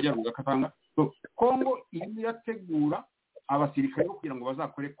mu majyaruguru ya Katanga so Kongo irategura abasirikare kugira ngo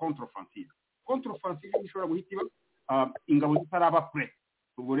bazakore contre-offensive ishobora guhita iba ingabo zitaraba pre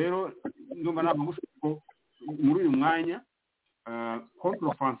ubwo rero ndumva ntabwo ngushiko muri uyu mwanya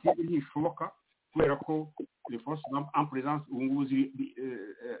contre-offensive ntishoboka kubera ko les forces en présence ubu ngubu ziri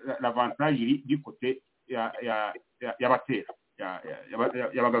l'avantage iri du côté y'abatera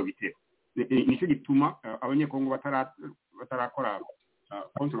y'abagabo bitera nicyo gituma abanyekongo batarakora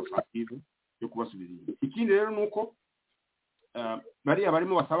contre-offensive yo kubasubiza inyuma ikindi rero nuko bariya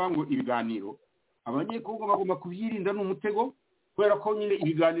barimo basaba ngo ibiganiro abanyekongo bagomba kubyirinda n'umutego kubera ko nyine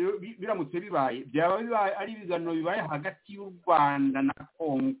ibiganiro biramutse bibaye byaba ari ibiganiro bibaye hagati y'u Rwanda na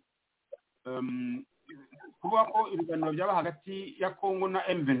Kongo kuba ko ibiganiro byaba hagati ya Kongo na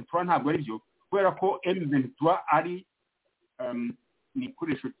M23 ntabwo ari byo kubera ko M23 ari ni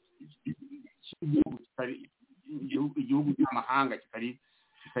ikoresho igihugu cy'amahanga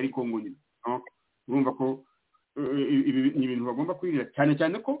kitari Kongo nyine urumva ko ibi ni ibintu bagomba kwirinda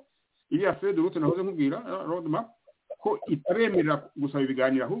cyane ko iriya feuille de route nahoze nkubwira road map ko itabemerera gusaba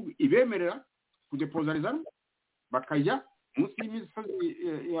ibiganiro ahubwo ibemerera kudepoza rezano bakajya munsi y'imisozi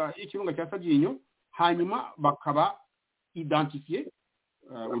y'ikirunga cya Sabyinyo hanyuma bakaba identifiye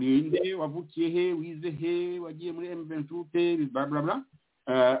urinde wavukiye he wize he wagiye muri M23 bla bla bla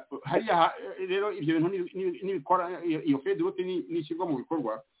hariya rero ibyo bintu nibikora iyo feuille de route nishyirwa mu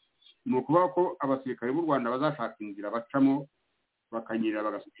bikorwa ni ukuvuga ko abasirikare b'u Rwanda bazashaka inzira bacamo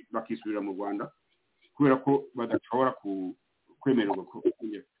bakanyerera bakisubira mu Rwanda kubera ko badashobora kwemererwa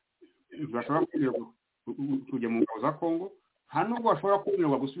kujya mu ngabo za Kongo nta nubwo bashobora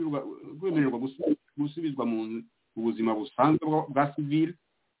kwemererwa gusubizwa mu buzima busanzwe bwa civil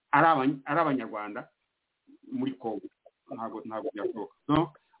ari abanyarwanda muri Kongo ntabwo byashoboka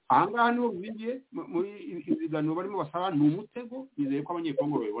aha ngaha niho bigiye muri ibiganiro barimo basaba ni umutego nizeye ko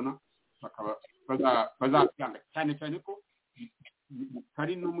abanyekongo babibona bazatanga cyane ko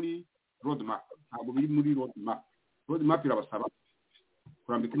bitari no muri road map ntabwo biri muri road map irabasaba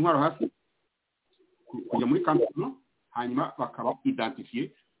kurambika intwaro hasi kujya muri kampani hanyuma bakaba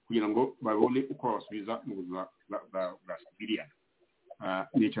identifiye kugira ngo babone uko babasubiza mu buzima bwa civilian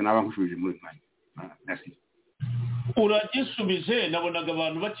nicyo naba nkushubije muri mwanya merci uragisubije nabonaga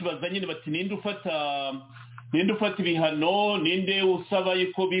abantu bakibaza nyine bati ninde ufata ibihano ninde usaba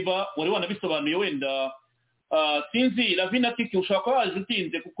yuko biba wari wanabisobanuye wenda sinzi Ravinatiki ushobora kuba waje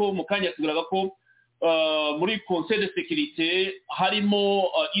utinze kuko mu kanya tugiraga ko muri conseil de sécurité harimo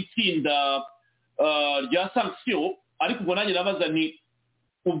itsinda rya sanction ariko ubwo nanjye nabaza ni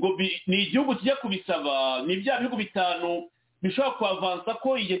ubwo ni igihugu kijya kubisaba ni bya bihugu bitanu bishobora kuavansa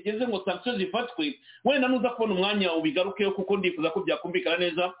ko igeze ngo sanction zifatwe wenda nuza kubona umwanya ubigarukeho kuko ndifuza ko byakumvikana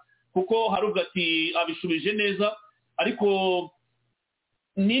neza kuko hari ugati abishubije neza ariko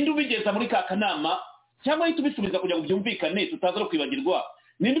ninde ubigeza muri ka kanama cyangwa ahita ubisubiza kugira ngo byumvikane tutaza no kwibagirwa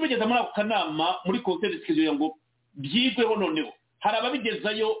ninde ubigeza muri ako kanama muri conseil de sécurité ngo byigweho noneho hari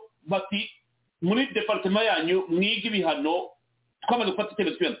ababigezayo bati muri departement yanyu mwiga ibihano twamaze gufata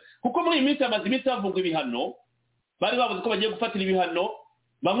icyemezo twenda kuko muri iyi minsi hamaze iminsi havugwa ibihano bari bavuze ko bagiye gufatira ibihano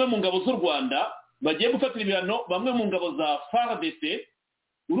bamwe mu ngabo z'u Rwanda bagiye gufatira ibihano bamwe mu ngabo za Fardc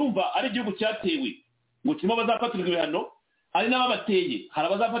urumva ari igihugu cyatewe ngo kirimo bazafatirwa ibihano ari n'ababateye hari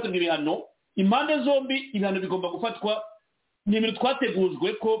abazafatirwa ibihano impande zombi ibihano bigomba gufatwa ni ibintu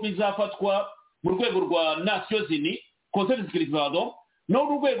twategujwe ko bizafatwa mu rwego rwa Nations Unies Conseil de sécurité no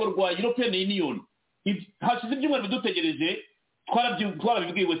mu rwego rwa European Union hashize ibyumweru bidutegereje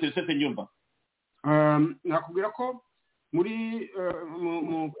twarabibwiwe serivisi nyumba nakubwira ko muri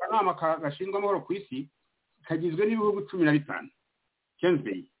mu kanama gashinzwe amahoro ku isi kagizwe n'ibihugu 15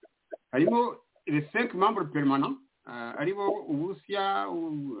 kenzi harimo les 5 membres permanents aribo Uburusiya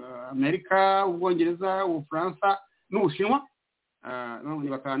Amerika Ubwongereza Ubufaransa n'Ubushinwa ni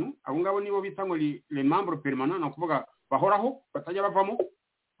batanu abo ngabo nibo bita ngo les membres permanents no kuvuga bahoraho batajya bavamo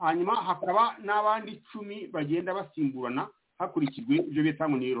hanyuma hakaba n'abandi 10 bagenda basimburana hakurikijwe ibyo bita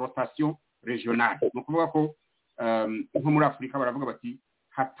ngo ni rotation regionale no kuvuga ko nko muri Afrika baravuga bati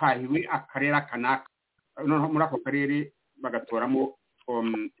hatahiwe akarera kanaka noneho muri ako karere bagatoramo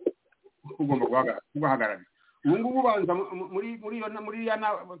ugomba guhagarara. Ubu ngubu banza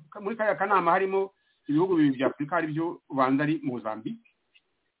muri kaya kanama harimo ibihugu bibiri bya Afurika ari byo ubanza ari Mozambique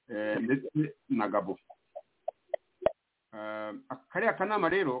ndetse na Gabo. Kariya kanama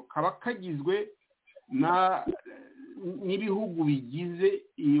rero kaba kagizwe n'ibihugu bigize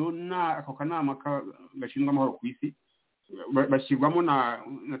ako kanama gashinzwe amahoro ku isi, bashyirwamo na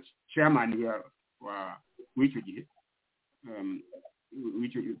chairman w'icyo gihe,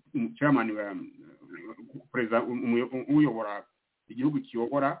 chairman wa perezida uyobora igihugu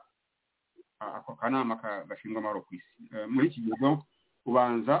kiyobora ako kanama gashinzwe amahoro ku isi. Muri iki gihe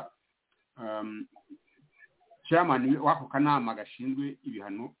ubanza chairman w'ako kanama gashinzwe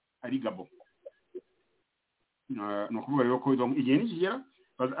ibihano ari Gabo. No kuvuga rero ko igihe nikigera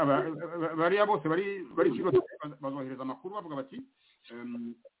bariya bose bari bazohereza amakuru bavuga bati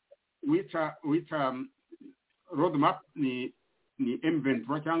wita roadmap ni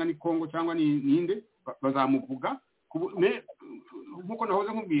M23 cyangwa ni Congo cyangwa ni inde, bazamuvuga nkuko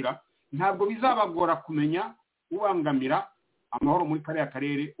nahoze nkubwira. Ntabwo bizabagora kumenya ubangamira amahoro muri kariya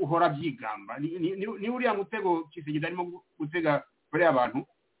karere uhora byigamba. Ni uriya mutego Kisigida arimo gutega bariya abantu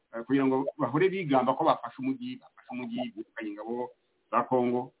kugira ngo bahore bigamba ko bafashe umujyi Ingabo za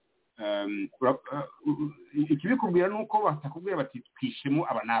Congo. Ikibikubwira nuko batakubwira bati twishemo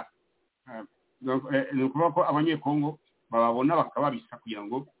abanaba. Ni ukuvuga ko abanyekongo bababona bakababisa kugira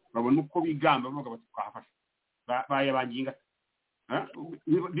ngo babone uko bigamba bavuga bati twafashe bayabanginga,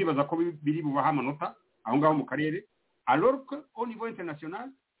 bibaza ko biri bubaha amanota aho ngaho mu karere, alors que au niveau international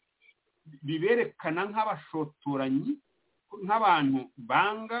biberekana nk'abashotoranyi, nk'abantu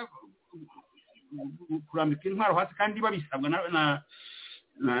banga kurambika intwaro hasi kandi babisabwa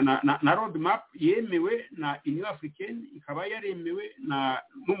na roadmap yemewe na Union Africaine, ikaba yaremewe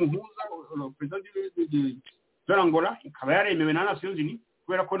n'umuhuza president de Angola, ikaba yaremewe na Nations Unies,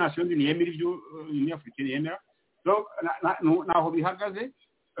 kubera ko Nations Unies yemera ibyo Union Africaine yemera. So naho bihagaze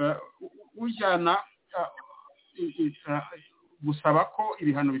ujyana gusaba ko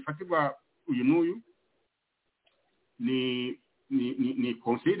ibihano bifatirwa uyu n'uyu ni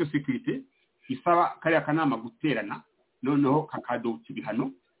Conseil de Sécurité isaba kariya kanama guterana noneho kakadota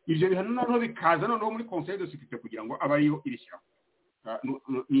ibihano. Ibyo bihano noneho bikaza noneho muri Conseil de Sécurité kugira ngo abariyo irishyiraho.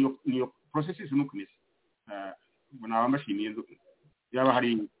 Niyo processus nukumeze. Bona bamashimiye yaba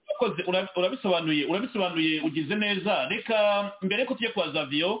hari urabisobanuye ugize neza. Reka mbere ko tujye kwa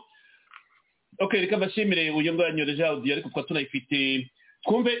Zavio, reka bashimire uyu ngwanyoreje audio ariko kwa tunayifite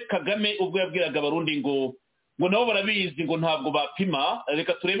twumve Kagame ubwo yabwiraga abarundi ngo nabo barabizi ngo ntabwo bapima.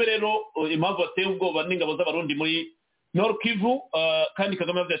 Reka turebe rero impamvu bateye ubwoba n'ingabo z'abarundi muri Nord Kivu, kandi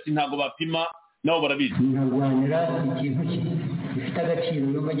Kagame yavuze ati ntabwo bapima nabo barabizi. Ntarwanira ikintu gifite agaciro,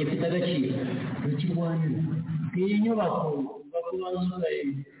 yumva gifite agaciro ukirwanira. Iyi nyubako bakubanza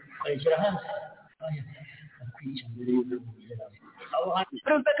kayishyira hasi akwica mbere y'uko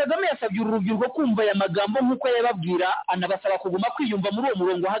Perezida Kagame yasabye urubyiruko kumva aya magambo nk'uko yababwira, anabasaba kuguma kwiyumva muri uwo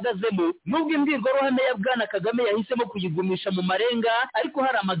murongo ahagazemo. Nubwo imbwirwaruhame ya Bwana Kagame yahisemo kuyigumisha mu marenga, ariko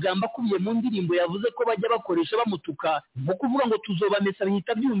hari amagambo akubiye mu ndirimbo yavuze ko bajya bakoresha bamutuka, nko kuvuga ngo tuzobamesa,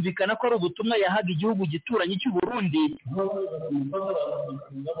 bihita byumvikana ko ari ubutumwa yahaga igihugu gituranyi cy'u Burundi.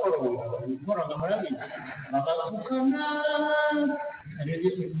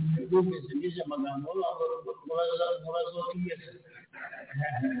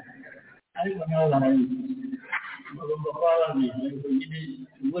 ariko nabo barabizi bagomba kuba babizi, ariko nyine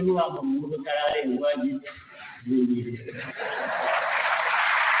ubwo niwanga mu rugo utararengwa iyi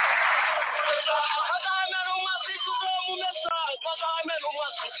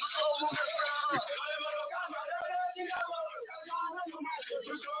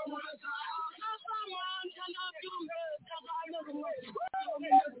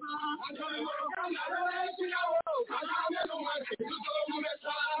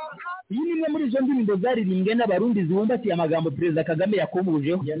ni imwe muri izo ndirimbo zaririmbwe n'abarundi zibumbatiye amagambo Perezida Kagame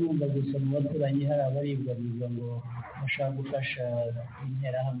yakomojeho. numva gusa mu baturanyi hari abaribwa ngo bashaka gufasha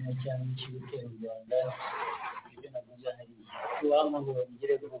interahamwe cyangwa ikibitera u Rwanda. Ibyo navuze hari uwampa ngo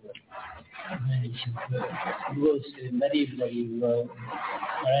bagire vuba rwose ndaribwa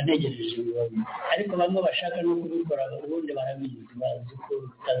baranegereje ariko bamwe bashaka no kubikora ubundi barabizi, bazi ko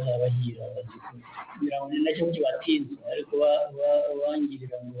bitazabahira, bazi ko kugira ngo ni nacyo kibatinze, ariko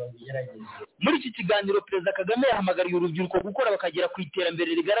bangirira ngo babigerageze. Muri iki kiganiro Perezida Kagame yahamagariye urubyiruko gukora bakagera ku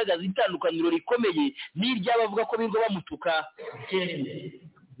iterambere rigaragaza itandukaniro rikomeye n'iry'abavuga ko birwa bamutuka.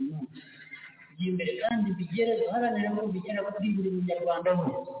 Imbere kandi bigere guharanira ngo bigera kuri buri munyarwanda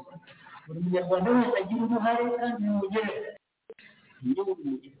wese. Buri munyarwanda wese agira uruhare kandi n'umugere.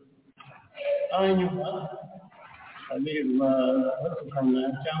 hanyuma abirirwa batukana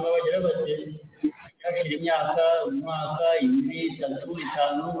cyangwa bagira bati hashira imyaka umwaka ibiri itatu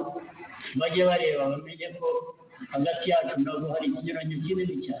itanu bajye bareba bamenye ko hagati yacu nabo hari ikinyuranyo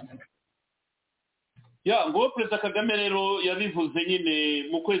kinini cyane. Ya ngo Perezida Kagame rero yabivuze nyine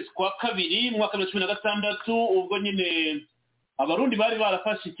mu kwezi kwa kabiri mwaka wa 2016 ubwo nyine abarundi bari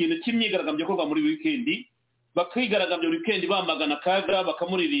barafashe ikintu cy'imyigaragambyo yakorwa muri weekend bakigaragambya weekend bamagana Kaga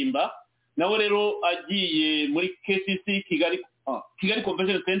bakamuririmba nawe rero agiye muri KCC Kigali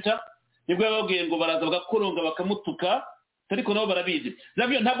Convention Center nibwo yababwiye ngo baraza bagakoronga bakamutuka ariko nabo barabizi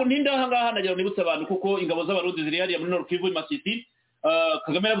nabyo ntabwo ntinda aha ngaha nagira nibutse abantu kuko ingabo z'abarundi ziri hariya muri Nord Kivu Masisi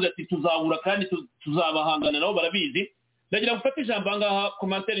Kagame yavuze ati tuzahura kandi tuzabahangana nabo barabizi nagira gufata ijambo aha ngaha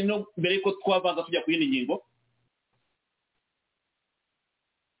commentaire no mbere yuko twavanza tujya ku yindi ngingo.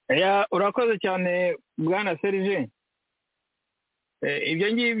 Urakoze cyane bwana Serge. Ibyo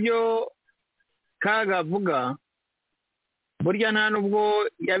ngibyo Kaga avuga burya nta nubwo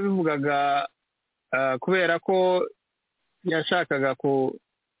yabivugaga kubera ko yashakaga ko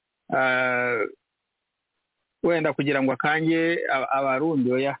wenda kugira ngo akange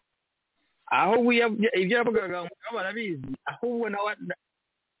abarundi oya ahubwo ibyo yavugaga ngo barabizi ahubwo nawe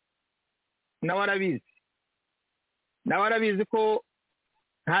arabizi ko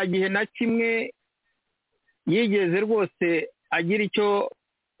nta gihe na kimwe yigeze rwose agira icyo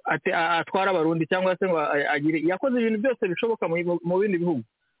atwara abarundi cyangwa se ngo agire yakoze ibintu byose bishoboka mu bindi bihugu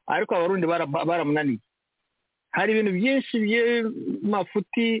ariko abarundi baramunaniye. Hari ibintu byinshi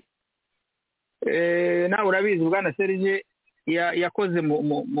by'amafuti nawe urabizi bwana Serge yakoze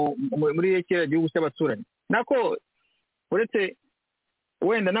muri kiriya gihugu cy'abaturanyi nako uretse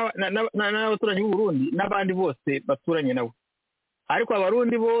wenda n'abaturanyi b'u Burundi n'abandi bose baturanye nawe ariko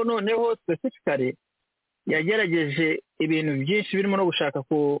abarundi bo noneho specifically yagerageje ibintu byinshi birimo no gushaka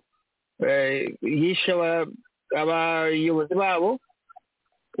ko yisha abayobozi babo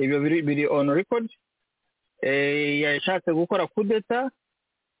ibyo biri on record yashatse gukora kudeta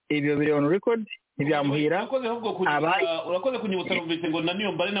ibyo biri on record ntibyamuhira. Urakoze kunyibutsa numvise ngo na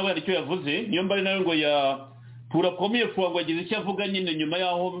niyo mbare nawe hari icyo yavuze niyo mbare nawe ngo ya pour premier fois ngo agize icyo avuga nyine nyuma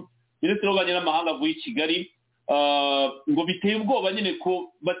yaho Minisitiri w'Ububanyi n'Amahanga avuye i Kigali ngo biteye ubwoba nyine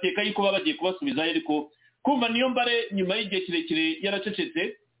ko bateka yuko bagiye kubasubizayo ariko kumva niyo mbare nyuma y'igihe kirekire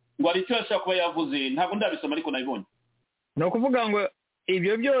yaracecetse ngo hari icyo yashaka kuba yavuze ntabwo ndabisoma ariko nabibonye. Ni ukuvuga ngo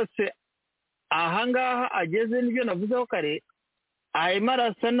ibyo byose ahangaha ageze nibyo navuzeho kare arimo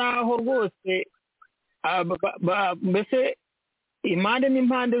arasa naho rwose mbese impande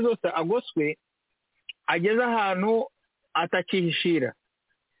n'impande zose agoswe ageze ahantu atakihishira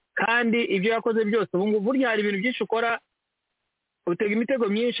kandi ibyo yakoze byose ubu ngubu burya hari ibintu byinshi ukora utega imitego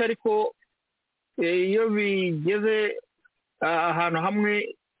myinshi ariko iyo bigeze ahantu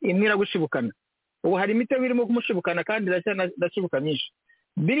hamwe imwe iragushibukana. Ubu hari imitego irimo kumushibukana kandi irashibuka myinshi.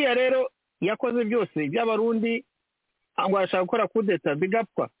 Biriya rero yakoze byose by'abarundi ngo arashaka gukora kudeta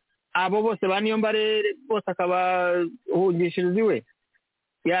bigapfa abo bose baniyo mbare bose akabahungishiriza iwe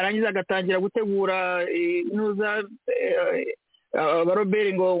yarangiza agatangira gutegura inuza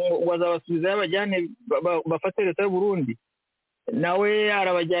abaroberi ngo azabasubizayo abajyane bafate leta y'u Burundi nawe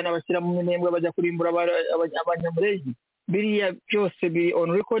arabajyana bashyira mu minembwe bajya kurimbura abanyamurenge. Biriya byose biri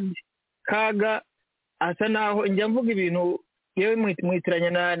on record. Kaga asa naho njya mvuga ibintu yewe mwitiranya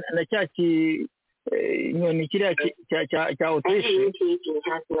na cya nyoni kiriya cya Autriche.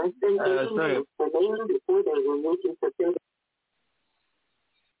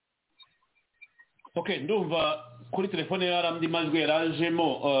 Okay, ndumva kuri telefone yarandi majwi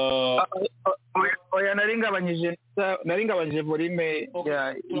yarajemo oya naringabanyije volume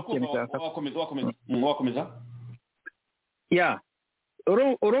ya ikintu cyaka wakomeza ya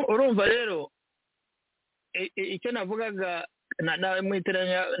urumva rero icyo navugaga na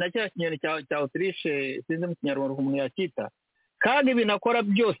mwitiranya na cya kinyoni cya Autriche sinzi mu kinyarwanda umuntu yakita kandi binakora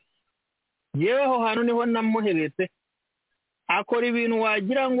byose yewe aho hantu niho namuhebetse akora ibintu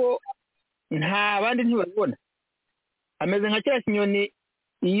wagira ngo nta bandi ntibabibona ameze nka cya kinyoni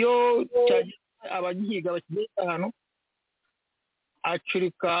iyo abagihiga bakigiye ahantu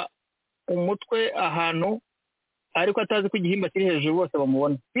acurika umutwe ahantu ariko atazi ko igihimba kiri hejuru bose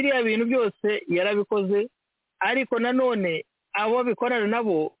bamubona. Biriya bintu byose yarabikoze ariko nanone abo bikorana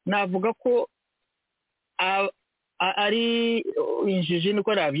nabo navuga ko ari injiji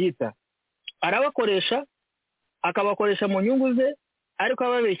niko nabyita arabakoresha akabakoresha mu nyungu ze ariko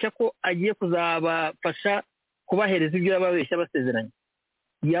ababeshya ko agiye kuzabafasha kubahereza ibyo yababeshya basezeranye.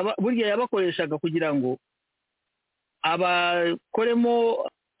 Burya yabakoreshaga kugira ngo abakoremo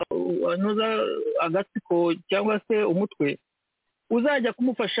agatsiko cyangwa se umutwe uzajya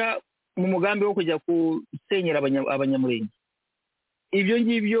kumufasha mu mugambi wo kujya gusenyera abanyamurenge. Ibyo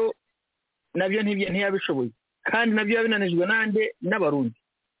ngibyo nabyo ntiyabishoboye, kandi nabyo yabinanijwe n'abarundi.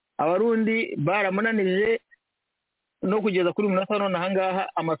 Abarundi baramunanirije no kugeza kuri munota none ahangaha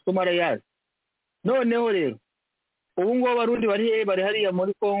amasomo arayazi. Noneho rero ubu ngubu abarundi bari hariya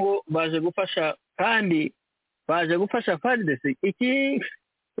muri Congo baje gufasha, kandi baje gufasha Fardc.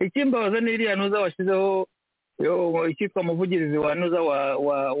 Ikimbabaza n'iriya ntuza washyizeho icyitwa muvugirizi wa ntuza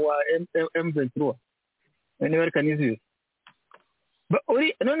wa M23 niba kaniziyo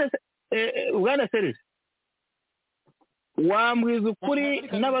none Bwana Serge wambwiza ukuri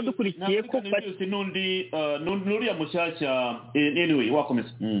n'abadukurikiye ko n'uriya mushyashya anyway wakomeza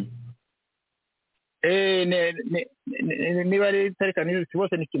niba ari tarekanizi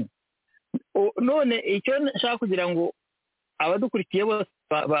bose ni kimwe. None icyo nshaka kugira ngo abadukurikiye bose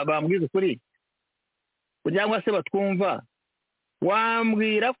bambwiza ukuri cyangwa se batwumva,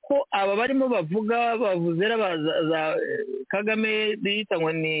 wambwira ko aba barimo bavuze za Kagame bita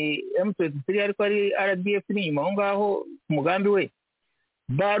ngo ni M23 ariko ari RDF ni inyuma aho ngaho ku mugambi we,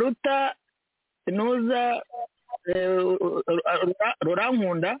 baruta nuza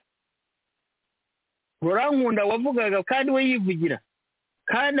Rurankunda wavugaga kandi we yivugira,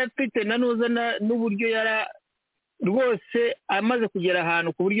 kandi afite na nuza n'uburyo yara rwose amaze kugera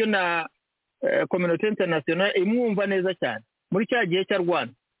ahantu ku buryo na communauté internationale imwumva neza cyane muri cya gihe cya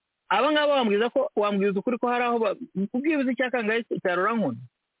Rwanda. Aba ngaba wambwiza ukuri ko hari aho kubwibuze cyakangaye cya Rurankunda.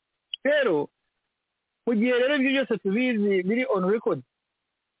 Rero mu gihe rero ibyo byose tubizi biri on record,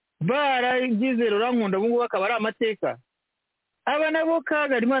 baragize Rurankunda ubu ngubu akaba ari amateka, aba nabo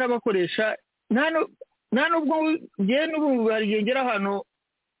Kaga arimo arabakoresha. nta nubwo ngiye n'ubu barigengera hano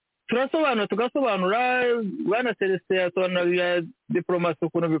tugasobanura Bwana Celestin yasobanurira diplomasi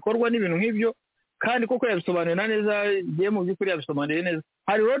ukuntu bikorwa n'ibintu nk'ibyo, kandi koko yabisobanuye neza, ngiye mu by'ukuri yabisobanuye neza.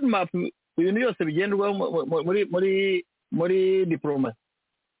 Hari road map ibintu byose bigendwaho muri diplomasi,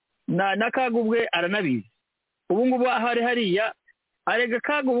 na Kaga ubwe aranabizi. Ubu ngubu hari hariya arega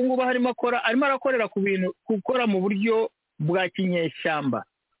Kaga ubu ngubu arimo arakorera ku bintu gukora mu buryo bwa kinyeshyamba.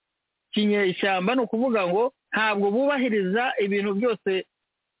 Kinyeshyamba ni ukuvuga ngo ntabwo bubahiriza ibintu byose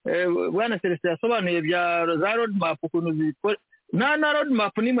Bwana Celestin yasobanuye bya za road map ukuntu zikora. Na road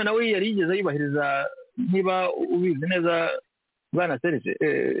map nimwe nawe yari yigeze yubahiriza, niba ubizi neza Bwana Celestin.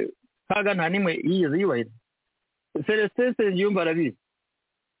 Kaga nta nimwe yigeze yubahiriza. Celestin yumva arabizi.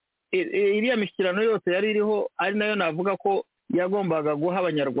 Iriya mishyikirano yose yari iriho ari nayo navuga ko yagombaga guha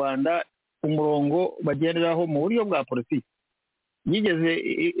abanyarwanda umurongo bagenderaho mu buryo bwa politiki, yigeze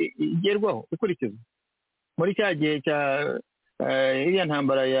igerwaho ikurikizwa muri cya gihe cya iriya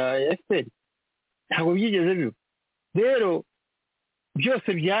ntambara ya FPR, ntabwo byigeze biba. Rero byose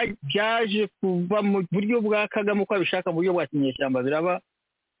byaje kuva mu buryo bwa Kagame uko abishaka mu buryo bwa kinyeshyamba biraba.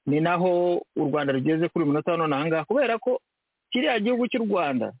 Ni naho u Rwanda rugeze kuri munota none ahangaha, kubera ko kiriya gihugu cy'u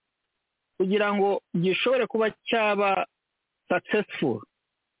Rwanda kugira ngo gishobore kuba cyaba successful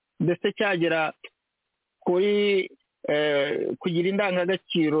ndetse cyagera kuri kugira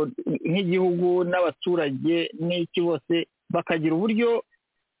indangagaciro nk'igihugu n'abaturage n'iki bose bakagira uburyo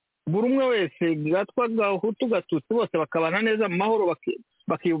buri umwe wese gatwa gahutu gatutsi bose bakabana neza mu mahoro,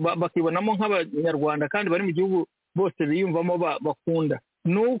 bakibonamo nk'abanyarwanda kandi bari mu gihugu bose biyumvamo bakunda,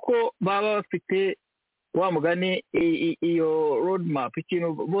 nuko baba bafite wa mugani iyo road map,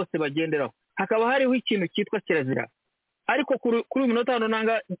 ikintu bose bagenderaho. Hakaba hariho ikintu cyitwa kirazira, ariko kuri uyu munota hano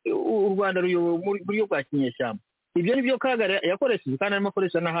nanga u Rwanda ruyobowe mu buryo bwa kinyeshyamba. Ibyo ni byo Kaga yakoresheje kandi arimo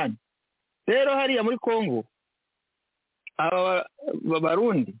akoresha n'ahandi. Rero hariya muri Congo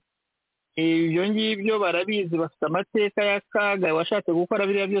Barundi ibyo ngibyo barabizi, bafite amateka ya Kaga washatse gukora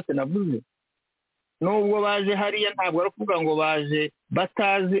biriya byose navuze. Nubwo baje hariya ntabwo ari ukuvuga ngo baje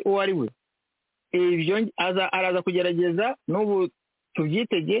batazi uwo ari we. Ibyo araza kugerageza n'ubu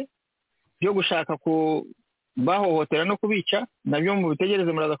tubyitege byo gushaka bahohotera no kubica, nabyo mu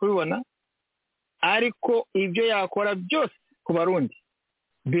bitegereze muraza kubibona. Ariko ibyo yakora byose ku Barundi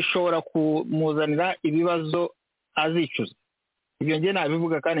bishobora kumuzanira ibibazo azicuza. Ibyo ngiye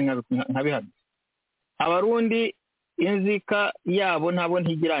nabivuga kandi nkabihamya. Abarundi inzika yabo ntabwo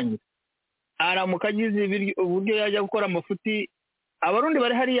ntigirangira. Aramuka agize uburyo yajya gukora amafuti, Abarundi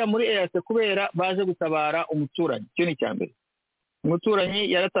bari hariya muri EAC kubera baje gutabara umuturanyi. Cyo ni cyambere.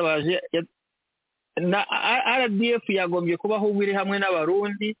 Umuturanyi yaratabaje na RDF yagombye kubaho biri hamwe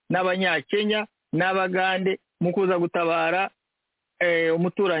n'Abarundi n'Abanyakenya n'Abagande mu kuza gutabara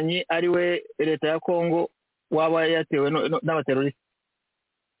umuturanyi ari we leta ya Congo waba yatewe n'abateroriste.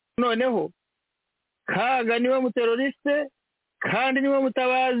 Noneho Kaga niwe muteroriste kandi niwe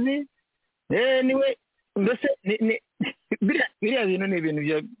mutabazi, niwe mbese biriya bintu ni ibintu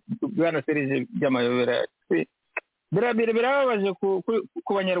bya serije by'amayobera birababaje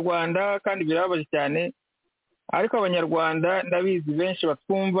ku banyarwanda kandi birababaje cyane, ariko abanyarwanda ndabizi benshi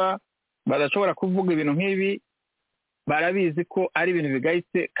batwumva badashobora kuvuga ibintu nk'ibi, barabizi ko ari ibintu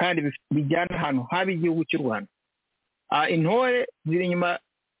bigayitse kandi bijyana ahantu habi igihugu cy'u Rwanda. Intore ziri inyuma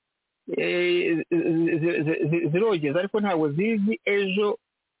zirogeza, ariko ntabwo zizi ejo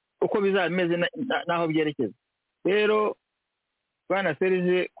uko bizameze n'aho byerekeza. Rero bwana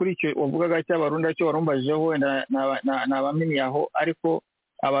Serge, kuri icyo wavugaga cy'abarundi cyo warumbajeho wenda nabamenye aho, ariko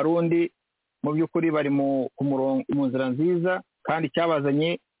abarundi mu by'ukuri bari mu nzira nziza kandi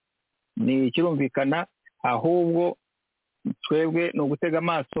cyabazanye ni kirumvikana, ahubwo twebwe ni ugutega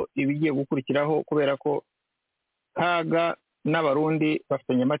amaso ibigiye gukurikiraho, kubera ko kaga n'abarundi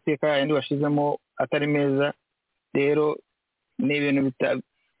bafitanye amateka yandi bashizemo atari meza. Rero ni ibintu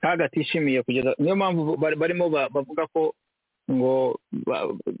kaga atishimiye kugeza, niyo mpamvu barimo bavuga ko ngo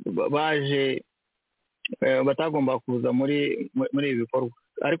baje batagomba kuza muri ibi bikorwa,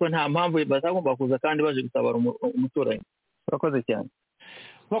 ariko nta mpamvu batagomba kuza kandi baje gutabara umuturanyi. Urakoze cyane.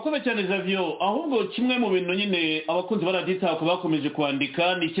 Wakoze cyane Xavier. Ahubwo kimwe mu bintu nyine abakunzi baraditaho bakomeje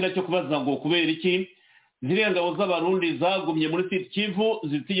kwandika ni ikira cyo kubaza ngo kubera iki ziriya ngabo z'abarundi zagumye muri Sud Kivu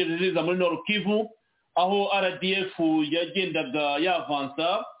zitigeze ziza muri Nord Kivu aho RDF yagendaga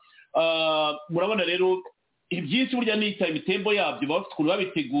yavansa. Murabona rero ibyinshi burya ni imitembo yabyo bafite ukuntu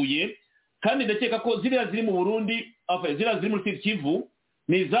babiteguye, kandi ndakeka ko ziriya ziri mu Burundi, ziriya ziri muri Sud Kivu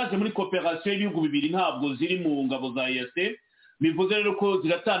ni zaje muri cooperation y'ibihugu bibiri, ntabwo ziri mu ngabo za EAC. Bivuze rero ko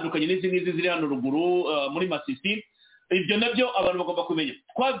ziratandukanye n'izi ngizi ziri hano ruguru muri Masisi. Ibyo nabyo abantu bagomba kumenya.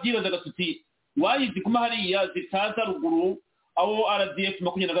 Twabyibazaga tuti wayizi kuma hariya zitaza ruguru aho RDF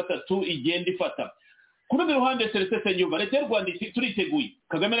 23 igenda ifata. Ku rundi ruhande Celestin Nyumba, leta y'u Rwanda turiteguye.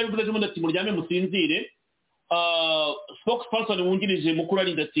 Kagame arabivuze ejo ati muryame musinzire. Spokesperson wungirije mukuru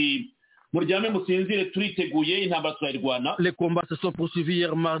arinda ati muryame musinzire turiteguye intambara turayirwana. Les combats se sont poursuivis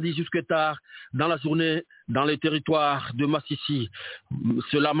hier mardi jusque tard dans la journée dans les territoires de Massissi.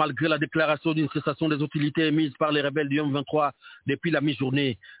 Cela malgré la déclaration d'une cessation des hostilités émise par les rebelles du M23 depuis la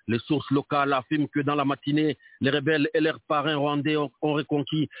mi-journée. Les sources locales affirment que dans la matinée, les rebelles et leurs parrains rwandais ont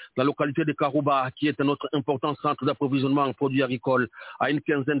reconquis la localité de Karouba, qui est un autre important centre d'approvisionnement en produits agricoles à une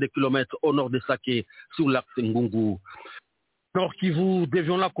quinzaine de kilomètres au nord de Saké, sur l'axe Ngungu. Nord Kivu, des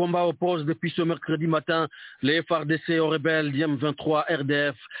violents combats opposent depuis ce mercredi matin les Fardc aux rebelles du M23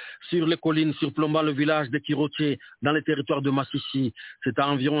 RDF sur les collines surplombant le village de Kiroche dans les territoires de Massissi. C'est à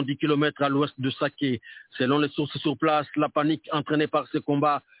environ 10 km à l'ouest de Saké. Selon les sources sur place, la panique entraînée par ces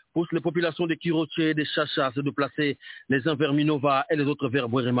combats pousse les populations de Kiroche et de Chacha à se déplacer les uns vers Minova et les autres vers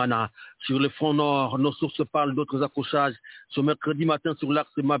Bweremana. Sur le front nord, nos sources parlent d'autres accrochages ce mercredi matin sur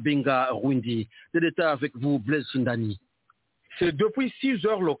l'axe Mabenga-Rwindi. Des détails avec vous, Blaise Chindani. C'est depuis 6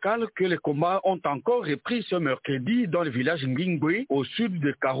 heures locales que les combats ont encore repris ce mercredi dans le village Ngingwe, au sud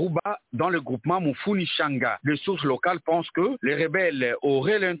de Karouba, dans le groupement Mufuni-Shanga. Les sources locales pensent que les rebelles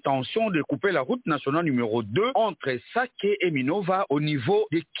auraient l'intention de couper la route nationale numéro 2 entre Saké et Minova au niveau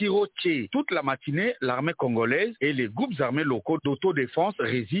de Kiroche. Toute la matinée, l'armée congolaise et les groupes armés locaux d'autodéfense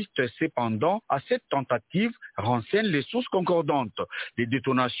résistent cependant à cette tentative, renseignent les sources concordantes. Des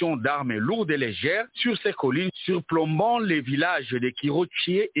détonations d'armes lourdes et légères sur ces collines surplombant les villages de Kiroche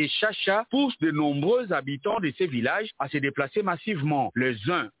et Chacha poussent de nombreux habitants de ces villages à se déplacer massivement. Les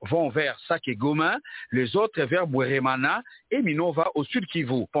uns vont vers Saké Goma, les autres vers Bweremana et Minova au sud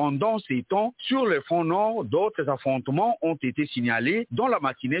Kivu. Pendant ces temps, sur le front nord, d'autres affrontements ont été signalés dans la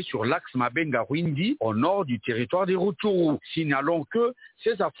matinée sur l'axe Mabenga-Rwindi au nord du territoire des Rutshuru. Signalons que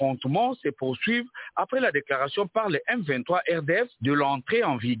ces affrontements se poursuivent après la déclaration par le M23 RDF de l'entrée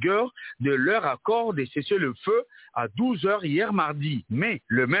en vigueur de leur accord de cessez-le-feu à 12 heures hier mardi. Mais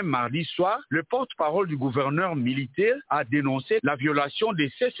le même mardi soir, le porte-parole du gouverneur militaire a dénoncé la violation de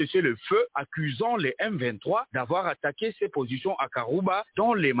ces cessez-le-feu, accusant les M23 d'avoir attaqué ses positions à Karouba,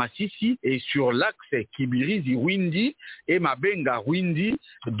 dans les Massissi et sur l'axe Kibirizi-Rwindi et Mabenga-Rwindi,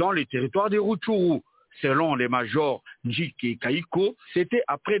 dans le territoire des Rutshuru. Selon les majors Njike Kaiko, c'était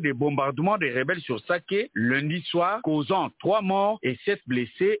après des bombardements des rebelles sur Saké lundi soir, causant 3 morts et 7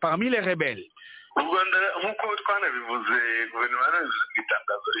 blessés parmi les rebelles. u Rwanda nk'uko twanabivuze guverinoma yarabivuze mu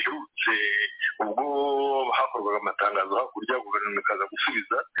itangazo riherutse ubwo hakorwaga amatangazo hakurya guverinoma ikaza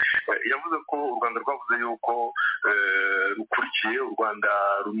gusubiza yavuze ko u Rwanda rwavuze yuko rukurikiye u Rwanda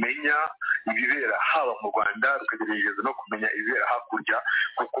rumenya ibibera haba mu Rwanda rukagerageza no kumenya ibibera hakurya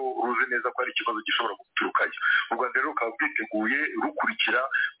kuko ruzi neza ko ari ikibazo gishobora guturukayo. U Rwanda rero rukaba rwiteguye rukurikira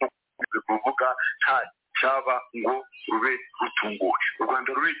nk'uko kuvuga nta cyaba ngo rube rutunguwe. U Rwanda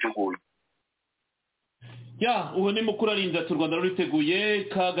ruriteguye. ya uwo ni mukuru arinze ati u Rwanda ruriteguye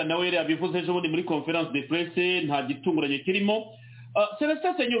Kaga nawe yari yabivuze ejo bundi muri conference de presse nta gitunguranye kirimo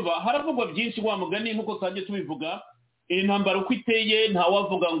Celestin Senyumva haravugwa byinshi wa mugani nkuko twagiye tubivuga intambara uko iteye nta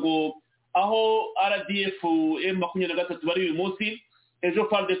wavuga ngo aho RDF M23 bari uyu munsi ejo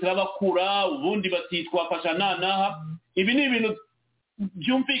Fardc rabakura ubundi bati twafasha nanaha ibi ni ibintu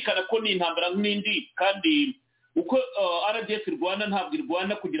byumvikana ko ni intambara n'indi kandi uko RDF Rwanda ntabwo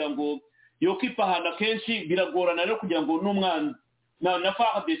irwana kugira ngo yokipa hana kenshi biragorana rero kugira ngo n'umwana na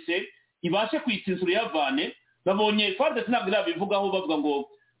Fardc ibashe kwitsinzura yavane babonye Fardc ntabwo irabivugaho bavuga ngo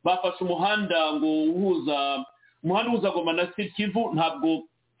bafashe umuhanda ngo uhuza Goma na Kivu ntabwo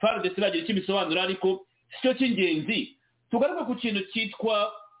Fardc iragira ikibisobanura ariko cyo cy'ingenzi tugaruka ku kintu cyitwa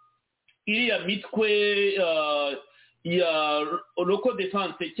iriya mitwe ya local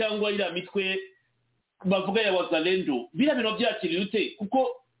defense cyangwa iriya mitwe bavuga ya wazalendo biriya bintu byakiriye ute kuko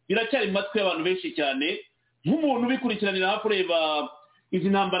biracyari mu matwi y'abantu benshi cyane nk'umuntu ubikurikiranira hafi ureba izi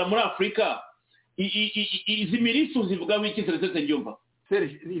ntambara muri Afurika izi milisi zivuga wiki Celestin Senyumva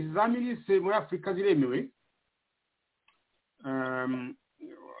izi za milisi muri Afurika ziremewe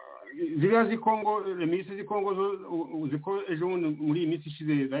ziriya z'ikongo milisi z'ikongo ziko ejo muri iyi minsi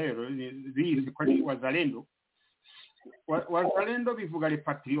ishize rero ziyizi ko ari wazalendo bivuga les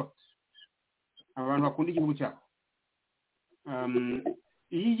patriotes abantu bakunda igihugu cyabo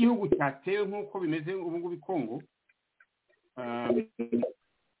iyo igihugu cyatewe nk'uko bimeze ubu ngubu ikongo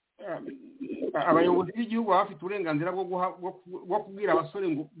abayobozi b'igihugu baba bafite uburenganzira bwo kubwira abasore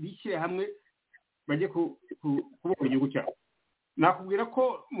ngo bishyire hamwe bajye kubona igihugu cyabo nakubwira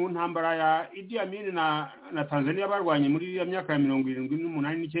ko mu ntambara ya Idi Amin na Tanzania barwanye muri iriya myaka ya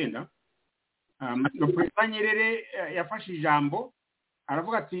 78 Perezida Nyerere yafashe ijambo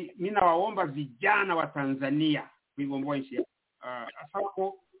aravuga ati mina waomba vijana wa Tanzania bigomba nshi asaba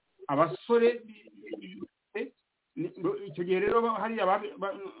ko abasore icyo gihe rero hari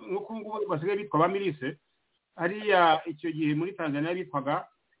nuko ngo basigaye bitwa bamirise hariya icyo gihe muri Tanzania bitwaga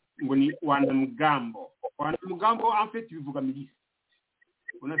ngo ni wanamgambo en fait bivuga milisi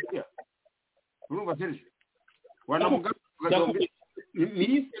unasikia urumva Serge wanamgambo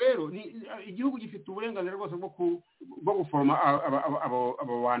milisi rero ni igihugu gifite uburenganzira bwose bwo guforma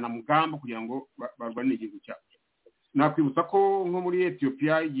abo wanamgambo kugira ngo barwane igihugu cyabo nakwibutsa ko nko muri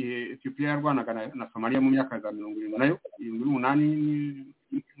Ethiopia igihe Ethiopia yarwanaga na Somalia mu myaka ya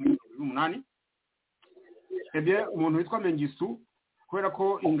 78 ebye umuntu witwa Mengistu kubera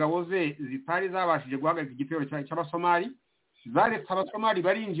ko ingabo ze zitari zabashije guhagarika igitero cy'abasomali zaretse abasomali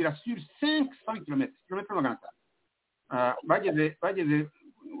barinjira sur 500 km bageze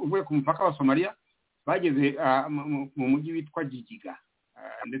uvuye ku mupaka wa Somalia bageze mu mujyi witwa Jijiga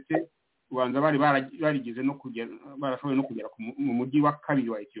ndetse ubanza barigeze no kugera barashoboye no kugera mu mujyi wa kabiri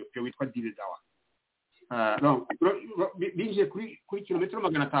wa Ethiopia witwa Diredawa binjiye kuri kilometero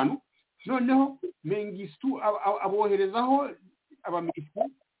 500 noneho Mengistu aboherezaho abamilisi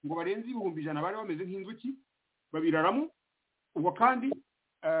ngo barenze 100 bari bameze nk'inzuki babiraramo ubwo kandi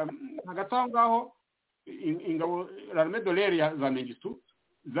hagati aho ngaho ingabo l'armée de l'air za Mengistu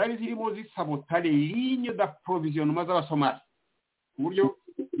zari zirimo zisabotare ligne d'approvisionnement z'abasomali ku buryo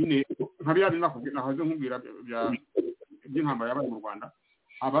nyine nka bya nahoze nkubwira by'intambara yabaye mu Rwanda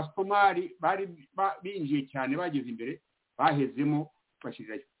abasomali bari binjiye cyane bageze imbere bahezemo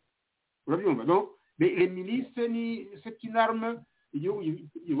bashirirayo urabyumva donc les milices ni c'est une arme igihugu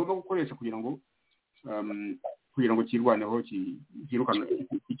igomba gukoresha kugira ngo kirwaneho kirukana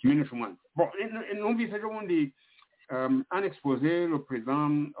ikimenyesha umwanzi bon numvise ejo bundi un exposé le président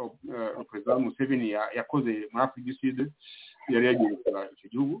Museveni yakoze muri Afrique du Sud yari yagiye icyo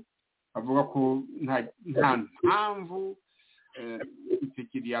gihugu avuga ko nta mpamvu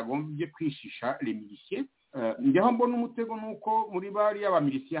isekiri yagombye kwishisha les miliciens njyeho mbona umutego nuko muri bari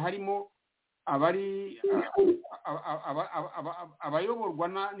y'abamiliciens harimo abayoborwa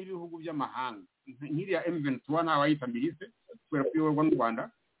n'ibihugu by'amahanga nk'iriya M23 n'abayita milice kubera kuyoborwa n'u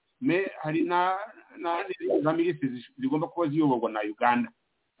Rwanda hari na za milice zigomba kuba ziyoborwa na Uganda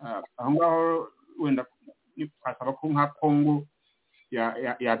aho ngaho wenda twasaba ko nka Congo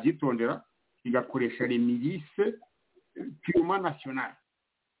yabyitondera igakoresha les milices purement nationales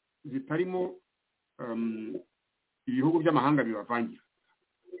zitarimo ibihugu by'amahanga bibavangira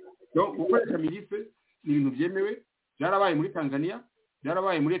donc gukoresha milice ni ibintu byemewe byarabaye muri Tanzania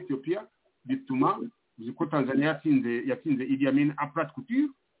byarabaye muri Ethiopia bituma uziko Tanzania yatsinze Idi Amin à plat couture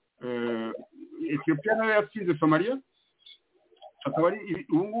Ethiopia nayo yatsinze Somalia akaba ari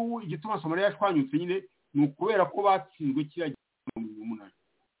ubu igituma Somalia yashwanyutse nyine ni ukubera ko batsinzwe kiriya umunani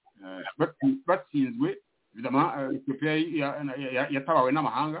batsinzwe évidemment Ethiopia yatabawe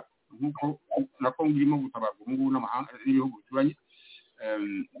n'amahanga nk'uko na Kongo irimo gutabarwa ubu ngubu n'amahanga n'ibihugu bituranye.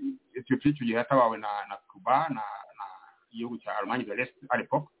 Ethiopia icyo gihe yatabawe na Cuba na igihugu cya Allemagne de l'Est à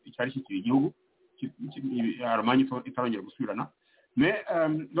l'époque icyari kikiri igihugu Allemagne itarongera gusubirana. Mais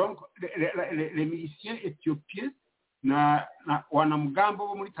donc les miliciens éthiopiens na wanamugambo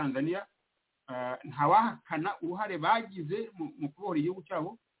bo muri Tanzania ntawahakana uruhare bagize mu kubohora igihugu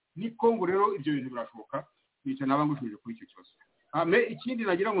cyabo. Ni Kongo rero ibyo bintu birashoboka nicyo nabangushije kuri icyo kibazo. Mais ikindi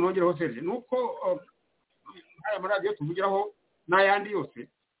nagira ngo nongereho Serge nuko aya maradiyo tuvugiraho n'ayandi yose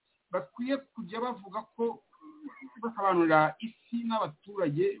bakwiye kujya bavuga ko basobanurira isi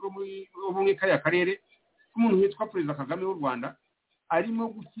n'abaturage bo muri kariya karere umuntu witwa Perezida Kagame w'u Rwanda arimo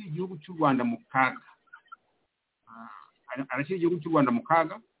gushyira igihugu cy'u Rwanda mu kaga. Arashyira igihugu cy'u Rwanda mu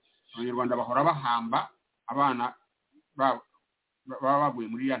kaga. Abanyarwanda bahora bahamba abana baba baguye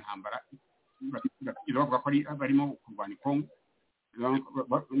muri ya ntambara bavuga ko barimo kurwanya Kongo.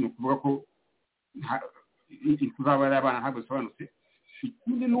 Ni ukuvuga ko tuzabara abana ntabwo bisobanutse.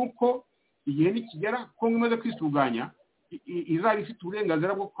 Ikindi ni uko igihe nikigera Kongo imaze kwisuganya izaba ifite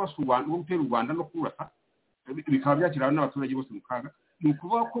uburenganzira bwo gutera u Rwanda no kurasa bikaba byakiraho n'abaturage bose mu kaga. Ni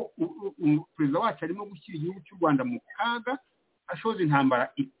ukuvuga ko perezida wacu arimo gushyira igihugu cy'u Rwanda mu kaga ashoza intambara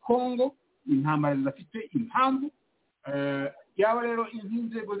i Kongo, intambara zidafite impamvu. Yaba rero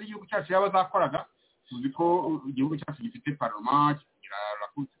inzego z'igihugu cyacu yaba zakoraga tuzi ko igihugu cyacu gifite parlement kigira la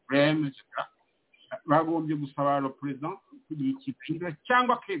Cour suprême etc. Bagombye gusaba le président kugira ikipinga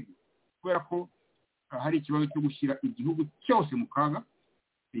cyangwa kego kubera ko hari ikibazo cyo gushyira igihugu cyose mu kaga.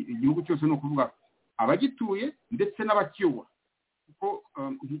 Igihugu cyose no kuvuga abagituye ndetse n'abakiyoboye kuko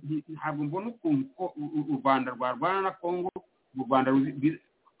ntabwo mbona ukuntu ko u Rwanda rwarwana na Kongo, u Rwanda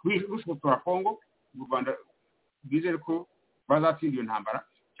rushotora Kongo, u Rwanda bwizere ko bazatsinda iyo ntambara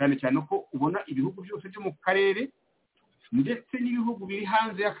cyane cyane ko ubona ibihugu byose byo mu karere ndetse n'ibihugu biri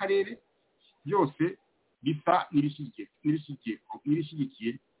hanze y'akarere byose bisa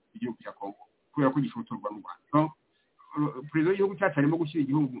n'ibishyigikiye igihugu cya Kongo kubera ko gishotorwa n'u Rwanda. Perezida w'igihugu cyacu arimo gushyira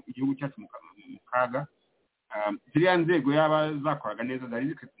igihugu cyacu mu kaga. Ziriya nzego yaba zakoraga neza zari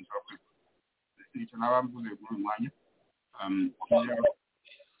zikwiye kumusaba kwezi nicyo nabambuze muri uyu mwanya.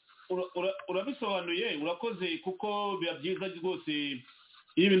 Urabisobanuye urakoze kuko biba byiza rwose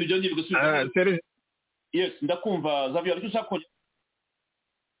iyo ibintu byongeye gusubiza. Yes ndakumva Xavier icyo ushaka kongera.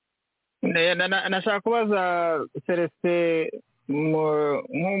 Nashaka kubaza Celestin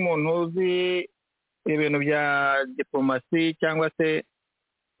nk'umuntu uzi ibintu bya diplomasi cyangwa se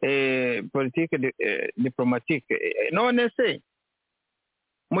politike diplomatique. None se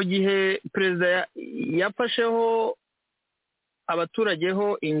mu gihe perezida yafasheho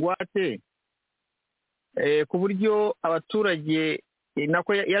abaturageho ingwate ku buryo abaturage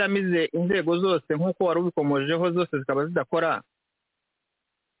nako yaramize inzego zose nk'uko wari ubikomojeho zose zikaba zidakora,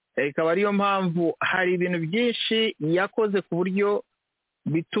 ikaba ariyo mpamvu hari ibintu byinshi yakoze ku buryo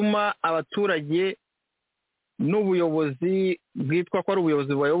bituma abaturage n'ubuyobozi bwitwa ko ari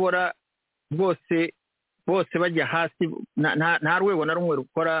ubuyobozi bayobora bose bajya hasi. Nta rwego na rumwe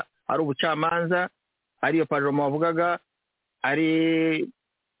rukora, ari ubucamanza, ari iyo parlement wavugaga, ari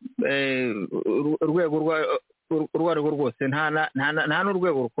urwego urwo ari rwo rwose, nta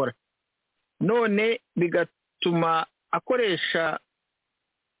n'urwego rukora. None bigatuma akoresha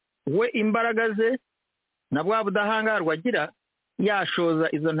we imbaraga ze na bwa budahangarwa agira yashoza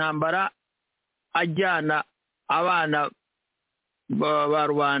izo ntambara ajyana abana ba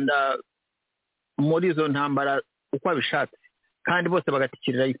rubanda muri izo ntambara uko abishatse kandi bose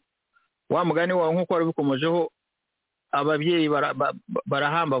bagatikirirayo. Wa mugani wawe nk'uko wari ubikomojeho ababyeyi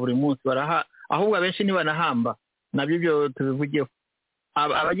barahamba buri munsi, ahubwo abenshi ntibanahamba, nabyo byo tubivugeho.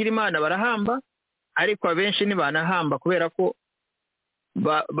 Abagira imana barahamba ariko abenshi ntibanahamba kubera ko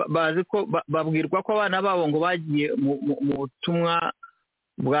bazi ko babwirwa ko abana babo ngo bagiye mu butumwa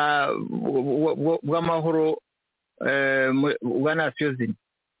bw'amahoro bwa nasiyo zimwe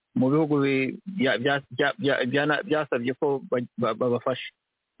mu bihugu byasabye ko babafasha.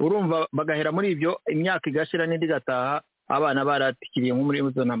 Urumva bagahera muri ibyo, imyaka igashira n'indi igataha abana baratikiriye nko muri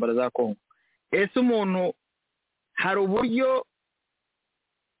izo ntambara za Kongo. Ese umuntu hari uburyo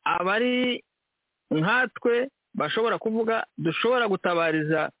abari nkatwe bashobora kuvuga dushobora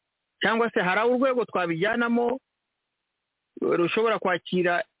gutabariza, cyangwa se hari urwego twabijyanamo rushobora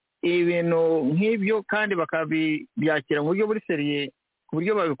kwakira ibintu nk'ibyo kandi bakabyakira mu buryo buri seriye ku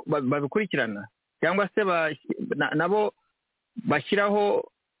buryo babikurikirana, cyangwa se nabo bashyiraho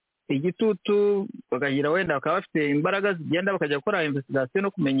igitutu bakagira wenda bakaba bafite imbaraga zigenda bakajya gukora investigation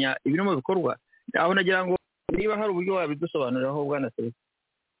no kumenya ibiri mu bikorwa. Aho nagira ngo niba hari uburyo wabidusobanuriraho bwana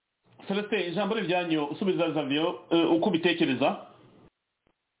Celestin, ijambo ryanyu usubiza Xavier uko bitekereza.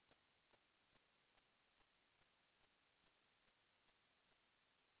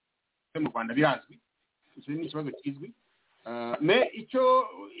 mu Rwanda birazwi icyo ni ikibazo kizwi me icyo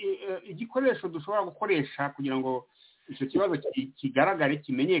igikoresho dushobora gukoresha kugira ngo icyo kibazo kigaragare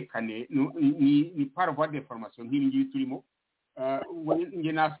kimenyekane ni part of the formation nk'ibi ngibi turimo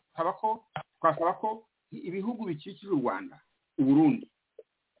nge twasaba ko ibihugu bikikije u Rwanda u Burundi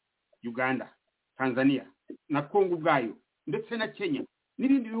Uganda Tanzania na Kongo ubwayo ndetse na Kenya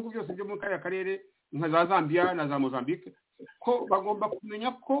n'ibindi bihugu byose byo mu karere nka za Zambia na za Mozambique ko bagomba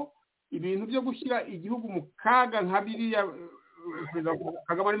kumenya ko ibintu byo gushyira igihugu mu kaga nka biriya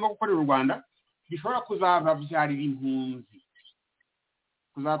Kagame arimo gukorera u Rwanda bishobora kuzababyarira impunzi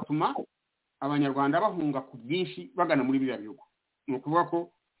kuzatuma abanyarwanda bahunga ku bwinshi bagana muri biriya bihugu ni ukuvuga ko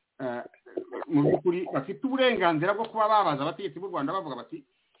mu by'ukuri bafite uburenganzira bwo kuba babaza abategetsi b'u Rwanda bavuga bati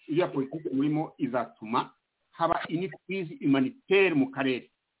iriya politiki murimo izatuma haba crise humanitaire mu karere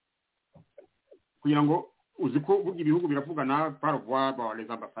kugira ngo uzi ko burya ibihugu biravugana par voie les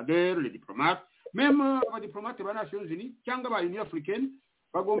ambassadeurs les diplomates même abadiplomates ba Nations Unies cyangwa ba Union Africaine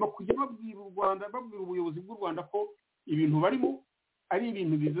bagomba kujya babwira u Rwanda babwira ubuyobozi bw'u Rwanda ko ibintu barimo ari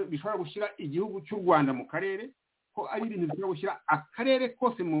ibintu bishobora gushyira igihugu cy'u Rwanda mu karere ko ari ibintu bishobora gushyira akarere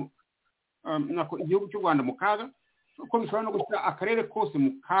kose mu igihugu cy'u Rwanda mu kaga ko bishobora no gushyira akarere kose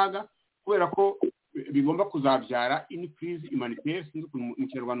mu kaga kubera ko bigomba kuzabyara crise humanitaire sinzi mu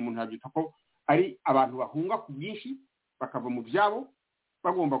Kinyarwanda umuntu yabyita ko ari abantu bahunga ku bwinshi bakava mu byabo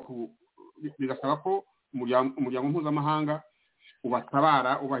bagomba bigasaba ko umuryango mpuzamahanga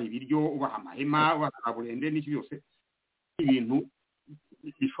ubatabara ubaha ibiryo ubaha amahema ubaha burende n'iki byose ibintu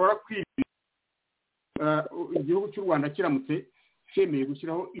bishobora igihugu cy'u Rwanda kiramutse cyemeye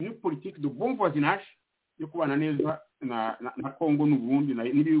gushyiraho une politique de bon voisinage yo kubana neza na Kongo n'u Burundi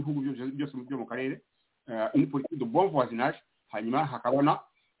n'ibihugu byose byo mu karere une politique de bon voisinage hanyuma hakabona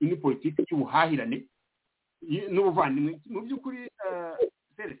une politique y'ubuhahirane n'ubuvandimwe mu by'ukuri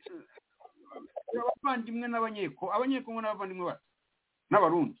abavandimwe abanyekongo n'abavandimwe bacu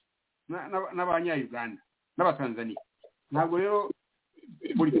n'abarundi n'abanya-Uganda n'abatanzania ntabwo rero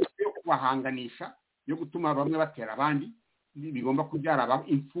politiki yo kubahanganisha yo gutuma bamwe batera abandi bigomba kubyara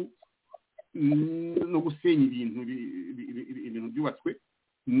impfu no gusenya ibintu byubatswe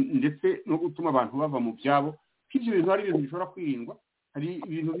ndetse no gutuma abantu bava mu byabo ibyo bintu ari ibintu bishobora kwirindwa hari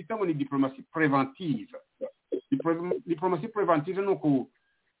ibintu bita ngo ni diplomasi preventive diplomasi preventive ni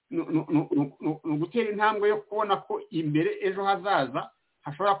ugutera intambwe yo kubona ko imbere ejo hazaza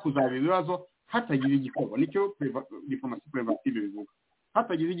hashobora kuzaba ibibazo hatagize igikorwa nicyo diplomasi preventive bivuga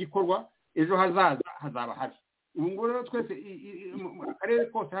hatagize igikorwa ejo hazaza hazaba habi ubu ngubu rero twese mu karere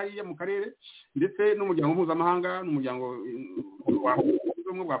kose hariya mu karere ndetse n'umuryango mpuzamahanga n'umuryango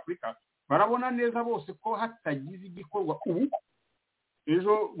w'ubumwe bwa Afurika barabona neza bose ko hatagize igikorwa ubu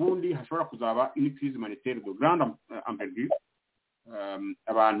ejo bundi hashobora kuzaba crise humanitaire de grande envergure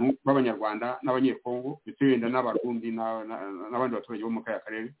abantu b'abanyarwanda n'abanyekongo ndetse wenda n'abarundi n'abandi baturage bo mu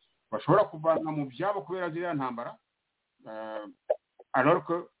karere bashobora kuvana mu byabo kubera ziriya ntambara alors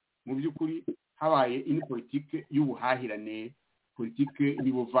que mu by'ukuri habaye une politique y'ubuhahirane politike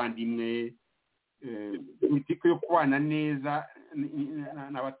y'ubuvandimwe politike yo kubana neza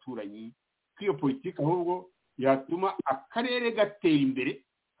n'abaturanyi k'iyo politike ahubwo yatuma akarere gatera imbere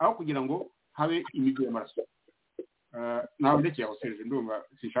aho kugira ngo habe imigo y'amaraso nawe ndekeye aho Serge ndumva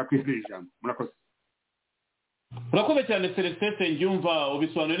sinshaka kwizera ijambo murakoze cyane Celestin njyumva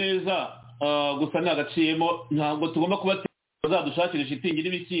ubisobanura neza gusa ntagaciyemo ntabwo tugomba kuba bazadushakira shitingi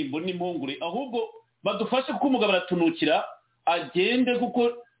n'ibishyimbo n'impungure ahubwo badufashe kuko umugabo aratunukira agende kuko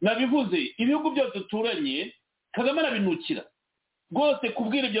nabivuze ibihugu byose duturanye Kagame arabinukira rwose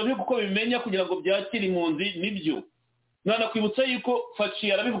kubwira ibyo bihugu uko bimenya kugira ngo byakire impunzi nibyo nanakwibutsa yuko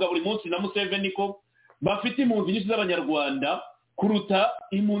Faci arabivuga buri munsi na Museveni ko bafite impunzi nyinshi z'abanyarwanda kuruta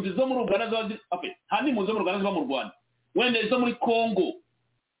impunzi zo muri Uganda nta n'impunzi zo mu Rwanda ziba mu Rwanda wenda izo muri Kongo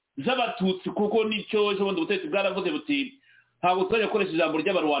z'abatutsi kuko nicyo ejo bundi ubutegetsi bwaravuze buti ntabwo tuzajya gukoresha ijambo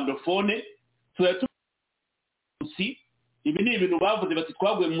ry'abarwandofone turatusi ibi ni ibintu bavuze bati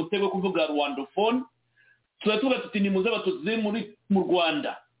twaguye mu mutego wo kuvuga rwandofone turatuvuga tuti ni muze abatutsi mu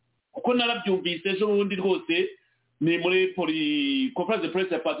Rwanda kuko narabyumvise ejo bundi rwose ni muri conference de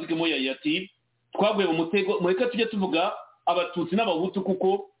presse ya Patrick Moya yati twaguye mu mutego mureka tujye tuvuga abatutsi n'abahutu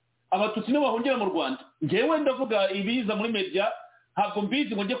kuko abatutsi nibo bahungira mu Rwanda njyewe ndavuga ibiza muri media ntabwo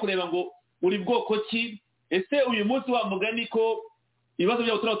mbizi ngo njye kureba ngo uri bwoko ki ese uyu munsi wa mugani ko ibibazo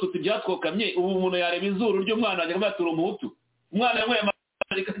by'abatutsi byatwokamye ubu umuntu yareba izuru ry'umwana ajya kubatura umuhutu umwana yamwe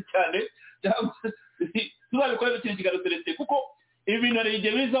yamarika cyane tuzabikorera ikintu kigarutse kuko ibi bintu hari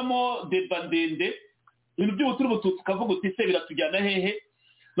igihe bizamo deba ndende ibintu by'ubuturi bututsi ukavuga uti se biratujyana hehe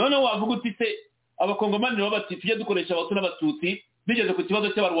noneho wavuga uti se abakongomani baba bati tujye dukoresha abahutu n'abatutsi bigeze ku kibazo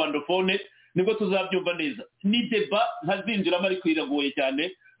cy'abarwandofone nibwo tuzabyumva neza. Ni deba ntazinjiramo ariko iragoye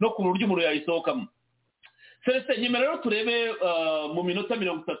cyane no ku buryo umuntu yayisohokamo. Celestin, nyuma rero turebe mu minota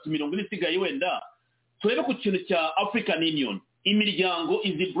 30-40 isigaye wenda turebe ku kintu cya African Union, imiryango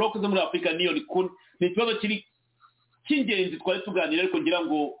izi block zo muri African Union. Ni ikibazo cy'ingenzi twari tuganira ariko ngira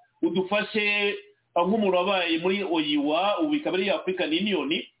ngo udufashe nk'umuntu wabaye muri OIWA ubu ikaba ari African Union.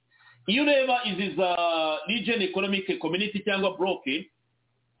 Iyo ureba izi za Region Economic Community cyangwa block,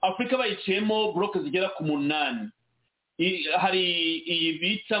 Afrika bayiciyemo block zigera ku 8. Hari iyi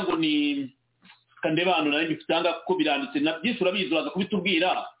bitsa ngo ni kandeba hano nari bifitanga ko biranditse na byinshi urabizi uraza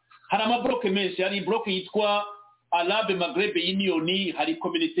kubitubwira. Hari amablock menshi, hari block yitwa Arabe Maghreb Union, hari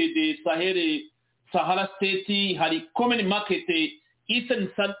Communauté de Sahara State, hari Common Market Eastern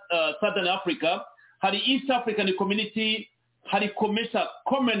Southern Africa, hari East African Community, hari COMESA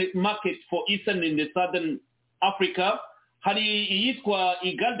Common Market for Eastern and Southern Africa, hari iyitwa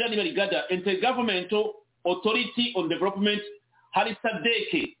IGADA Intergovernmental Authority on Development, hari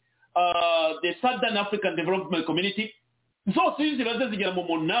SADC the Southern African Development Community. Zose izi zibaze zigera mu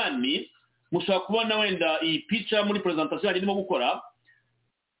 8. Mushobora kubona wenda iyi picture muri presentation irimo gukora.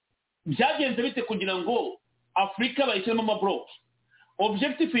 Byagenze bite kugira ngo Afrika bayishyiremo amablock?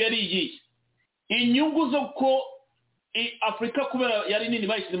 Objective yari iyi, inyungu zo ko Afrika kubera yari nini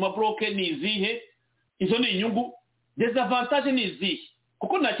bayishyiremo amablock ni izihe? Izo ni inyungu. Desavantage ni izihe?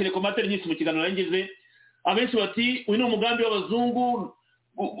 Kuko nakire komateri nyinshi mu kiganiro nagize, abenshi bati uyu ni umugambi w'abazungu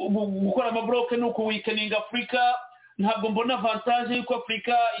gukora amablock nuko weakening Afrika, ntabwo mbona avantage yuko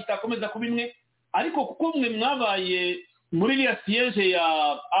Afrika itakomeza kuba imwe. Ariko kuko mwe mwabaye muri ya siege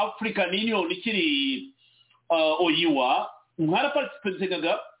ya African Union ikiri OIWA,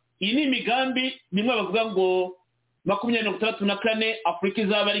 mwaraparticipatingaga. Iyi ni imigambi nimwe bavuga ngo 2034 Afrika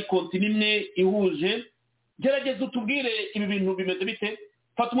izaba ari continent imwe ihuje. Gerageza utubwire ibi bintu bimeze bite?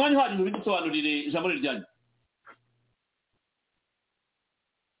 Fata umwanya uhari bidusobanurire ijambo ryanyu.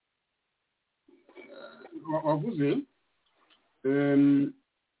 Wavuze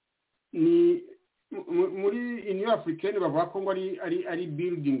ni muri Union Africaine bavuga ko ngo ari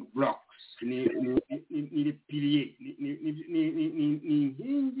building blocks, ni pilier, ni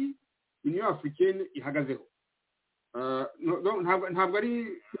inkingi Union Africaine ihagazeho. Ntabwo ari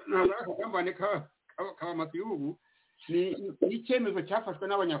akagambane k'abamata y'ibihugu, ni icyemezo cyafashwe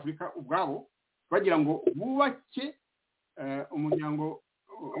n'abanyafurika ubwabo bagira ngo bubake umuryango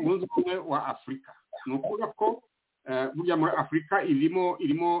wunze ubumwe wa Afrika. Ni ukuvuga ko burya muri Afrika irimo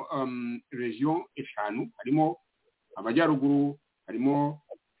region 5, harimo amajyaruguru, harimo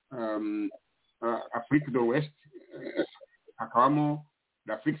Afrique de l'Ouest, hakabamo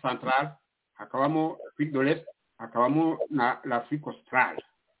l'Afrique centrale, hakabamo Afrique de l'Est, hakabamo na l'Afrique australe.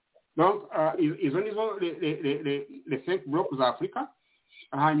 Donc izo nizo les 5 blocs za Afrika.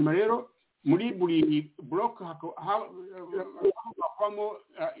 Hanyuma rero muri buri bloc hakabamo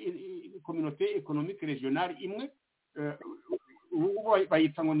communauté économique régionale imwe,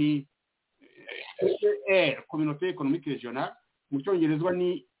 bayita ngo ni communauté économique régionale, mu cyongerezwa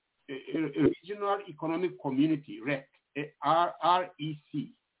ni regional economic community, REC.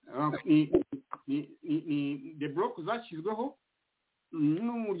 ni the bloc zashyizweho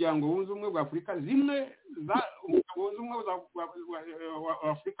n'umuryango wunze ubumwe bwa Afurika. Zimwe umuryango wunze ubumwe wa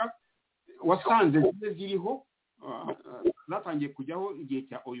Afurika wasanze ziriho zatangiye kujyaho igihe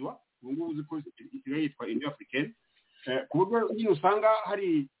cya OIWA, ubu ngubu uzi ko isigaye yitwa Union Africaine, ku buryo nyine usanga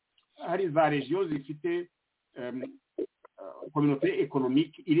hari za region zifite communauté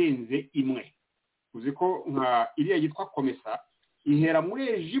économique irenze imwe. Uzi ko nka iriya yitwa COMESA ihera muri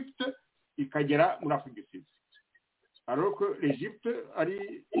Egypte ikagera muri Afrique du Sud, alors que l'Egypte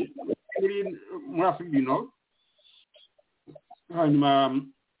ari muri Afrique du Nord, hanyuma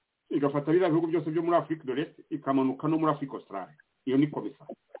igafata biriya bihugu byose byo muri Afrique de l'Est ikamanuka no muri Afrique australe. Iyo ni COMESA,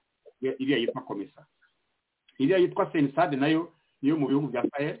 iriya yitwa COMESA. Iriya yitwa SENSAD nayo niyo mu bihugu bya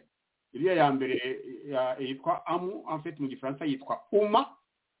Sahel. Iriya ya mbere yitwa AMU, en fait mu gifaransa yitwa UMA.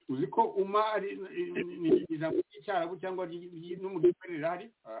 Uzi ko UMA ni ijambo ry'icyarabu cyangwa no mu gifaransa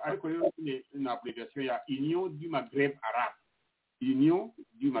hari, ariko rero ni na abréviation ya Union du Maghreb Arabe, Union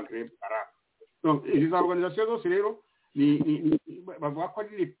du Maghreb Arabe. Donc izi organisations zose rero ni bavuga ko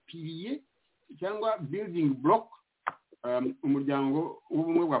ari les piliers cyangwa building block umuryango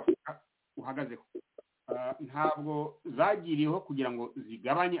w'ubumwe bwa Afurika uhagazeho. Ntabwo zagiriyeho kugira ngo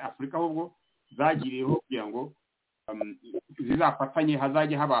zigabanye Afurika, ahubwo zagiriyeho kugira ngo zizafatanye,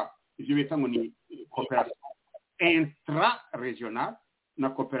 hazajya haba ibyo bita ngo ni coopération intra-régionale na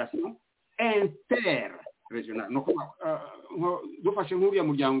coopération inter-régionale. Dufashe nk'uriya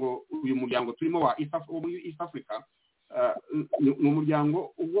muryango, uyu muryango turimo wa East Africa, ni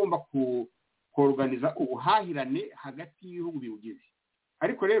umuryango ugomba kuorganiza ubuhahirane hagati y'ibihugu biwugize.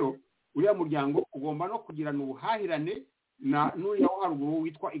 Ariko rero uriya muryango ugomba no kugirana ubuhahirane n'uriya wo haruguru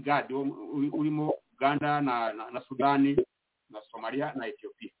witwa IGAD urimo Uganda na Sudani na Somalia na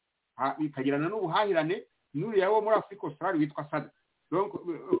Ethiopia. Bikagirana n'ubuhahirane n'uriya wo muri Afrika Australia witwa SADC. Donc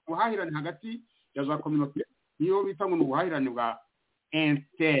ubuhahirane hagati ya za communauté niyo bita ngo ubuhahirane bwa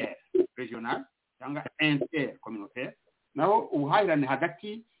interregional cyangwa intercommunautaire, naho ubuhahirane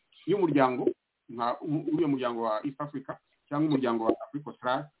hagati y'umuryango uriya muryango wa East Africa cyangwa umuryango wa Afrika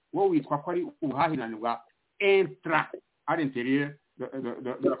Australia wo witwa ko ari ubuhahirane bwa intra à l'intérieur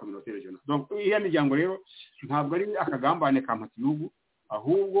de la communauté régionale. Donc iya miryango rero ntabwo ari akagambane ka mpatihugu,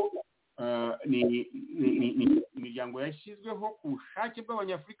 ahubwo ni imiryango yashyizweho ku bushake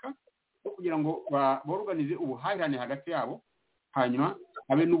bw'abanyafurika kugira ngo borganize ubuhahirane hagati yabo, hanyuma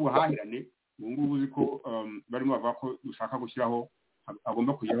habe n'ubuhahirane. Ubu ngubu uzi ko barimo bavuga ko dushaka gushyiraho,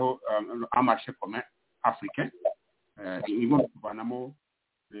 agomba kujyaho amarché commun africain igomba kuvanamo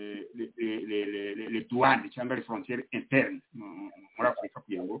les douanes cyangwa les frontières internes muri Afurika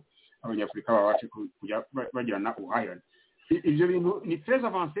kugira ngo abanyafurika babashe kujya bagirana ubuhahirane. Ibyo bintu ni très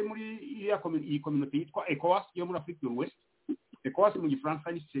avancé muri iyi communauté yitwa ECOWAS yo muri Afrique de l'Ouest. ECOWAS mu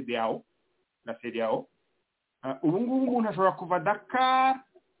gifaransa ni CEDEAO, la CEDEAO. Ubu ngubu umuntu ashobora kuva Dakar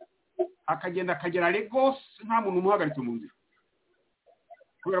akagenda akagera Lagos nta muntu umuhagaritse mu nzira,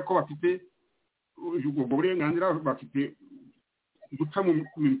 kubera ko bafite ubwo burenganzira, bafite guca mu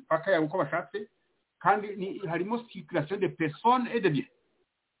mipaka yabo uko bashatse, kandi harimo circulation de personnes et de biens.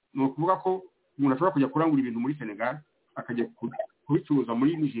 Ni ukuvuga ko umuntu ashobora kujya kurangura ibintu muri Senegal akajya kubicuruza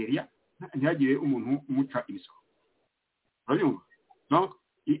muri Nigeria ntihagire umuntu umuca imisoro. Urabona? Donc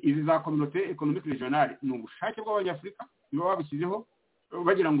izi za communauté économique régionale ni ubushake bw'abanyafurika nibo babishyizeho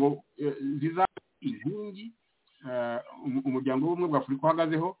bagira ngo ziza inkingi umuryango w'ubumwe bwa Afurika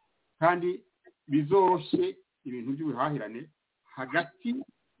uhagazeho, kandi bizoroshye ibintu by'ubuhahirane hagati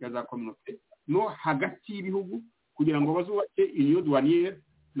ya za communauté no hagati y'ibihugu kugira ngo bazubake union douanière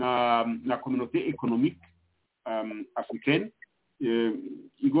na communauté économique africaine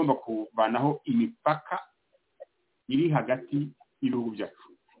igomba kuvanaho imipaka iri hagati y'ibihugu byacu,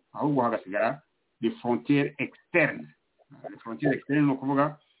 ahubwo hagasigara les frontières externes. Les frontières externes no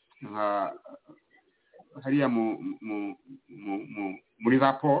kuvuga hariya muri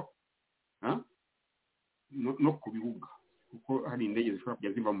rapport no ku bibuga, kuko hari indege zishobora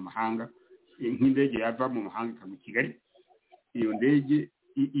kujya ziva mu mahanga, nk'indege yava mu mahanga ikava i Kigali. Iyo ndege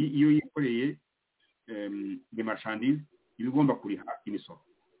iyo yikoreye de marchandise iba igomba kuriha imisoro,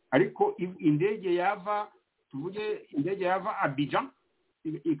 ariko indege yava, tuvuge indege yava Abidjan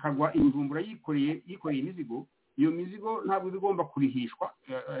ikagwa Bujumbura yikoreye imizigo, iyo mizigo ntabwo igomba kurihishwa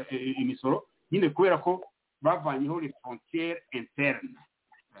imisoro, nyine kubera ko bavanyeho les frontières internes.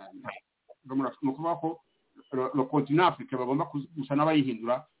 Ni ukuvuga ko le continent africain bagomba gusa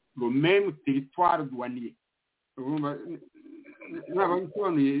n'abayihindura le même territoire douanier. Naba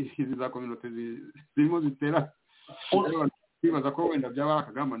nsobanuye izi za communauté zirimo zitera bibaza ko wenda byaba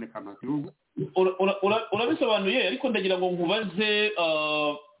akagambane ka gihugu. Urabisobanuye, ariko ndagira ngo nkubaze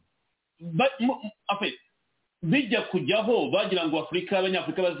bijya kujyaho bagira ngo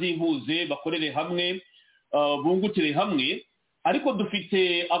abanyafurika bazihuze bakorere hamwe bungukire hamwe, ariko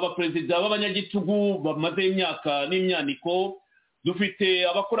dufite abaperezida b'abanyagitugu bamaze imyaka n'imyaniko, dufite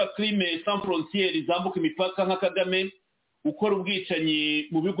abakora crime sans frontières zambuka imipaka nka Kagame ukora ubwicanyi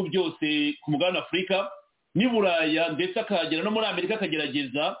mu bihugu byose ku mugabane Afurika n'i Buraya, ndetse akagera no muri Amerika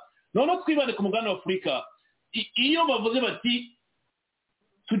akagerageza. Noneho twibande ku mugabane w'Afurika, iyo bavuze bati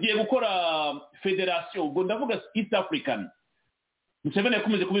tugiye gukora federation, ubwo ndavuga East African, Museveni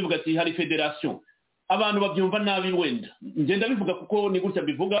yakomeje kubivuga ati hari federation, abantu babyumva nabi, wenda ngenda bivuga kuko ni gutya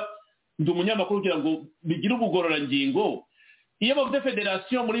bivuga, ndi umunyamakuru kugira ngo bigire ubugororangingo. Iyo bavuze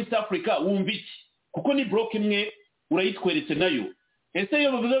federation muri East Africa wumva iki? Kuko ni block imwe urayitweretse nayo. Ese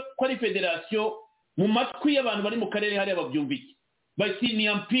iyo bavuze ko ari federation mu matwi y'abantu bari mu karere hariya babyumva iki? Bati ni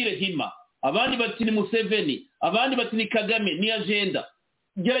Empire Hima, abandi bati ni Museveni, abandi bati ni Kagame, ni agenda.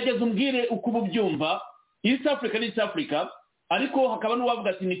 Gerageza umbwire uko ubyumva. East Africa ni East Africa, ariko hakaba n'uwavuga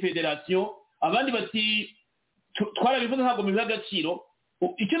ati ni federation, abandi bati twarabivuze ntabwo biha agaciro.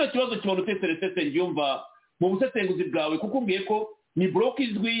 Icyo na kibazo kibona uteseretse byumva mu busesenguzi bwawe, kuko umbwiye ko ni block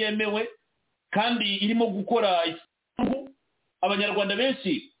izwi yemewe kandi irimo gukora abanyarwanda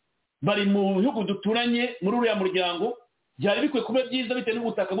benshi bari mu bihugu duturanye muri uriya muryango. Byari bikwiye kuba byiza bitewe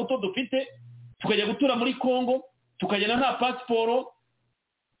n'ubutaka buto dufite, tukajya gutura muri Congo tukagenda nta pasiporo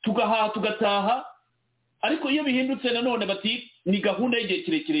tugahaha tugataha. Ariko iyo bihindutse nanone bati ni gahunda y'igihe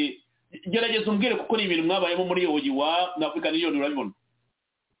kirekire gerageza umbwire kuko ni ibintu mwabayemo muri oyiwa na African Union urabibona.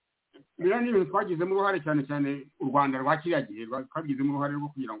 Biriya ni ibintu twagizemo uruhare cyane cyane u Rwanda rwa kiriya gihe twagizemo uruhare rwo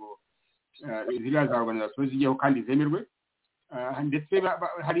kugira ngo ziriya za organization zijyeho kandi zemerwe, ndetse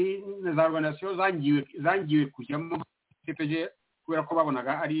hari na za organization zangiwe kujyamo CPG kubera ko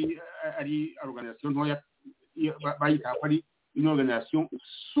babonaga ari organisation ntoya bayita ko ari une organisation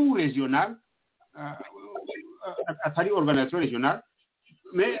sous-régionale, atari organisation régionale,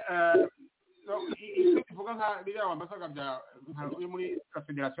 mais tuvuga nka biriya wambasaga bya muri la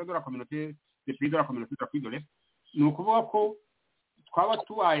fédération de la communauté des pays de la communauté d'Afrique de l'Est, ni ukuvuga ko twaba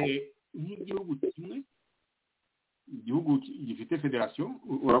tubaye nk'igihugu kimwe, igihugu gifite federation.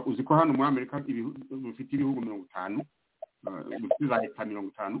 Uzi ko hano muri Amerika bifite ibihugu 50, bifite za leta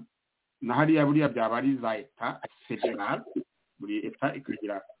 50, na hariya buriya byaba ari za leta federal, buri leta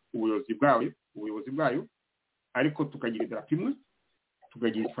ikagira ubuyobozi bwayo, ariko tukagira idarapo imwe,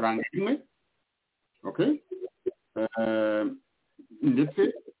 tukagira ifaranga imwe, okay.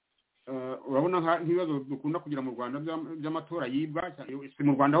 Ndetse urabona nk'ibibazo dukunda kugira mu Rwanda by'amatora yibwa, si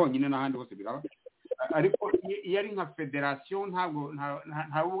mu Rwanda honyine n'ahandi hose biraba, ariko iyo ari nka federation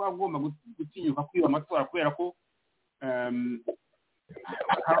ntabwo agomba gutinyuka kwiba amatora kubera ko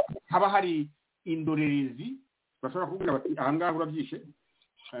haba hari indorerezi bashobora kuvuga bati ahangaha urabyishe,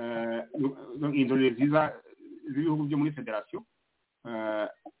 indorerezi z'ibihugu byo muri federation.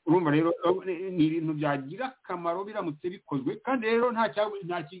 Urumva rero ni ibintu byagira akamaro biramutse bikozwe, kandi rero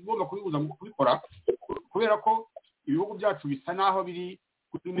nta kigomba kubibuza kubikora kubera ko ibihugu byacu bisa naho biri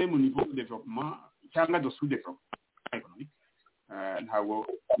kuri même niveau de développement cyangwa de sous-développement économique. Ntabwo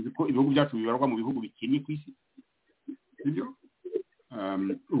uzi ko ibihugu byacu bibarwa mu bihugu bikennye ku isi, sibyo?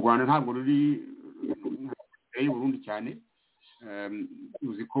 U Rwanda ntabwo ruri Burundi cyane.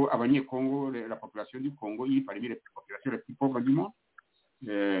 Uzi ko abanyekongo, la population du Congo yi parmi les populations les plus pauvres du monde,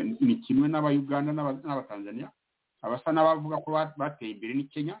 ni kimwe n'abayuganda n'abatanzania. Abasa n'abavuga ko bateye imbere ni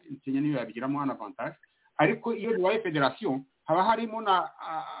Kenya niyo yabigiramo un avantage, ariko iyo bibaye federation haba harimo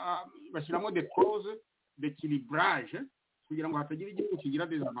bashyiramo des clauses d'équilibrage kugira ngo hatagira igihugu kigira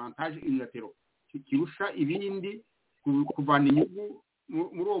des avantages unilatéraux kirusha ibindi kuvana inyungu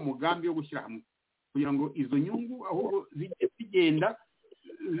muri uwo mugambi wo gushyira hamwe, kugira ngo izo nyungu ahubwo zigenda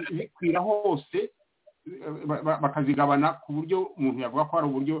zikwira hose, bakazigabana ku buryo umuntu yavuga ko ari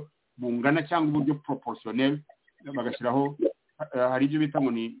uburyo bungana cyangwa uburyo proportionnel, bagashyiraho hari ibyo bita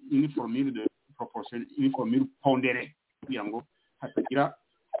ngo ni uniforme de proportion, uniforme pondéré, kugira ngo hatagira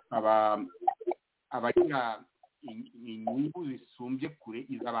abagira inyungu zisumbye kure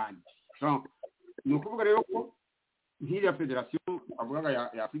iz'abandi. Ni ukuvuga rero ko nk'iriya federation avugaga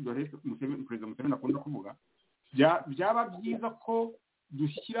ya Afrique de l'Est, Perezida Museveni akunda kuvuga, byaba byiza ko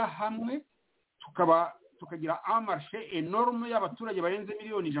dushyira hamwe tukagira un marché énorme y'abaturage barenze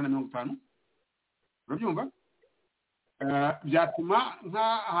miliyoni 150. Urabyumva? Byatuma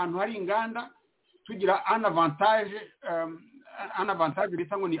nk'ahantu hari inganda tugira un avantage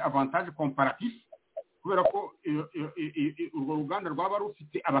bita ngo ni avantage comparatif, kubera ko urwo ruganda rwaba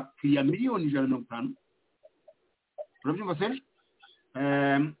rufite abakiriya miliyoni 150. Urabyumva se?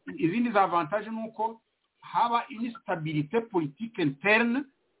 Izindi za avantage nuko haba une stabilité politique interne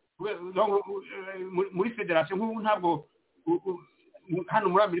muri federation. Nk'ubu ntabwo hano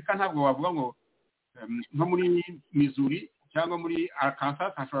muri Amerika ntabwo wavuga ngo nko muri Missouri cyangwa muri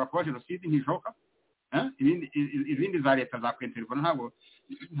Arkansas hashobora kuba jenoside ntishoka, izindi za leta za kwenterivona ntabwo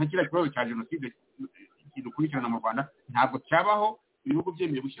nta kiriya kibazo cya jenoside kidukurikirana mu Rwanda ntabwo cyabaho, ibihugu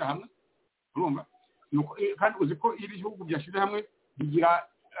byemeye gushyira hamwe. Urumva? Kandi uzi ko iyo ibihugu byashyize hamwe bigira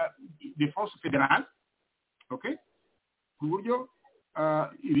defense fédérale, okay, ku buryo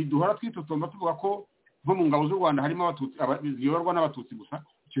ibi duhora twitotomba tuvuga ko nko mu ngabo z'u Rwanda harimo abatutsi ziyoborwa n'abatutsi gusa.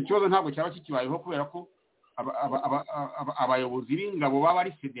 Icyo kibazo ntabwo cyaba kikibayeho kubera ko abayobozi b'ingabo baba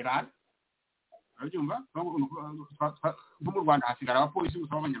ari federal. Urabyumva? Nko mu Rwanda hasigara abapolisi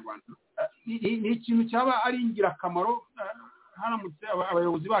gusa b'abanyarwanda. Ni ikintu cyaba ari ingirakamaro haramutse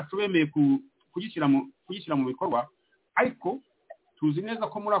abayobozi bacu bemeye kugishyira mu bikorwa, ariko tuzi neza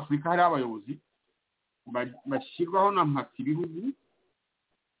ko muri Afurika hari abayobozi bashyirwaho na mpatsi ibihugu.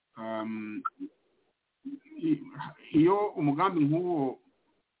 Iyo umugambi nk'uwo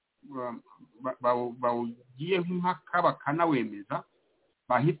bawugiye nk'impaka bakanawemeza,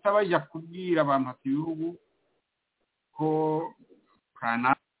 bahita bajya kubwira ba mpatsi ibihugu ko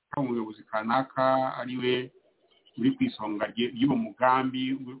kanaka, umuyobozi kanaka ari we uri ku isonga ry'uwo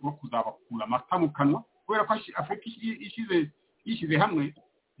mugambi wo kuzabakura amata mu kanwa, kubera ko Afurika yishyize hamwe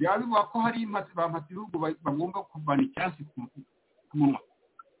byaba bivuga ko hari ba mpatsi ibihugu bagomba kuvana icyansi ku munwa.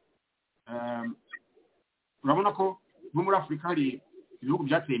 Urabona ko nko muri Afurika hari ibihugu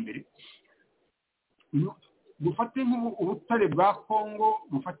byateye imbere dufate nk'ubutare bwa Kongo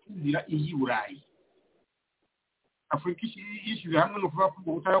bufata inzira iy'i Burayi Afurika yishyize hamwe no kuvuga ko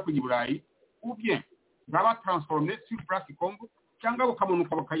ubutare bwo kujya i Burayi ubye bwaba transformé sur place Congo cyangwa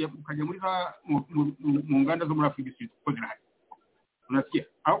bukamanuka bukajya muri mu nganda zo muri Afurika kuko zirahari unasiye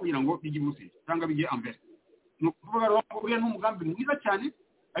aho kugira ngo bijye Bruxelles cyangwa bijye Anvers ni ukuvuga ko buriya n'umugambi mwiza cyane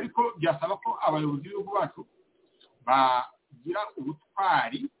ariko byasaba ko abayobozi b'ibihugu bacu bagira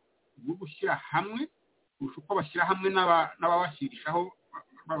ubutwari bwo gushyira hamwe uko bashyira hamwe n'ababashyirishaho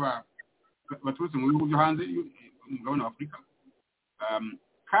baturutse mu bihugu byo hanze y'umugabane wa Afurika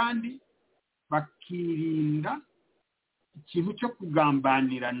kandi bakirinda ikintu cyo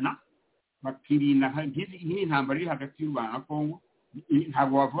kugambanirana bakirinda nk'iyi ntambara iri hagati y'u Rwanda na Kongo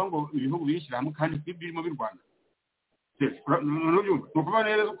ntabwo wavuga ngo ibihugu birishyira hamwe kandi birimo birwana ni ukuvuga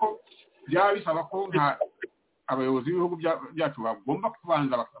neza ko byaba bisaba ko abayobozi b'ibihugu byacu bagomba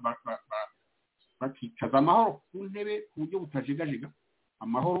kubanza bakicaza amahoro ku ntebe ku buryo butajegajega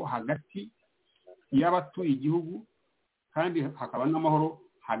amahoro hagati y'abatuye igihugu kandi hakaba n'amahoro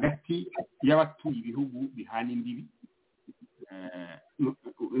hagati y'abatuye ibihugu bihana imbibi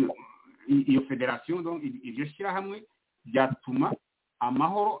iyo federation donc iryo shyirahamwe byatuma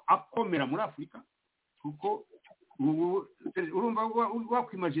amahoro akomera muri Afurika kuko urumva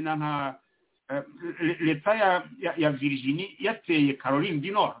wakwimagina nka leta ya Virginie yateye Caroline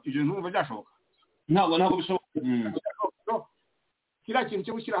du Nord ibyo ntumva byashoboka ntabwo bishoboka kiriya kintu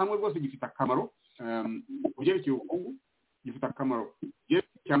cyo gushyira hamwe rwose gifite akamaro kubyerekeye ubukungu gifite akamaro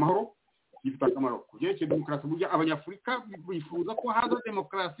kubyerekeye amahoro gifite akamaro kubyerekeye demokarasi burya abanyafurika bifuza ko haza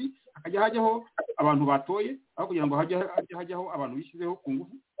demokarasi hakajya hajyaho abantu batoye aho kugira ngo hajyaho abantu bishyizeho ku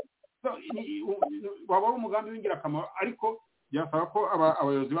ngufu waba ari umugambi w'ingirakamaro ariko byasaba ko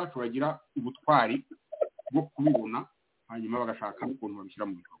abayobozi bacu bagira ubutwari bwo kubibona hanyuma bagashaka n'ukuntu babishyira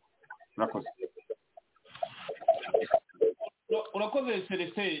mu bikorwa murakoze urakoze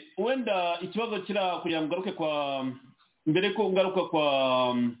Celestin wenda ikibazo kira kugira ngo ngaruke mbere ko ngaruka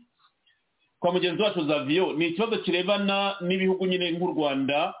kwa mugenzi wacu Zavio ni ikibazo kirebana n'ibihugu nyine nk'u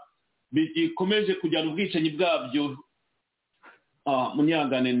Rwanda bikomeje kujyana ubwicanyi bwabyo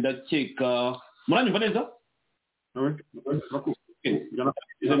munyangane ndakeka muranyumva neza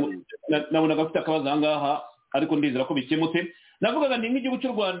nabona gafite akabazo aha ngaha ariko ndizera ko bikemutse navugaga ni nk'igihugu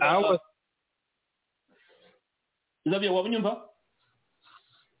cy'u Rwanda Zavio waba unyumva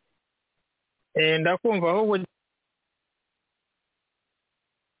ndakumva ahubwo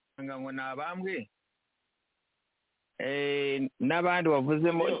ngo nabambwe n'abandi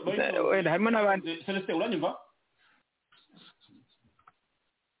wavuzemo wenda harimo n'abandi Celestin uranyumva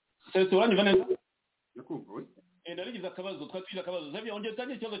Celestin uranyumva neza yakumva ndarigize akabazo twatwije akabazo Zavio ongera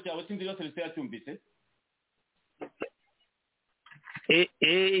utangiye ikibazo cyawe sinzi iyo Celestin yacyumvise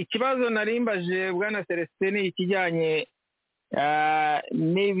ikibazo narimbaje bwana Celestin ikijyanye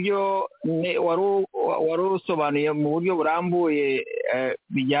n'ibyo wari usobanuye mu buryo burambuye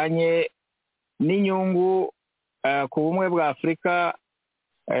bijyanye n'inyungu ku bumwe bwa Afurika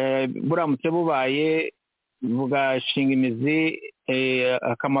buramutse bubaye bugashinga imizi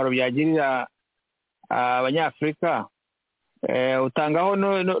akamaro byagirira abanyafurika utangaho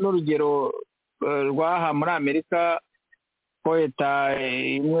n'urugero rw'aha muri Amerika ko leta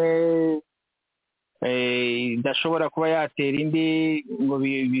imwe idashobora kuba yatera indi ngo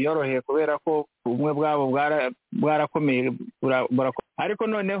biyorohe kubera ko ubumwe bwabo bwarakomeye ariko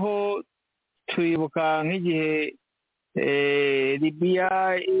noneho twibuka nk'igihe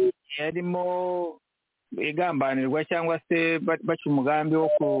Libya yarimo igambanirwa cyangwa se baca umugambi wo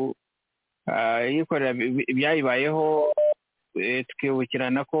yikorera ibyayibayeho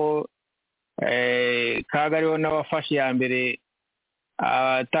tukibukirana ko kaga ariho n'abafashe ya mbere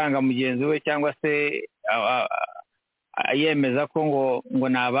atanga mugenzi we cyangwa se yemeza ko ngo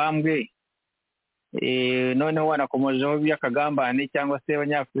nabambwe noneho wanakomojeho by'akagambane cyangwa se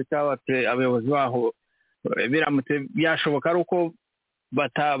abanyafurika abayobozi baho biramutse byashoboka ari uko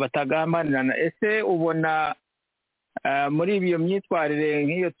batagambanirana ese ubona muri iyo myitwarire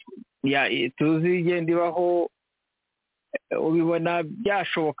nk'iyo tuzi igenda ibaho ubibona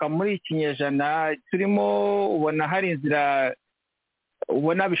byashoboka muri iki kinyejana turimo ubona hari inzira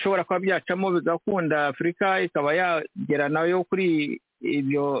ubona bishobora kuba byacamo bigakunda Afurika ikaba yagera nayo kuri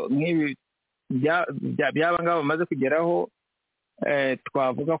ibyo nk'ibi byaba ngabo bamaze kugeraho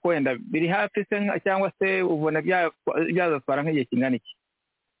twavuga ko wenda biri hafi se cyangwa se ubona byazatwara nk'igihe kingana iki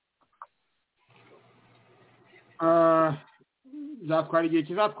byatwara igihe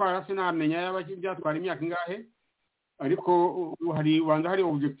kizatwara sinamenya yaba byatwara imyaka ingahe ariko ubanza hari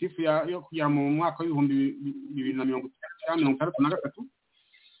objectif yo kujya mu mwaka w'ibihumbi 2030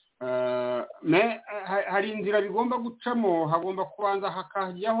 hari inzira bigomba gucamo, hagomba kubanza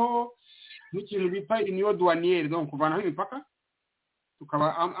hakajyaho nk'ikintu bita union douanière, donc kuvanaho imipaka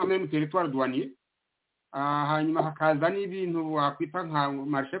tukaba ameme territoire douanier, hanyuma hakaza n'ibintu wakwita nka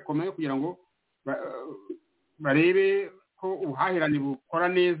marché commun kugira ngo barebe ko ubuhahirane bukora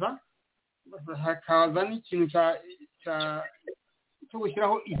neza, hakaza n'ikintu cyo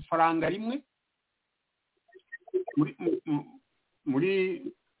gushyiraho ifaranga rimwe muri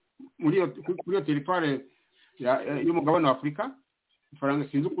iyo territoire y'umugabane wa Afurika. Ifaranga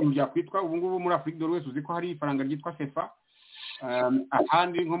sinzi ukuntu byakwitwa ubu ngubu muri Afurika dore wese uzi ko hari ifaranga ryitwa CFA,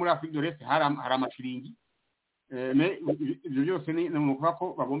 ahandi nko muri Afurika dore hari amashiringi. Ibyo byose ni ukuvuga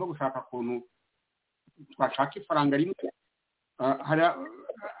ko bagomba gushaka ukuntu bashaka ifaranga rimwe. Hari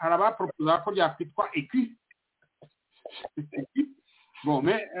abaporopoza ko byakwitwa Eac-Rf. Bon,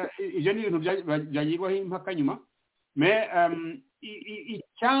 ibyo ni ibintu byagirwaho impaka nyuma.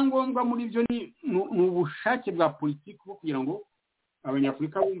 Icyangombwa muri byo ni ubushake bwa politiki bwo kugira ngo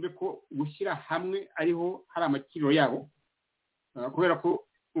abanyafurika bumve ko gushyira hamwe ariho hari amakiriro yabo, kubera ko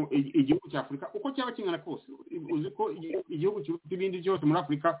igihugu cya Afurika uko cyaba kingana kose, uzi ko igihugu cy'ibindi byose muri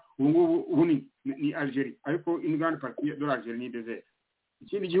Afurika ubu ngubu bunini ni Algeria, ariko une grande partie de l'Algerie ni désert.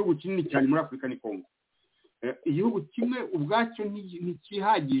 Ikindi gihugu kinini cyane muri Afurika ni Congo. Igihugu kimwe ubwacyo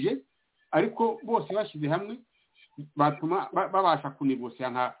ntikihagije, ariko bose bashyize hamwe batuma babasha kunegosiya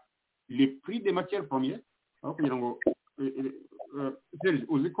nka le prix des matières premières, aho kugira ngo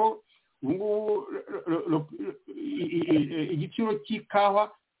uzi ko ubu ngubu igiciro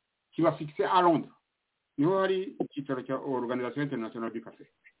cy'ikawa kiba fixe à Londres, niho hari icyicaro cya Organisation Internationale du Café.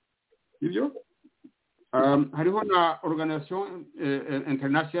 Ibyo hariho na Organisation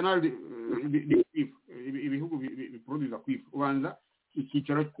Internationale du Cuivre, ibihugu biproduza cuivre. Ubanza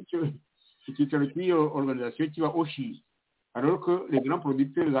icyicaro cy'iyo organisation kiba Oshi, alors que les grands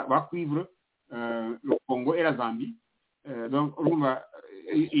producteurs ba cuivre, le Congo et la Zambie, donc urumva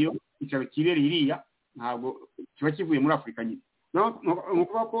iyo icyaro kibereye iriya ntabwo kiba kivuye muri Afurika nyine.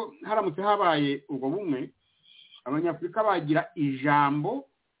 Nukuvuga ko haramutse habaye ubwo bumwe, abanyafurika bagira ijambo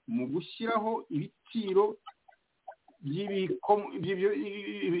mu gushyiraho ibiciro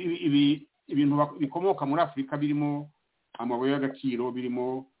ibintu bikomoka muri Afurika, birimo amabuye y'agaciro,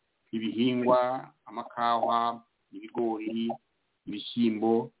 birimo ibihingwa, amakawa, ibigori,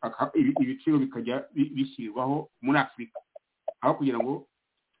 ibishyimbo, ibiciro bikajya bishyirwaho muri Afurika, aho kugira ngo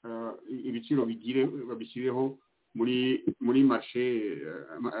ibiciro babishyireho muri marché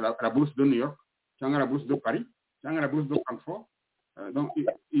la bourse de New York cyangwa la bourse de Paris cyangwa la bourse de Francfort. Donc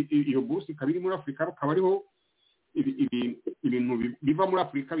iyo bourse ikaba iri muri Afurika, akaba ariho ibintu biva muri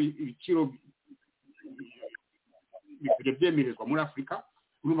Afurika, ibiciro bikajya byemerezwa muri Afurika.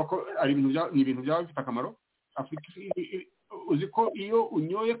 Urumva ko ari ibintu byaba bifite akamaro. Afurika uzi ko iyo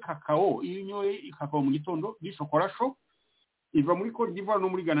unyoye kakao mu gitondo n'ishokora sho iva muri Côte d'Ivoire no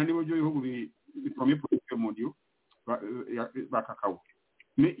muri Ghana, nibo byo bihugu bikomeye producteur mondial ba kakao.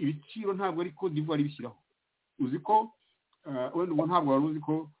 Mais ibiciro ntabwo ari Côte d'Ivoire bishyiraho. Uzi ko wenda ubwo ntabwo wari uzi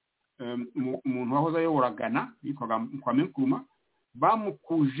ko umuntu wahoze ayobora Ghana yitwaga Kwame Nkrumah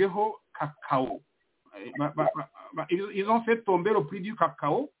bamukujeho kakao. Ils ont fait tomber le prix du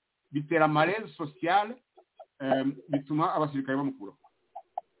cacao, bitera malaise social, bituma abasirikare bamukuraho.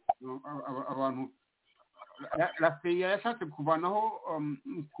 Abantu la CIA yashatse kuvanaho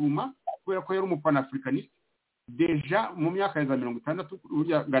Nkrumah kubera ko yari umupanafricaniste. Deja mu myaka ya 60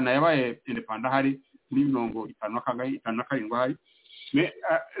 burya Ghana yabaye independent hari muri 57 hari. Mais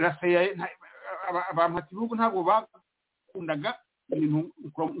la CIA abamati bihugu ntabwo bakundaga ibintu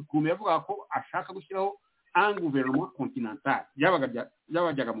Nkrumah yavuga ko ashaka gushyiraho un gouvernement continental.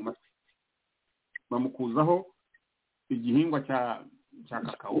 Yabajyaga mu matwi bamukuzaho igihingwa cya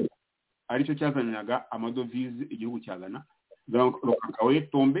kakao, aricyo cyazaniraga amadovize igihugu cya Ghana. Donc le cacao est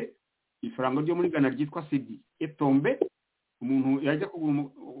tombé, ifaranga ryo muri Ghana ryitwa cedi est tombé. Umuntu yajya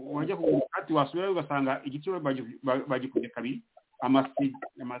kugura ati wasubira ugasanga igiciro bagikubye kabiri,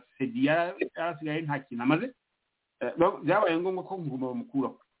 amasedi yarasigaye nta kintu amaze. Donc byabaye ngombwa ko nguma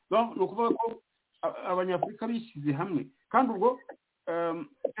bamukuraho. Donc no kuvuga ko abanyafurika bishyize hamwe, kandi ubwo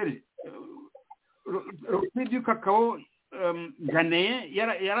le prix du cacao ghanéen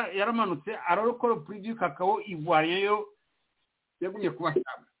yaramanutse, alors que le prix du cacao ivoirien yo yagumye kuba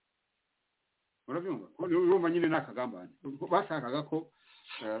stable. Urabyumva ko urumva nyine nakagambane bashakaga ko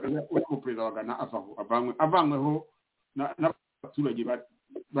perezida wa Ghana avanyweho n'abaturage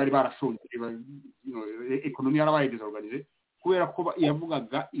bari barashonje, ekonomi yarabaye desorganisée kubera ko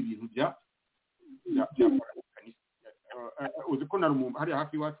yavugaga ibintu bya uzi ko narumva hari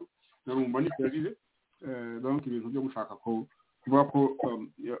hafi iwacu narumva nityazize. Donc ibintu byo gushaka ko kuvuga ko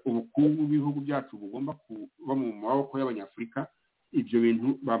ubukungu bw'ibihugu byacu bugomba kuba mu maboko y'abanyafurika. Ibyo bintu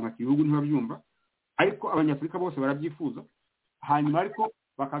bampaka ibihugu ntibabyumva, ariko abanyafurika bose barabyifuza, hanyuma ariko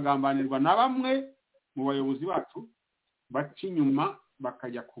bakagambanirwa na bamwe mu bayobozi bacu baca inyuma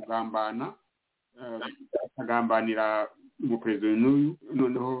bakajya bakagambanira umuperezida n'uyu,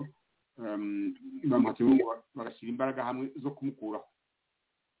 noneho bampaka ibihugu bagashyira imbaraga hamwe zo kumukuraho,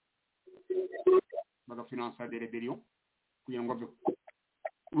 bagafinansa de rebellion kugira ngo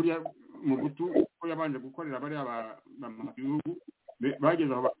buriya mu gutu ko yabanje gukorera bariya bampaka ibihugu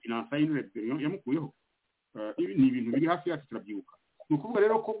bageze aho bafinansa rebellion yamukuyeho. Ni ibintu biri hafi yacu turabyibuka. Ni ukuvuga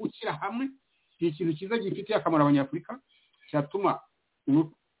rero ko gushyira hamwe ni ikintu cyiza gifitiye akamaro abanyafurika, cyatuma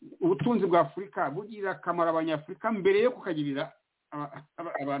ubutunzi bwa Afurika bugirira akamaro abanyafurika mbere yo kukagirira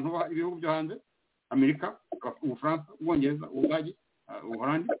abantu ibihugu byo hanze, Amerika, Ubufaransa, Ubwongereza, Ubudage,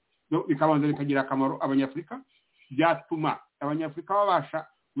 Ubuholandi, bikabanza bikagira akamaro abanyafurika. Byatuma abanyafurika babasha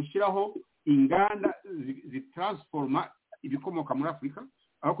gushyiraho inganda zitransforma ibikomoka muri Afurika,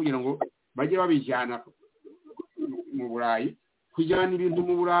 aho kugira ngo bajye babijyana mu Burayi, kujyana ibintu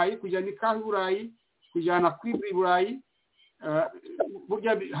mu Burayi, kujyana ikawa i Burayi, kujyana kwibra i Burayi.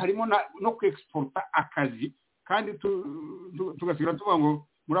 Burya harimo no kwexporta akazi, kandi tugasigara tuvuga ngo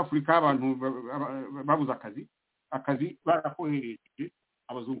muri Afurika abantu babuze akazi barakohereje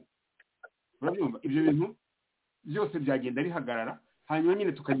abazungu. Urabyumva? Ibyo bintu byose byagenda bihagarara, hanyuma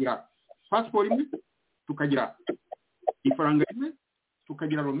nyine tukagira passport imwe, tukagira ifaranga rimwe,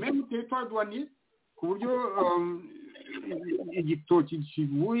 tukagira romeme territoire douanier, ku buryo igitoki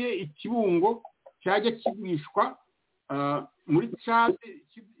kivuye ikibungo cyajya kigurishwa muri Chad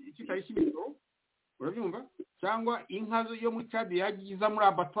kitari kimisoro. Urabyumva? Cyangwa inka yo muri Chad yagiza muri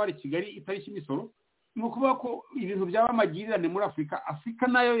abattoir Kigali itari kimisoro. Ni ukuvuga ko ibintu byaba amagirirane muri Afurika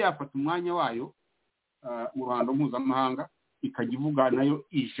nayo yafata umwanya wayo mu ruhando mpuzamahanga, ikajya ivuga nayo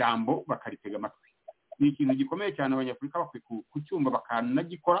ijambo bakaritega amatwi. Ni ikintu gikomeye cyane abanyafurika bakwiye kucyumva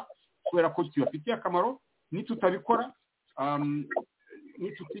bakanagikora, kubera ko kibafitiye akamaro. Nitutabikora,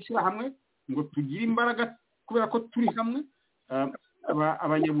 nitutishyira hamwe ngo tugire imbaraga, kubera ko turi hamwe,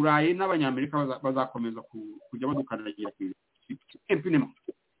 abanyaburayi n'abanyamerika bazakomeza kujya badukandagira impinema.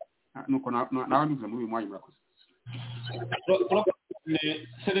 Nuko nawe nduze muri uyu mwanya murakoze.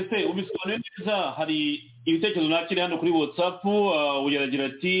 Celestin, ubisobanuye neza. Hari ibitekerezo nakiri hano kuri WhatsApp, uyaragira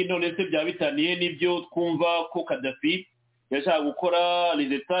ati none se byaba bitaniye n'ibyo twumva ko Gaddafi yashaka gukora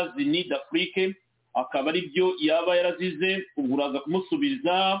les États-Unis d'Afrique, akaba ari byo yaba yarazize, ubwo uraza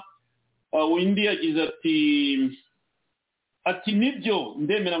kumusubiza. Undi yagize ati nibyo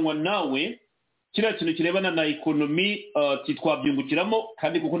ndemeranywa nawe, kiriya kintu kirebana na ekonomi twabyungukiramo,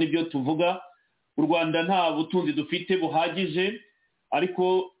 kandi kuko nibyo tuvuga. U Rwanda nta butunzi dufite buhagije,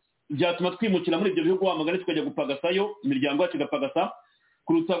 ariko byatuma twimukira muri ibyo bihugu amagana tukajya gupagasayo, imiryango yacu igapagasa,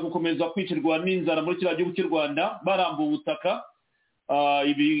 kuruta gukomeza kwicirwa n'inzara muri kiriya gihugu cy'u Rwanda barambuye ubutaka.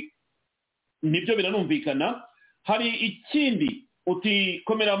 Ibi nibyo biranumvikana. Hari ikindi uti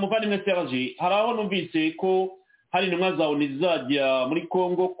komera muvandimwe Serge, hari aho numvise ko hari intumwa zawe zizajya muri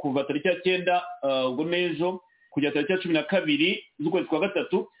Congo kuva tariki ya 9 ubwo n'ejo kujya tariki ya 12 z'ukwezi kwa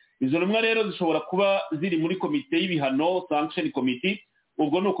gatatu. Izo ntumwa rero zishobora kuba ziri muri komite y'ibihano, sanction committee.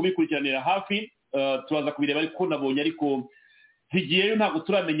 Ubwo no kubikurikiranira hafi, turaza kubireba, ariko nabonye ariko zigiyeyo ntabwo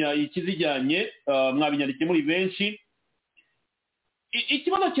turamenya ikizijyanye. Mwabinyandikiye muri benshi.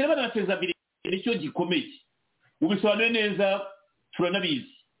 Ikibazo kirebana na feasibility nicyo gikomeye, ubisobanuye neza,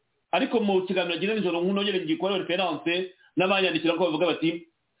 turanabizi. Ariko mu kiganiro gira nijoro nk'unogere gikora reference n'abanyandikira ko bavuga bati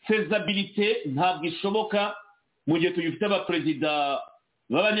feasibility ntabwo ishoboka mu gihe tuyifite abaperezida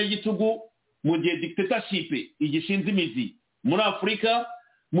b'abanyagitugu, mu gihe dictatorship igishinze imizi muri Afurika,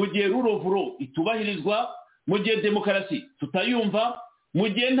 mu gihe rule of law itubahirizwa, mu gihe demokarasi tutayumva, mu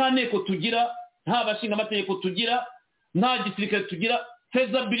gihe nta nteko tugira, nta bashinga amategeko tugira, nta gisirikare tugira.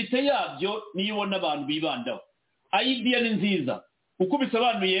 Feasibility yabyo niyo ubona abantu bibandaho. Idea ni nziza, uko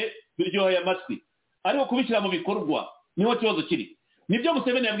bisobanuye biryoheye amatwi, ariko kubishyira mu bikorwa niho kibazo kiri. Nibyo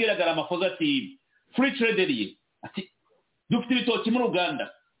Museveni yabwiraga Ramaphosa ati free trade, ati dufite ibitoki muri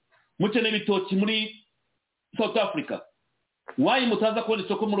Uganda, mukeneye ibitoki muri South Africa, wayi mutaza kubona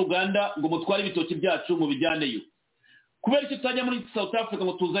isoko muri Uganda ngo mutware ibitoki byacu mu bijyaneyo? Kubera icyo tutajya muri South Africa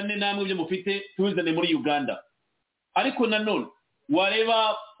ngo tuzane namwe ibyo mufite tubizane muri Uganda? Ariko nanone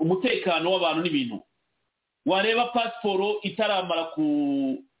wareba umutekano w'abantu n'ibintu, wareba pasiporo itaramara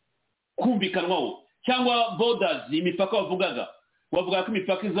kumvikanwaho, cyangwa borders, imipaka wavuga ko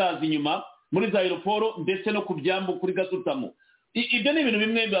imipaka izaza inyuma muri za aeroport ndetse no ku byambu kuri Gasutamo. Ibyo ni ibintu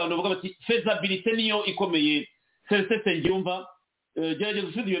bimwe abantu bavuga bati feasibility niyo ikomeye. Celestin Ngiyumva, gerageza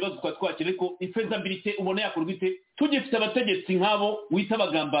usubize ibibazo twakira ariko ifezabilite ubona yakorwa ite tugifite abategetsi nk'abo wita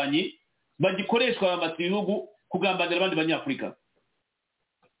abagambanyi bagikoreshwa bamata ibihugu kugambanira abandi banyafurika.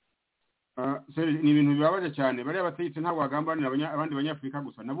 Ni ibintu bibabaje cyane, bariya bategetsi ntabwo bagambanira abandi banyafurika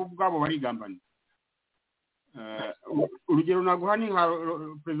gusa, nabo ubwabo barigambanira. Urugero naguha ni nka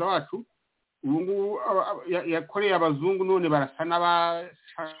perezida wacu ubu ngubu yakoreye abazungu none barasa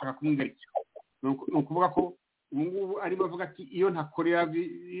n'abashaka kumwigarika. Ni ukuvuga ko ubu ngubu arimo avuga ati iyo ntakorera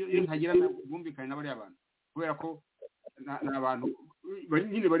iyo ntagira ubwumvikane n'abariya bantu, kubera ko ni abantu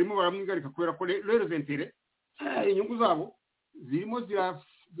nyine barimo baramwigarika kubera ko rero zentere inyungu zabo zirimo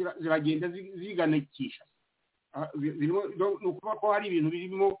ziragenda ziganakisha. Ni ukuvuga ko hari ibintu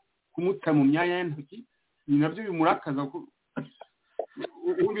birimo kumuta mu myanya y'intoki, ni nabyo bimurakaza.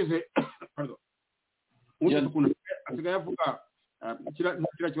 Wumvise ukuntu asigaye avuga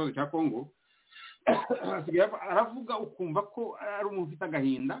kiriya kibazo cya Kongo, aravuga ukumva ko ari umuntu ufite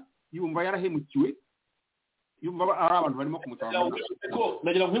agahinda, yumva yarahemukiwe, yumva ari abantu barimo kumutanga.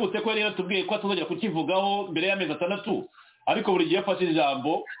 Ndagira ngo nkwibutse ko yari yaratubwiye ko atazongera kukivugaho mbere y'amezi 6, ariko buri gihe afashe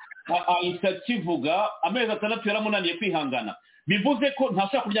ijambo ahita akivuga. Amezi 6 yaramunaniye kwihangana, bivuze ko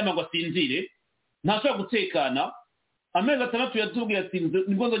ntashaka kuryama ngo asinzire, ntashaka gutekana. Amezi 6 yatubwiye ati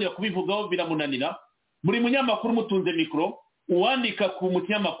nibwo nzongera kubivugaho, biramunanira. Buri munyamakuru mutunze mikoro, uwandika ku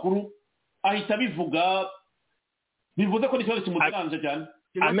munyamakuru ahita bivuga, bivuze ko n'ikibazo kimutanze cyane.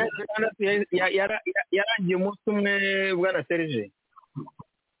 Amezi 6 yarangiye umunsi umwe bwana Serge,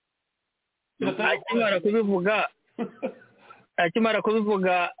 akimara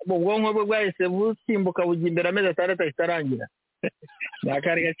kubivuga mu bwonko bwe bwahise busimbuka bujya imbere, amezi 6 ahita arangira.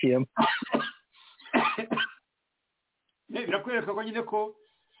 Nakari gaciyemo. Birakwereka ko nyine ko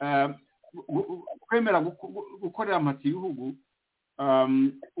kwemera gukorera amata ibihugu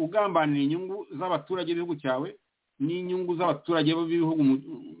ugambanira inyungu z'abaturage b'igihugu cyawe n'inyungu z'abaturage b'ibihugu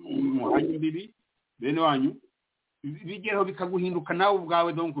muhanye bibi bene wanyu, bigeraho bikaguhinduka nawe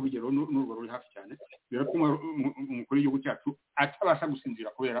ubwawe. Donc urugero n'urwo ruri hafi cyane, biratuma umukuru w'igihugu cyacu atabasha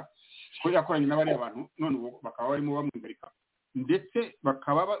gusinzira kubera ko yakoranye n'abari abantu, none bakaba barimo bamwigarika, ndetse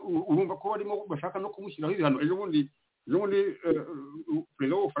bakaba urumva ko barimo bashaka no kumushyiraho ibihano. Ejo bundi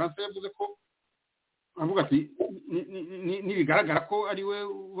perezida w'Ubufaransa yavuze ko avuga ati nibigaragara ko ari we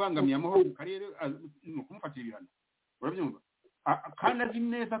ubangamiye amahoro mu karere mu kumufatira ibihano. Urabyumva? Kandi azi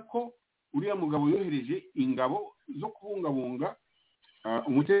neza ko uriya mugabo yohereje ingabo zo kubungabunga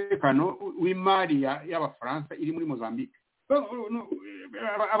umutekano w'imari y'Abafaransa iri muri Mozambique.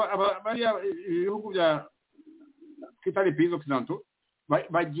 Bariya ibihugu bya twita les pays occidentaux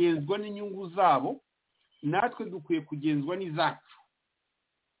bagenzwa n'inyungu zabo, natwe dukwiye kugenzwa n'izacu.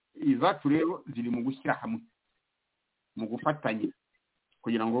 Izacu rero ziri mu gushyira hamwe, mu gufatanya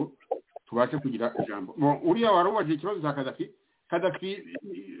kugira ngo tubashe kugira ijambo. Uriya warubaje ikibazo cya Kadafi,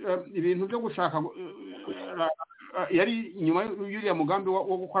 ibintu byo gushaka yari nyuma y'uriya mugambi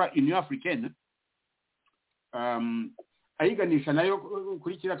wo gukora Union Africaine, ayiganisha nayo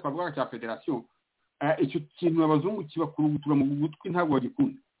kuri kiriya twavuga cya federation. Icyo kintu abazungu kibakurugutura mu gutwi ntabwo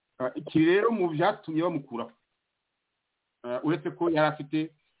bagikunda. Iki rero mu byatumye bamukuraho, uretse ko yari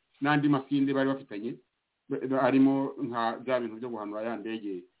afite n'andi mafinde bari bafitanye, harimo nka bya bintu byo guhanura ya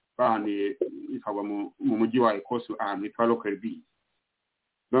ndege bahaniye ikagwa mu mujyi wa Ecosse ahantu hitwa Lockerbie.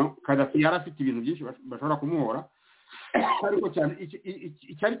 Donc Kadafi yari afite ibintu byinshi bashobora kumuhora, ariko cyane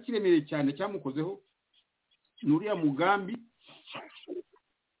icyari kiremereye cyane cyamukozeho nuriya mugambi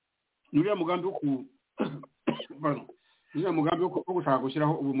wo gushaka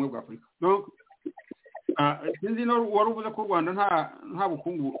gushyiraho ubumwe bwa Afurika. Donc sinzi no wari uvuze ko u Rwanda nta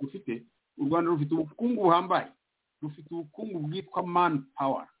bukungu rufite. U Rwanda rufite ubukungu buhambaye, rufite ubukungu bwitwa man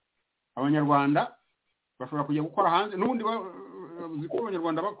power. Abanyarwanda bashobora kujya gukora hanze, n'ubundi ko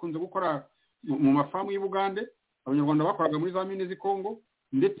Abanyarwanda bakunze gukora mu mafamu y'Ubugande, Abanyarwanda bakoraga muri za mine z'i Kongo,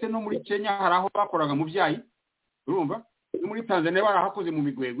 ndetse no muri Kenya hari aho bakoraga mu byayi, urumva, no muri Tanzania barahakoze mu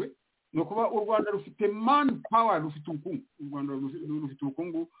migwegwe. No kuba u Rwanda rufite man power, rufite ubukungu. U Rwanda rufite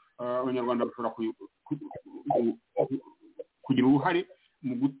ubukungu, Abanyarwanda bashobora kugira uruhare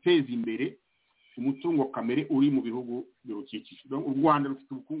mu guteza imbere umutungo kamere uri mu bihugu birukikije. U Rwanda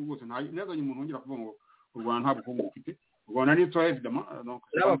rufite ubukungu bwose, ntazanye umuntu wongera kuvuga ngo u Rwanda nta bukungu rufite. U Rwanda ni to evidama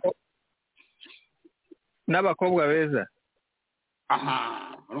n'abakobwa beza.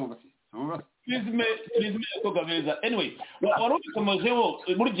 Aha, urumva se. Turizme yakoga beza. Anyway, warukomejeho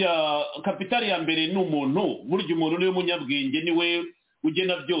burya kapitali ya mbere ni umuntu, burya umuntu niwe munyabwenge, niwe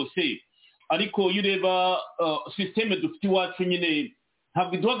ugena byose. Ariko iyo ureba systeme dufite iwacu nyine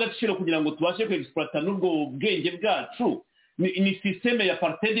ntabwo iduha agaciro kugira ngo tubashe kwexploita n'ubwo bwenge bwacu. Ni systeme ya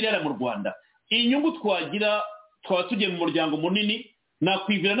apartheid iri mu Rwanda. Inyungu twagira twaba tugiye mu muryango munini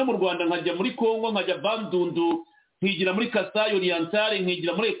nakwivira no mu Rwanda nkajya muri Kongo nkajya Bandundu nkigira muri Kasai Orientale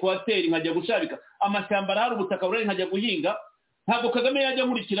nkigira muri Equateur nkajya gushabika amashyamba arahari ubutaka burari nkajya guhinga ntabwo Kagame yajya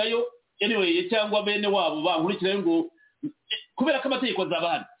nkurikirayo anyway cyangwa bene wabo bankurikirayo ngo kubera ko amategeko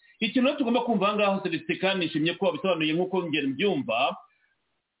azabahana ikintu rero tugomba kumva aha ngaho Celestin nishimye ko wabisobanuye nk'uko ngera mbyumva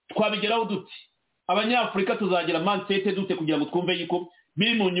twabigeraho duti abanyafurika tuzagira mindset dute kugira ngo twumve yuko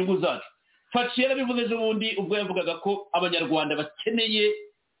biri mu nyungu zacu Faciyera bivuze ejo bundi ubwo yavugaga ko abanyarwanda bakeneye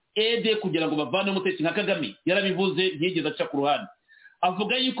ede kugira ngo bavane umutetsi nka Kagame yarabivuze ntiyigeze aca ku ruhande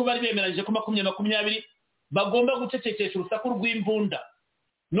avuga yuko bari bemeranyije ko 2020 bagomba gucecekesha urusaku rw'imbunda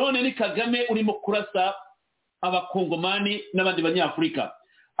none ni Kagame urimo kurasa abakongomani n'abandi banyafurika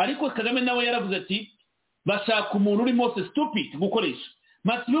ariko Kagame nawe yaravuze ati bashaka umuntu uri mose stupid gukoresha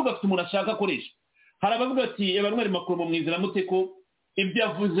matiyo gafite umuntu ashaka akoresha hari abavuga ati Emmanuel Macron mu mwizera mute ko ibyo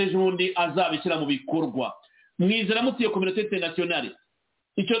yavuze ejo bundi azabishyira mu bikorwa mwizera mute iyo communauté internationale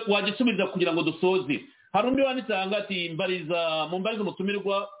icyo wagisubiza kugira ngo dusoze hari undi wanditse aha ati mbariza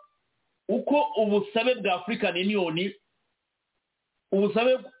umutumirwa uko ubusabe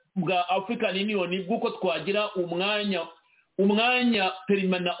bwa African Union bw'uko twagira umwanya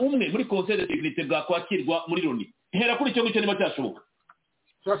perimana umwe muri Conseil de Sécurité bwakwakirwa muri Loni hera kuri icyo ngicyo niba cyashoboka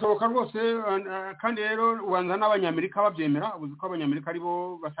cyashoboka rwose kandi rero ubanza n'abanyamerika babyemera ubuzi ko abanyamerika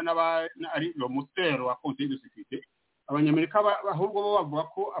aribo basa ari le moteur wa Conseil de Sécurité abanyamerika ahubwo bo bavuga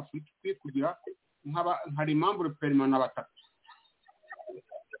ko Afurika ikwiye kugira nk'ari membre permanent batatu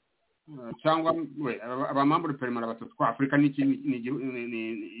cyangwa aba membre permanent batatu kwa Afurika ni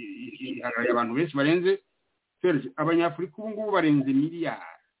abantu benshi barenze abanyafurika ubu ngubu barenze miliyari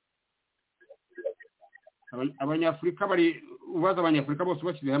abanyafurika bari ubaza abanyafurika bose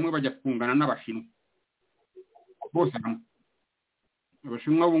bashyize hamwe bajya kungana n'abashinwa bose hamwe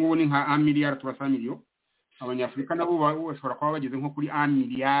abashinwa ubu ngubu ni nka 1 miliyari turasa miliyoni abanyafurika nabo bashobora kuba bageze nko kuri 1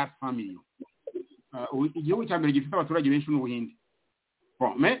 miliyari 1 miliyoni igihugu cya mbere gifite abaturage benshi n'Ubuhinde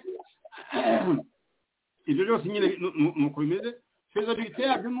mais ibyo byose nyine nuko bimeze faisabilité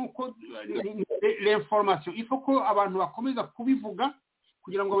yabyo nuko l'information il faut ko abantu bakomeza kubivuga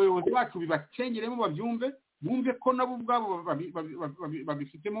kugira ngo abayobozi bacu bibacengeremo babyumve bumve ko nabo ubwabo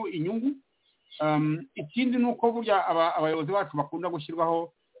babifitemo inyungu ikindi nuko burya abayobozi bacu bakunda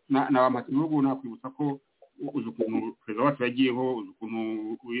gushyirwaho n'abamategeko nakwibutsa ko uzi ukuntu perezida wacu yagiyeho uzi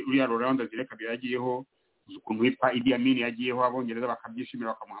ukuntu uriya Laurent Desire Kabila yagiyeho uzi ukuntu witwa Idi Amin yagiyeho abongereza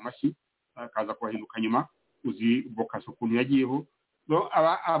bakabyishimira bakamuha amashyi akaza kubahinduka nyuma uzi Bokasa ukuntu yagiyeho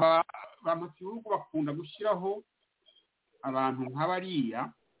abamategeko bakunda gushyiraho abantu nk'abariya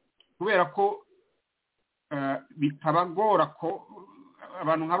kubera ko bitabagora ko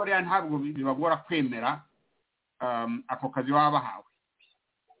abantu nk'abariya ntabwo bibagora kwemera ako kazi baba bahawe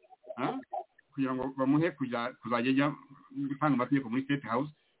kugira ngo bamuhe kuzajya gutanga amategeko muri State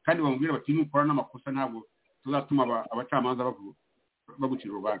House kandi bamubwira bati nukora n'amakosa ntabwo tuzatuma abacamanza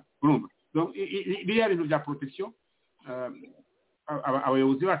bagucira urubanza urumva biriya bintu bya protection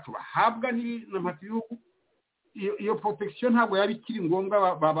abayobozi bacu bahabwa n'amategeko iyo protection ntabwo yari ikiri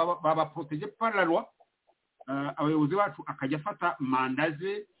ngombwa baba protege par la loi abayobozi bacu akajya afata manda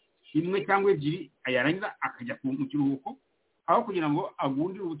ze imwe cyangwa ebyiri ayarangiza akajya mu kiruhuko aho kugira ngo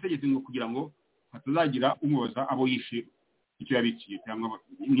agundire ubutegetsi ngo kugira ngo hatazagira umuyoboza abo yishe icyo yabikiye cyangwa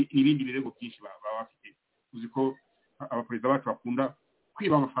n'ibindi birego byinshi baba bafite uzi ko abaperezida bacu bakunda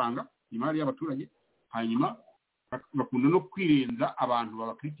kwiba amafaranga imari y'abaturage hanyuma bakunda no kwirenza abantu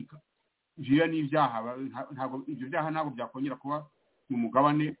babakritika jira n'ibyaha ntabwo ibyo byaha ntabwo byakongera kuba mu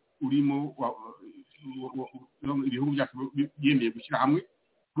mugabane urimo ibihugu byacu byemeye gushyira hamwe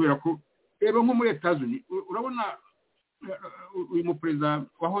kubera ko rero nko muri Etats-Unis urabona uyu muperezida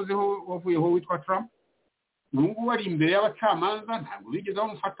wavuyeho witwa Trump ubu ngubu ari imbere y'abacamanza ntabwo bigeze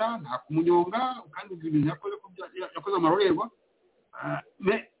bamufata nta kumunyonga kandi uzi ibintu yakoze amarorerwa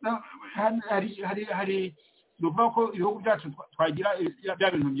hari ni ukuvuga ko ibihugu byacu twagira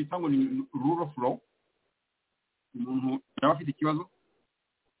bya bintu byitwa ngo ni rule of law umuntu yaba afite ikibazo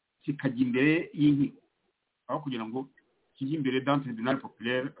kikajya imbere y'inkiko aho kugira ngo kijye imbere d'un tribunal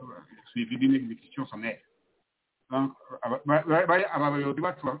populaire suivi d'une exécution sommaire abayobozi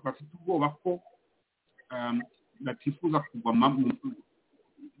bacu bafite ubwoba ko batifuza kugwa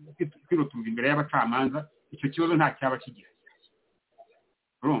kwirotuza imbere y'abacamanza icyo kibazo nta cyaba kigira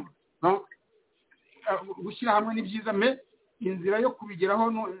gushyira hamwe ni byiza me inzira yo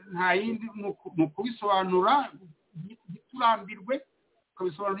kubigeraho nta yindi ni ukubisobanura giturambirwe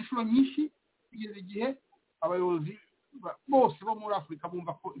ukabisobanura inshuro nyinshi kugeza igihe abayobozi bose bo muri Afurika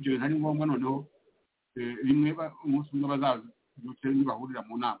bumva ko ibyo bintu ari ngombwa noneho rimwe umunsi umwe bazaza bahurira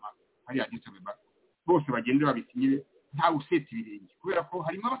mu nama hariya Addis Abeba bose bagende babisinyire nta useta ibirenge kubera ko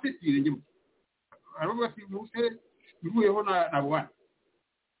harimo abaseta ibirenge aravuga ati muse ivuyeho na bwana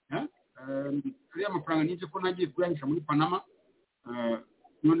ariya mafaranga n'ibyo ko nagiye kuyahisha muri Panama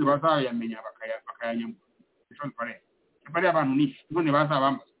none bazayamenya bakayanyambura John Pare bari abantu nishi none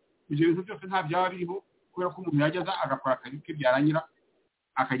bazabamba ibyo bintu byose nta byaba biriho kubera ko umuntu yajyaza agakora akazi ke byarangira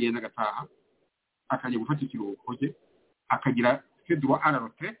akagenda agataha akajya gufata ikiruhuko cye akagira droit à la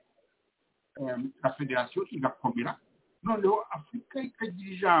retraite la fédération igakomera noneho Afurika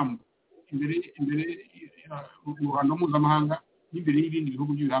ikagira ijambo imbere mu ruhando mpuzamahanga n'imbere y'ibindi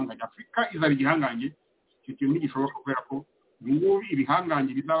bihugu by'ibihangange Afurika izaba igihangange icyo kintu ntigishoboka kubera ko ngubu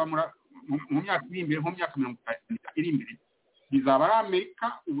ibihangange bizaba mu myaka iri imbere nko myaka 30 iri imbere bizaba ari Amerika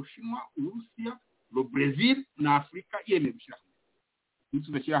Ubushinwa Uburusiya le Brazil na Afurika yemeye gushyira hamwe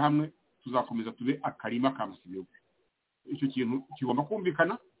nitudashyira hamwe tuzakomeza tube akarima ka musibeho icyo kintu kigomba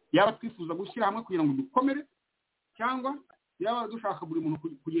kumvikana yaba twifuza gushyira hamwe kugira ngo dukomere cyangwa yaba dushaka buri muntu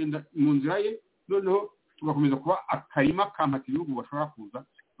kugenda mu nzira ye noneho tugakomeza kuba akarima ka musibeho bashobora kuza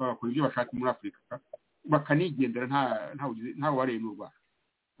bagakora ibyo bashaka muri Afurika bakanigendera nta wareye n'u Rwanda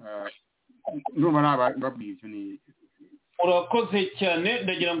ndumva nababwiye icyo ni urakoze cyane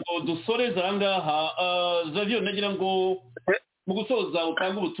ndagira ngo dusoreze aha ngaha Xavier ndagira ngo mu gusoza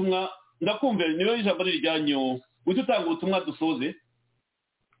utanga ubutumwa ndakumva niyo ijambo riryanyu utanga ubutumwa dusoze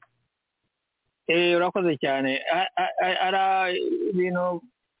urakoze cyane ara ibintu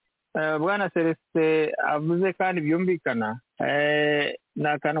bwana Celeste avuze kandi byumvikana ni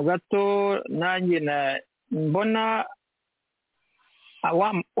akantu gato nanjye mbona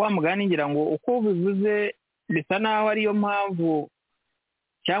wa mugani ngira ngo uko bivuze bisa naho ariyo mpamvu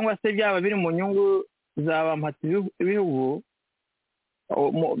cyangwa se byaba biri mu nyungu z'abampatsi b'ibihugu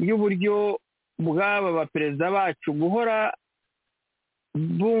by'uburyo bw'aba baperezida bacu guhora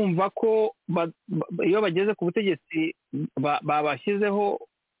bumva ko iyo bageze ku butegetsi babashyizeho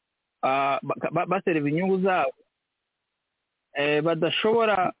basereva inyungu zabo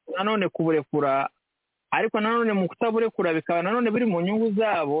badashobora nanone kuburekura ariko nanone mu kutaburekura bikaba nanone biri mu nyungu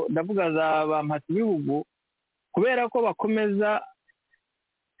zabo ndavuga za bampatsi b'ibihugu kubera ko bakomeza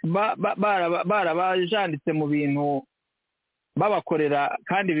barabajanditse mu bintu babakorera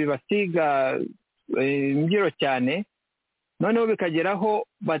kandi bibasiga imbyiro cyane noneho bikageraho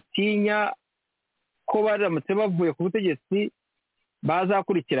batinya ko baramutse bavuye ku butegetsi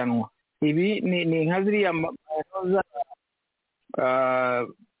bazakurikiranwa ibi ni nka ziriya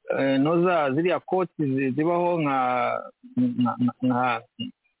noza ziriya koti zibaho nka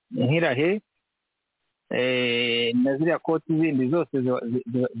nkirahe na ziriya koti zindi zose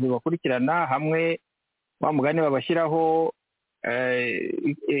zibakurikirana hamwe wa mugani babashyiraho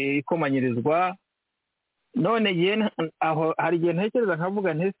ikomanyirizwa none aho hari igihe ntekereza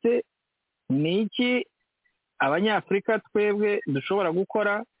nkavuga ntese ni iki abanyafurika twebwe dushobora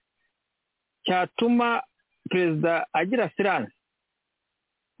gukora cyatuma perezida agira siranse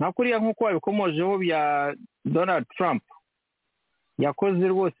nka kuriya nk'uko wabikomojeho bya Donald Trump yakoze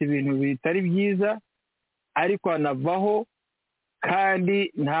rwose ibintu bitari byiza ariko anavaho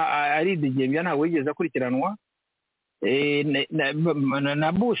kandi aridegembya ntabwo yigeze akurikiranwa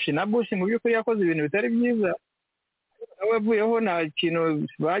na Bush mu by'ukuri yakoze ibintu bitari byiza nawe avuyeho nta kintu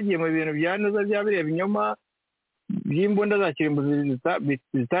bagiye mu bintu byanduza bya biriya binyoma by'imbunda za kirimbuzi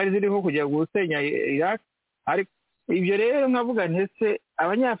zitari ziriho kujya gusenya Iraq ariko ibyo rero nkavuga ntese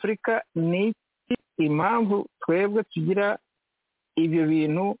abanyafurika ni impamvu twebwe tugira ibyo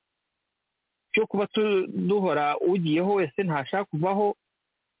bintu cyo kuba duhora ugiyeho wese ntashaka kuvaho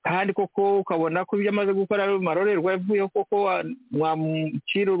kandi koko ukabona ko ibyo amaze gukora ari marorerwa yavuyeho koko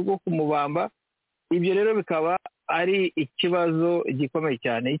mwamucira urwo kumubamba ibyo rero bikaba ari ikibazo gikomeye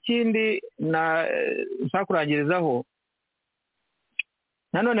cyane ikindi nshaka kurangirizaho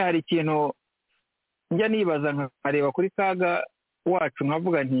nanone hari ikintu njya nibaza nkareba kuri Kaga wacu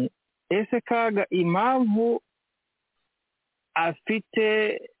nkavuga nti ese Kaga impamvu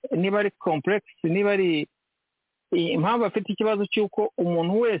afite niba ari complex niba ari impamvu afite ikibazo cy'uko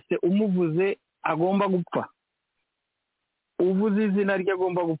umuntu wese umuvuze agomba gupfa uvuze izina rye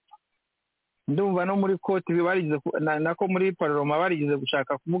agomba gupfa ndumva no muri koti barigize nako muri paroma barigize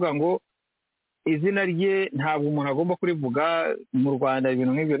gushaka kuvuga ngo izina rye ntabwo umuntu agomba kurivuga mu Rwanda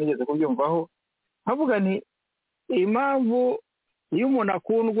ibintu nk'ibyo nigeze kubyumvaho havuga nti impamvu iyo umuntu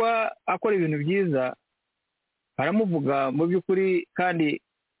akundwa akora ibintu byiza baramuvuga mu by'ukuri kandi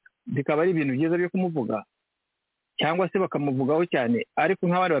bikaba ari ibintu byiza byo kumuvuga cyangwa se bakamuvugaho cyane ariko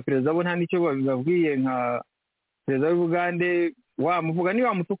nk'abandi baperezida bo nta n'icyo babwiye nka perezida w'Ubugande wamuvuga ni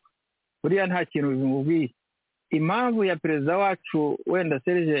wamutuka buriya nta kintu bimubwiye impamvu ya perezida wacu wenda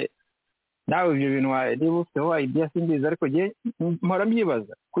Serge nawe ibyo bintu niba ufiteho idea simbizi ariko njye mpora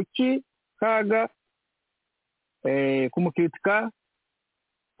mbyibaza kuki Kaga kumukritika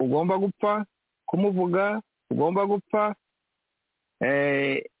ugomba gupfa, kumuvuga ugomba gupfa,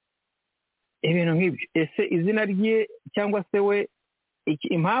 ibintu nk'ibyo. Ese izina rye cyangwa se we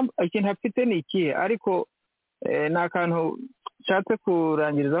impamvu ikintu afite ni ikihe? Ariko ni akantu nshatse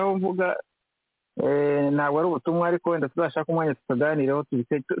kurangirizaho mvuga, ntabwo ari ubutumwa ariko wenda tuzashaka umwanya tukaganireho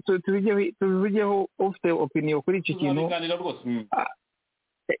tubivugeho ufite opinion kuri iki kintu.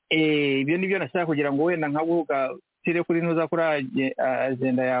 Ibyo nibyo nashaka kugira ngo wenda nkabuga tire kuri ntuza kuri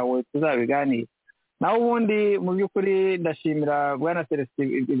agenda yawe tuzabiganira. Naho ubundi mu by'ukuri ndashimira Bwana Celestin,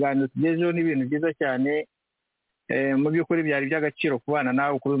 ibiganiro tugejeho n'ibintu byiza cyane, mu by'ukuri byari by'agaciro kubana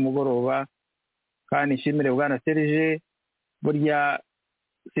nawe kuri uyu mugoroba, kandi nshimire Bwana Serge. Burya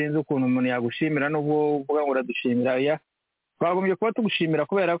sinzi ukuntu umuntu yagushimira n'ubwo uvuga ngo uradushimira, ya twagombye kuba tugushimira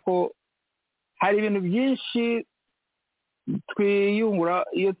kubera ko hari ibintu byinshi twiyungura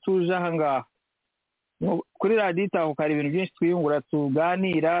iyo tuje aha ngaha kuri radiyo Itahuka. Hari ibintu byinshi twiyungura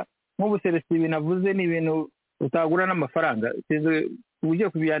tuganira, nk'ubu Celestin ibintu avuze ni ibintu utagura n'amafaranga. Ugiye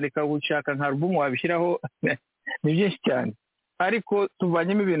kubyandika gushaka nka album wabishyiraho ni byinshi cyane, ariko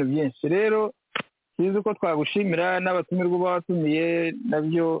tuvanyemo ibintu byinshi. Rero sinzi uko twagushimira, n'abatumirwa batumiye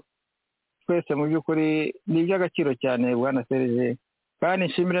nabyo twese mu by'ukuri ni iby'agaciro cyane Bwana Serge. Kandi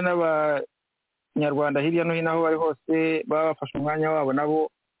nshimire n'abanyarwanda hirya no hino aho bari hose baba bafashe umwanya wabo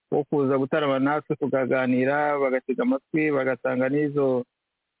nabo wo kuza gutarama natwe tukaganira, bagatega amatwi, bagatanga n'izo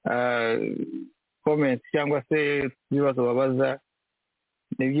comments cyangwa se ibibazo babaza.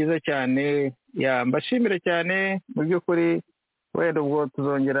 Ni byiza cyane, mbashimire cyane mu by'ukuri. Wenda ubwo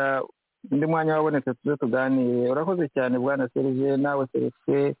tuzongera undi mwanya wabonetse tuze tuganire. Urakoze cyane Bwana Serge, nawe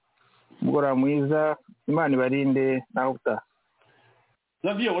Celestin, umugoroba mwiza, Imana ibarinde, nawe utaha.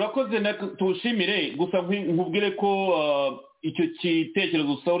 Xavier, urakoze, tuwushimire. Gusa nkubwire ko icyo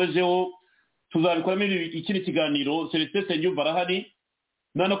gitekerezo usorejeho tuzabikoramo ikindi kiganiro. Celestin Nsengiyumva arahari,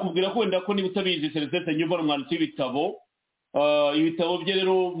 nanakubwira ko wenda ko niba utabizi Celestin Nsengiyumva ni umwanditsi w'ibitabo. Ibitabo bye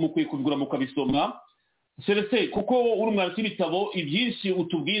rero mukwiye kubigura mukabisoma. Celestin, kuko uri umwanditsi w'ibitabo, ibyinshi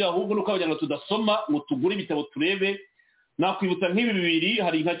utubwira ahubwo nuko abanyarwanda tudasoma ngo tugure ibitabo turebe. Nakwibutsa nk'ibi bibiri,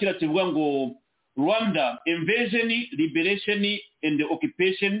 hari nka kiriya kivuga ngo Rwanda Invasion, Liberation and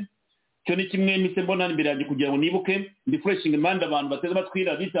Occupation. Cyo ni kimwe mise mbona imbere yanjye kugira ngo nibuke refreshing mind abantu bateze amatwi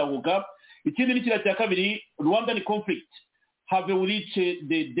radiyo Itahuka. Ikindi ni kiriya cya kabiri, Rwandan Conflict have we reached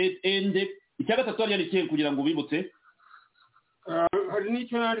the dead end. Icya gatatu hari ikihe kugira ngo bibutse? Hari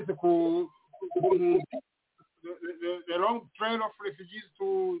n'icyo nanditse ku the long trail of refugees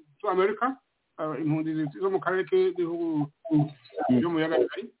to America, impunzi zo mu karere k'ibihugu byo mu yaga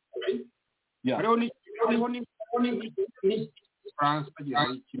bigari. Hariho ni France bagira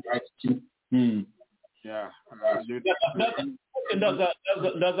iki.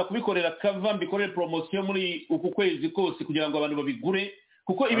 Ndaza kubikorera kava mbikorere promotion muri uku kwezi kose kugira ngo abantu babigure,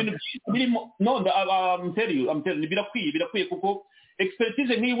 kuko ibintu birimo birakwiye kuko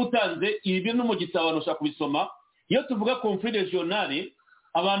expertise nk'iyo utanze ibi no mu gitabo abantu bashaka kubisoma. Iyo tuvuga conflit regionale,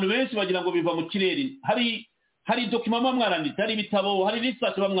 abantu benshi bagira ngo biva mu kirere. Hari document mwaranditse, hari ibitabo, hari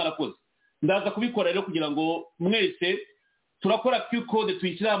research mwarakoze. Ndaza kubikora rero kugira ngo mwese turakora Q-code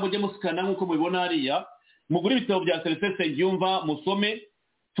tuyishyira hamwe musikana nk'uko mubibona hariya. Mugure ibitabo bya Celestin Nsengiyumva musome,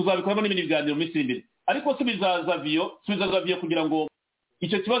 tuzabikoramo n'ibindi biganiro mu minsi imbere. Ariko subiza Xavier kugira ngo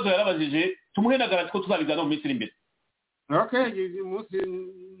icyo kibazo yarabajije tumuhe na garanti ko tuzabiganira mu minsi imbere. Okay, umunsi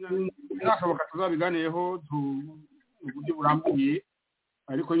nashoboka tuzabiganireho uburyo burambuye,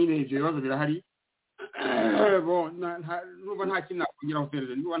 ariko nyine ibyo bibazo birahari. Nuba nta kintu nakongeraho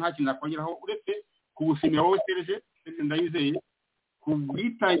Serge, uretse kugushimira wowe Serge, ndayizeye ku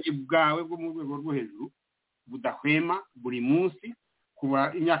bwitange bwawe bwo mu rwego rwo hejuru budahwema buri munsi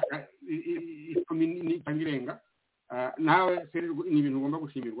kuba imyaka 10 n'irenga. Nawe Serge ni ibintu ugomba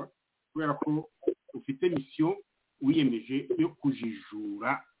gushimirwa kubera ko ufite mission wiyemeje yo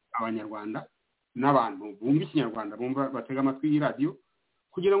kujijura abanyarwanda n'abantu bumva ikinyarwanda, bumva batega amatwi y'iradiyo,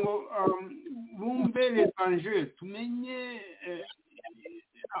 kugira ngo bumve les enjeux, tumenye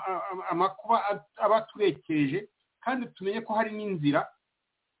amakuba abaturekereje, kandi tumenye ko hari n'inzira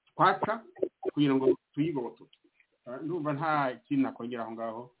twaca kugira ngo tuyigoboke. Ndumva nta kintu nakongera aho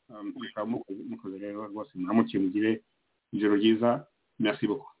ngaho. Bikaba mukoze rero rwose, muramukiye, mugire ijoro ryiza. Merci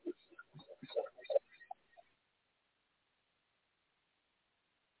beaucoup.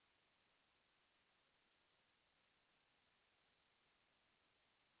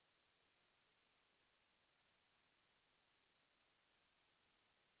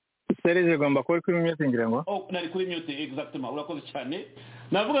 Serije gomba kuri mute ngira ngo. Nari kuri mute exactement urakoze cyane.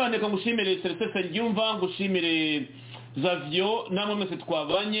 Navuga ndeka mushimire Serese Ngyumva ngushimire Zavio namwe mwese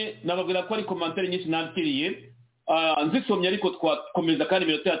twabanye nababwira ko ari commentaire nyinshi nakiriye. Nzisomye ariko twakomeza kandi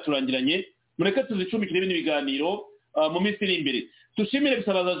iminota yaturangiranye. Mureke tuzicumikire ibindi biganiro mu minsi iri imbere. Dushimire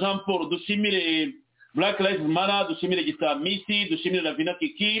Bisabaza Jean Paul, dushimire Black Lives Matter, dushimire Gisamisi, dushimire Ravina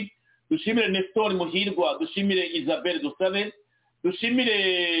Kiki, dushimire Nestor Muhirwa, dushimire Isabelle Dusabe,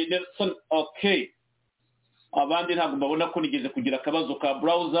 dushimire Nelson. Okay, abandi ntabwo mbabona ko nigeze kugira akabazo ka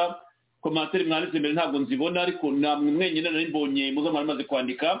browser. Commentaire mwanditse mbere ntabwo nzibona ariko namwe mwenyine nari mbonye muzo mwamaze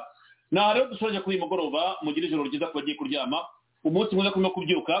kwandika. Na rero dushoje kuri mugoroba mugira ijoro ryiza kubagiye kuryama. Umunsi mwiza kurimo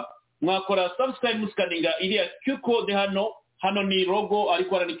kubyuka. Mwakora subscribe muskaninga iriya Q-code hano ni logo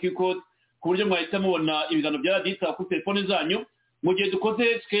ariko ara ni Q-code ku buryo mwahita mubona ibiganiro bya Itahuka ku telefone zanyu mu gihe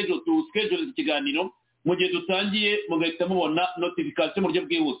dukoze schedule ikiganiro mu gihe dutangiye mugahita mubona notification mu buryo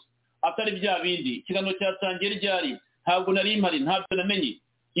bwihuse atari bya bindi ikiganiro cyatangiye ryari ntabwo nari impari ntabwo namenye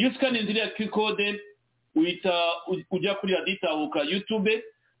iyo scanning iriya Q-code uhita ujya kuri Itahuka YouTube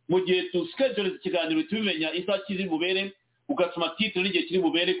mu gihe tu schedule ikiganiro tubimenya isaha kiri bubere ugasoma titre n'igihe kiri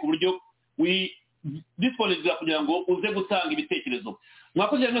bubere ku buryo disponible kugira ngo uze gutanga ibitekerezo.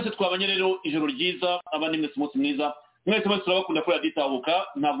 Mwakoze mwese twabanye rero ijoro ryiza abandi mwese umunsi mwiza mwese mwese turabakunda kuri Itahuka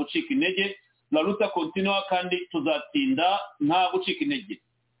nta gucika intege la luta continua kandi tuzatinda nta gucika intege.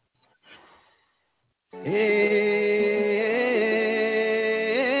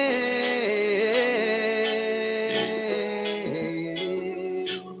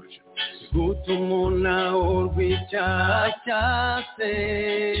 Gutumuna urwicyase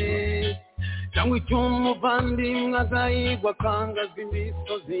cyangwa icy'umuvandimwe agahigwa akangazwa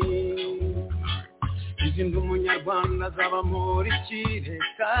imisozi izindi umunyarwanda azaba muri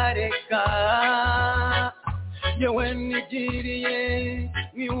kireka yewe nigiriye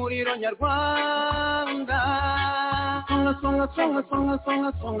mu ihuriro nyarwanda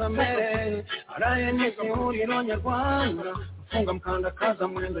songa mbere araye ni ihuriro nyarwanda funga mkanda kaza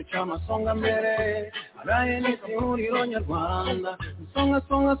mwendo chama songa mbele araye ni ihuriro nyarwanda songa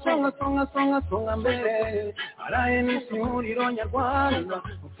mbele araye ni ihuriro nyarwanda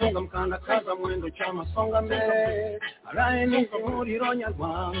funga mkanda kaza mwendo chama songa mbele araye ni ihuriro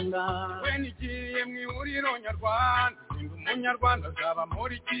nyarwanda wenigiye mu ihuriro nyarwanda ndi umunyarwanda azaba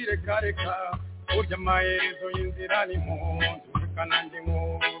muri kireka burya amaherezo y'inzira ni mu nzu kanange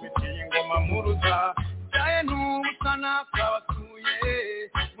nkubitiye ingoma muruza Jaye nusana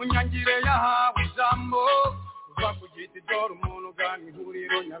kabatuye munyangire yahawe ijambo uva ku giti dore umuntu gani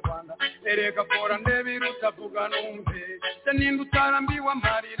ihuriro nyarwanda ereka kora ndebiruta vuga numve se ninde utarambiwe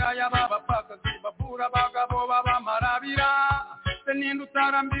amarira y'abapfakazi babura abagabo babamarabira se ninde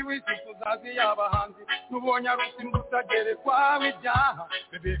utarambiwe isuku zazi y'abahanzi nubonye arusimbutagere kwawe ibyaha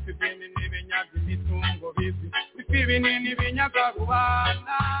bebese bene n'ibinyaga imitungo bizi ibinini binyaga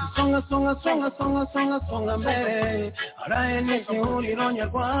rubanda songa mbere araye ni ihuriro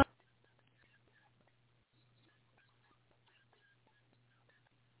nyarwanda